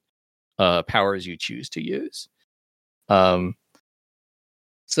what powers you choose to use.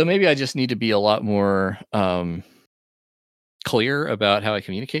 So maybe I just need to be a lot more clear about how I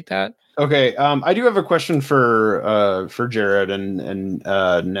communicate that. Okay, I do have a question for Jared and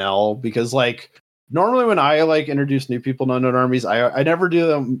Nell, because like normally when I like introduce new people to Unknown Armies, I never do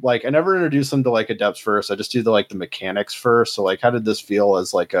them, like I never introduce them to like adepts first. I just do the mechanics first. So like, how did this feel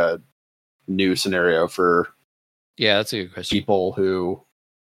as like a new scenario for? Yeah, that's a good question.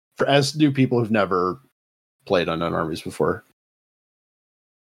 As new people who've never played Unknown Armies before.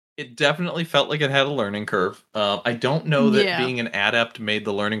 It definitely felt like it had a learning curve. I don't know that being an adept made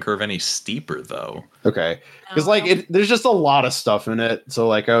the learning curve any steeper, though. Okay, because there's just a lot of stuff in it, so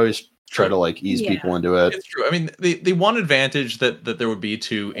like I always try to like ease people into it. It's true. I mean, the one advantage that there would be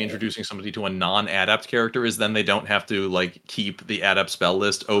to introducing somebody to a non-adept character is then they don't have to like keep the adept spell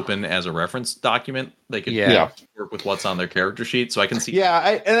list open as a reference document. They could work with what's on their character sheet. So I can see.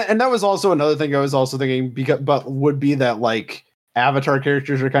 Yeah, and that was also another thing I was also thinking, would be that like Avatar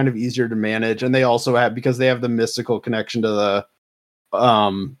characters are kind of easier to manage, and they also have, because they have the mystical connection to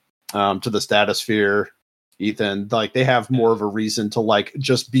the stratosphere, Ethan, like they have more of a reason to like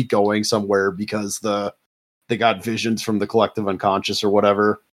just be going somewhere because they got visions from the collective unconscious or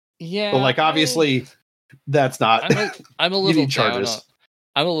whatever. Yeah, but like obviously that's not. I'm a little down.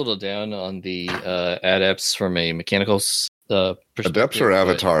 I'm a little down on the adepts from a mechanical perspective. Adepts or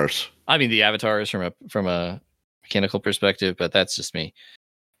avatars? I mean the avatars from a mechanical perspective, but that's just me.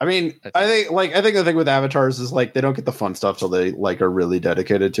 I mean, I think the thing with avatars is like they don't get the fun stuff till they like are really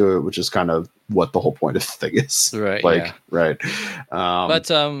dedicated to it, which is kind of what the whole point of the thing is. Right. Like, right.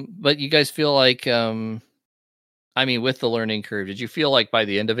 But you guys feel like, I mean, with the learning curve, did you feel like by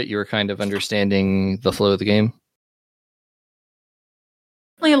the end of it you were kind of understanding the flow of the game?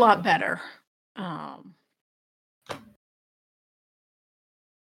 A lot better.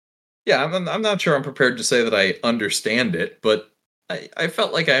 Yeah, I'm not sure I'm prepared to say that I understand it, but I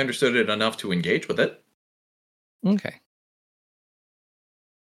felt like I understood it enough to engage with it. Okay.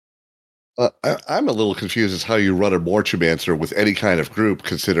 I'm a little confused as how you run a motumancer with any kind of group,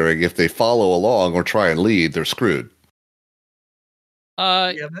 considering if they follow along or try and lead, they're screwed.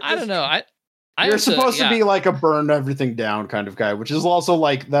 I don't know. You're supposed to be like a burn everything down kind of guy, which is also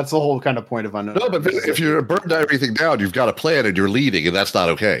like, that's the whole kind of point of Unknown. No, but if you're burned everything down, you've got a plan and you're leading, and that's not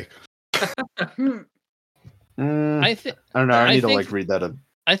okay. I don't know. I need to like read that.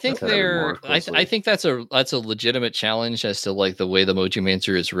 I think I think that's a legitimate challenge as to like the way the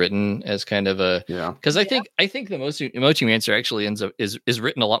motumancer is written as kind of a because I think the motumancer actually ends up is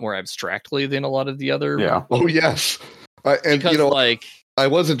written a lot more abstractly than a lot of the other. Yeah. Oh yes. And because, you know, like I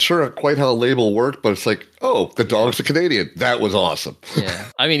wasn't sure quite how the label worked, but it's like, oh, the dog's a Canadian. That was awesome. Yeah.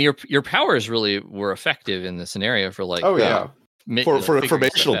 I mean, your powers really were effective in the scenario for like. Oh yeah. For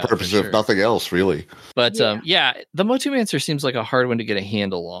informational purposes, if nothing else, really. But the motumancer seems like a hard one to get a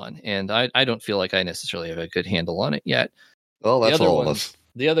handle on, and I don't feel like I necessarily have a good handle on it yet. Well, that's all of us.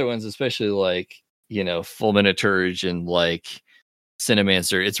 The other ones, especially like, you know, fulminaturge and like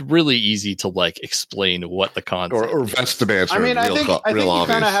cinemancer, it's really easy to like explain what the concept or vestimancer. I mean, I think you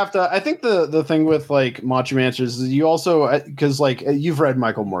kind of have to. I think the thing with like motumancers is you also, because like you've read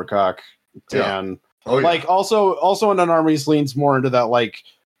Michael Moorcock, Dan. Oh, yeah. Like also Unknown Armies leans more into that like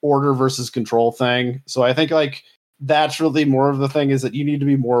order versus control thing. So I think like that's really more of the thing, is that you need to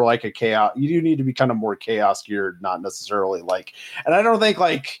be more like a chaos. You do need to be kind of more chaos geared, not necessarily like, and I don't think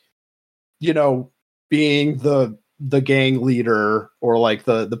like, being the gang leader or like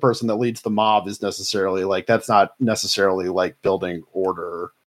the person that leads the mob is necessarily like, that's not necessarily like building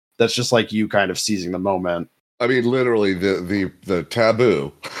order. That's just like you kind of seizing the moment. I mean, literally the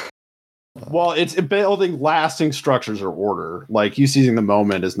taboo. Well, it's building lasting structures or order. Like you seizing the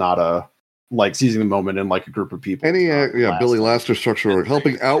moment is not seizing the moment in like a group of people. Building lasting structure, or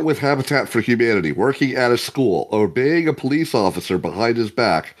helping out with Habitat for Humanity, working at a school, obeying a police officer behind his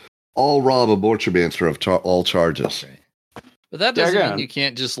back. All rob a motumancer of all charges. Okay. But that doesn't mean you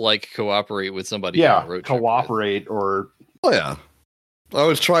can't just like cooperate with somebody. Yeah, cooperate or. Oh yeah, I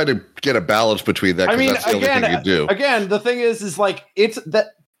was trying to get a balance between that. I mean, that's the only thing you do. Again, the thing is like it's that.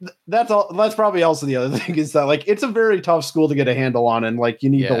 That's all. That's probably also the other thing, is that like it's a very tough school to get a handle on, and like you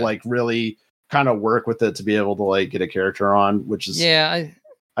need to like really kind of work with it to be able to like get a character on. Which is I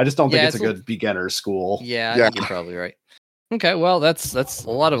just don't think it's a good beginner school. Yeah, I think you're probably right. Okay, well, that's a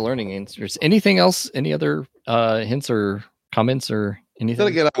lot of learning answers. Anything else? Any other hints or comments or anything? Then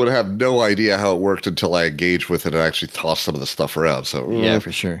again, I would have no idea how it worked until I engaged with it and actually tossed some of the stuff around. So yeah,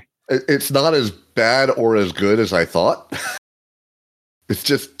 for sure. It's not as bad or as good as I thought. It's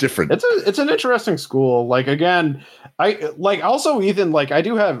just different. It's an interesting school. Like again, I like also Ethan. Like I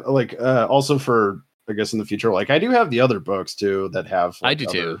do have like also for I guess in the future. Like I do have the other books too that have. Like, I do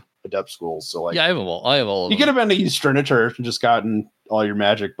too. Adept schools. So like I have all of them. You could have been to Eastern Church and just gotten all your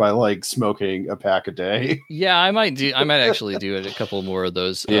magic by like smoking a pack a day. Yeah, I might actually do it. A couple more of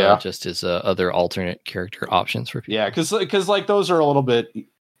those. Just as other alternate character options for people. Yeah, because like those are a little bit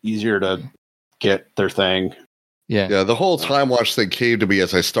easier to get their thing. Yeah. The whole time watch thing came to me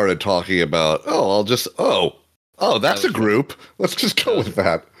as I started talking about. That's a group. Let's just go with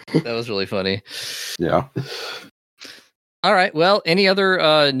that. That was really funny. Yeah. All right. Well, any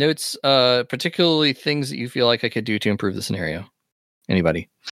other notes, particularly things that you feel like I could do to improve the scenario? Anybody?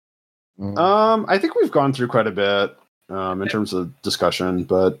 I think we've gone through quite a bit in terms of discussion,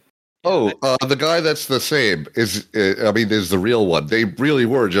 but the guy that's the same is the real one. They really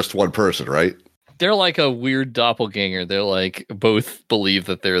were just one person, right? They're like a weird doppelganger. They're like both believe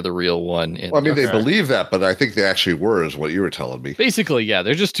that they're the real one. They believe that, but I think they actually were, is what you were telling me. Basically, yeah,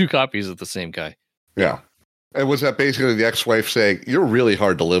 they're just two copies of the same guy. Yeah. And was that basically the ex-wife saying, "You're really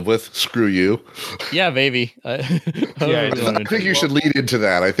hard to live with. Screw you"? Yeah, maybe. I think you should lead into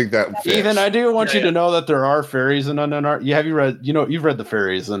that. I think that fits. Ethan, I do want you to know that there are fairies in Unknown Armies. You've read the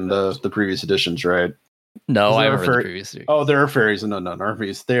fairies in the previous editions, right? No, I haven't read the previous series. Oh, there are fairies in Unknown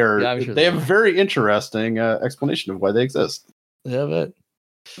Armies. They have a very interesting explanation of why they exist. Yeah, but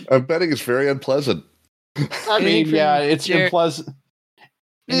I'm betting it's very unpleasant. I mean, it's unpleasant.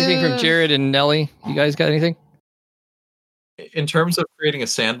 Anything from Jared and Nellie? You guys got anything? In terms of creating a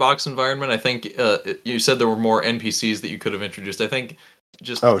sandbox environment, I think you said there were more NPCs that you could have introduced. I think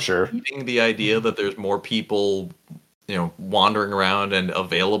just keeping the idea that there's more people, wandering around and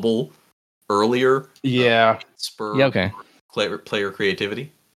available earlier. Yeah. Spur player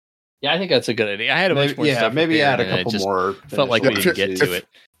creativity. Yeah, I think that's a good idea. I had a bunch more stuff. Maybe add a couple more. Felt like we didn't get to it.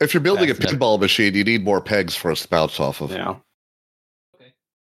 If you're building a pinball machine, you need more pegs for us to bounce off of. Yeah.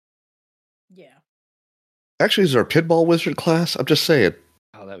 Actually, is there a pinball wizard class? I'm just saying.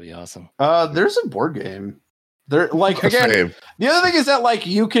 Oh, that'd be awesome. There's a board game. There, like again, the other thing is that like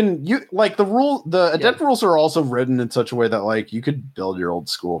the adept rules are also written in such a way that like you could build your old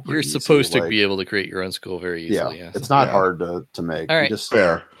school. You're supposed to be able to create your own school very easily. Yeah, it's not hard to make. All right, just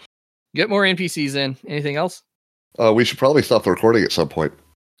fair. Get more NPCs in. Anything else? We should probably stop the recording at some point.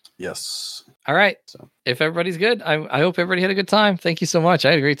 Yes. All right. So if everybody's good, I hope everybody had a good time. Thank you so much. I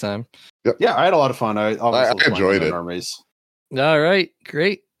had a great time. Yep. Yeah, I had a lot of fun. I enjoyed it. Armies. All right,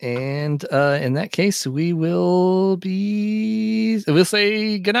 great. And in that case, we'll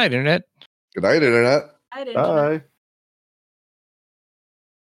say goodnight, Internet. Good night, Internet. Bye.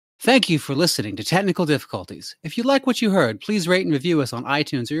 Thank you for listening to Technical Difficulties. If you like what you heard, please rate and review us on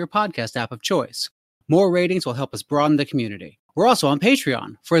iTunes or your podcast app of choice. More ratings will help us broaden the community. We're also on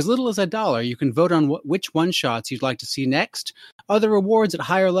Patreon. For as little as $1, you can vote on which one-shots you'd like to see next. Other rewards at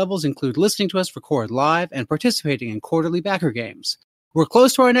higher levels include listening to us record live and participating in quarterly backer games. We're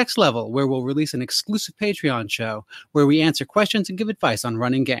close to our next level, where we'll release an exclusive Patreon show where we answer questions and give advice on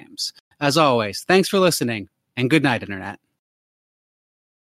running games. As always, thanks for listening, and good night, Internet.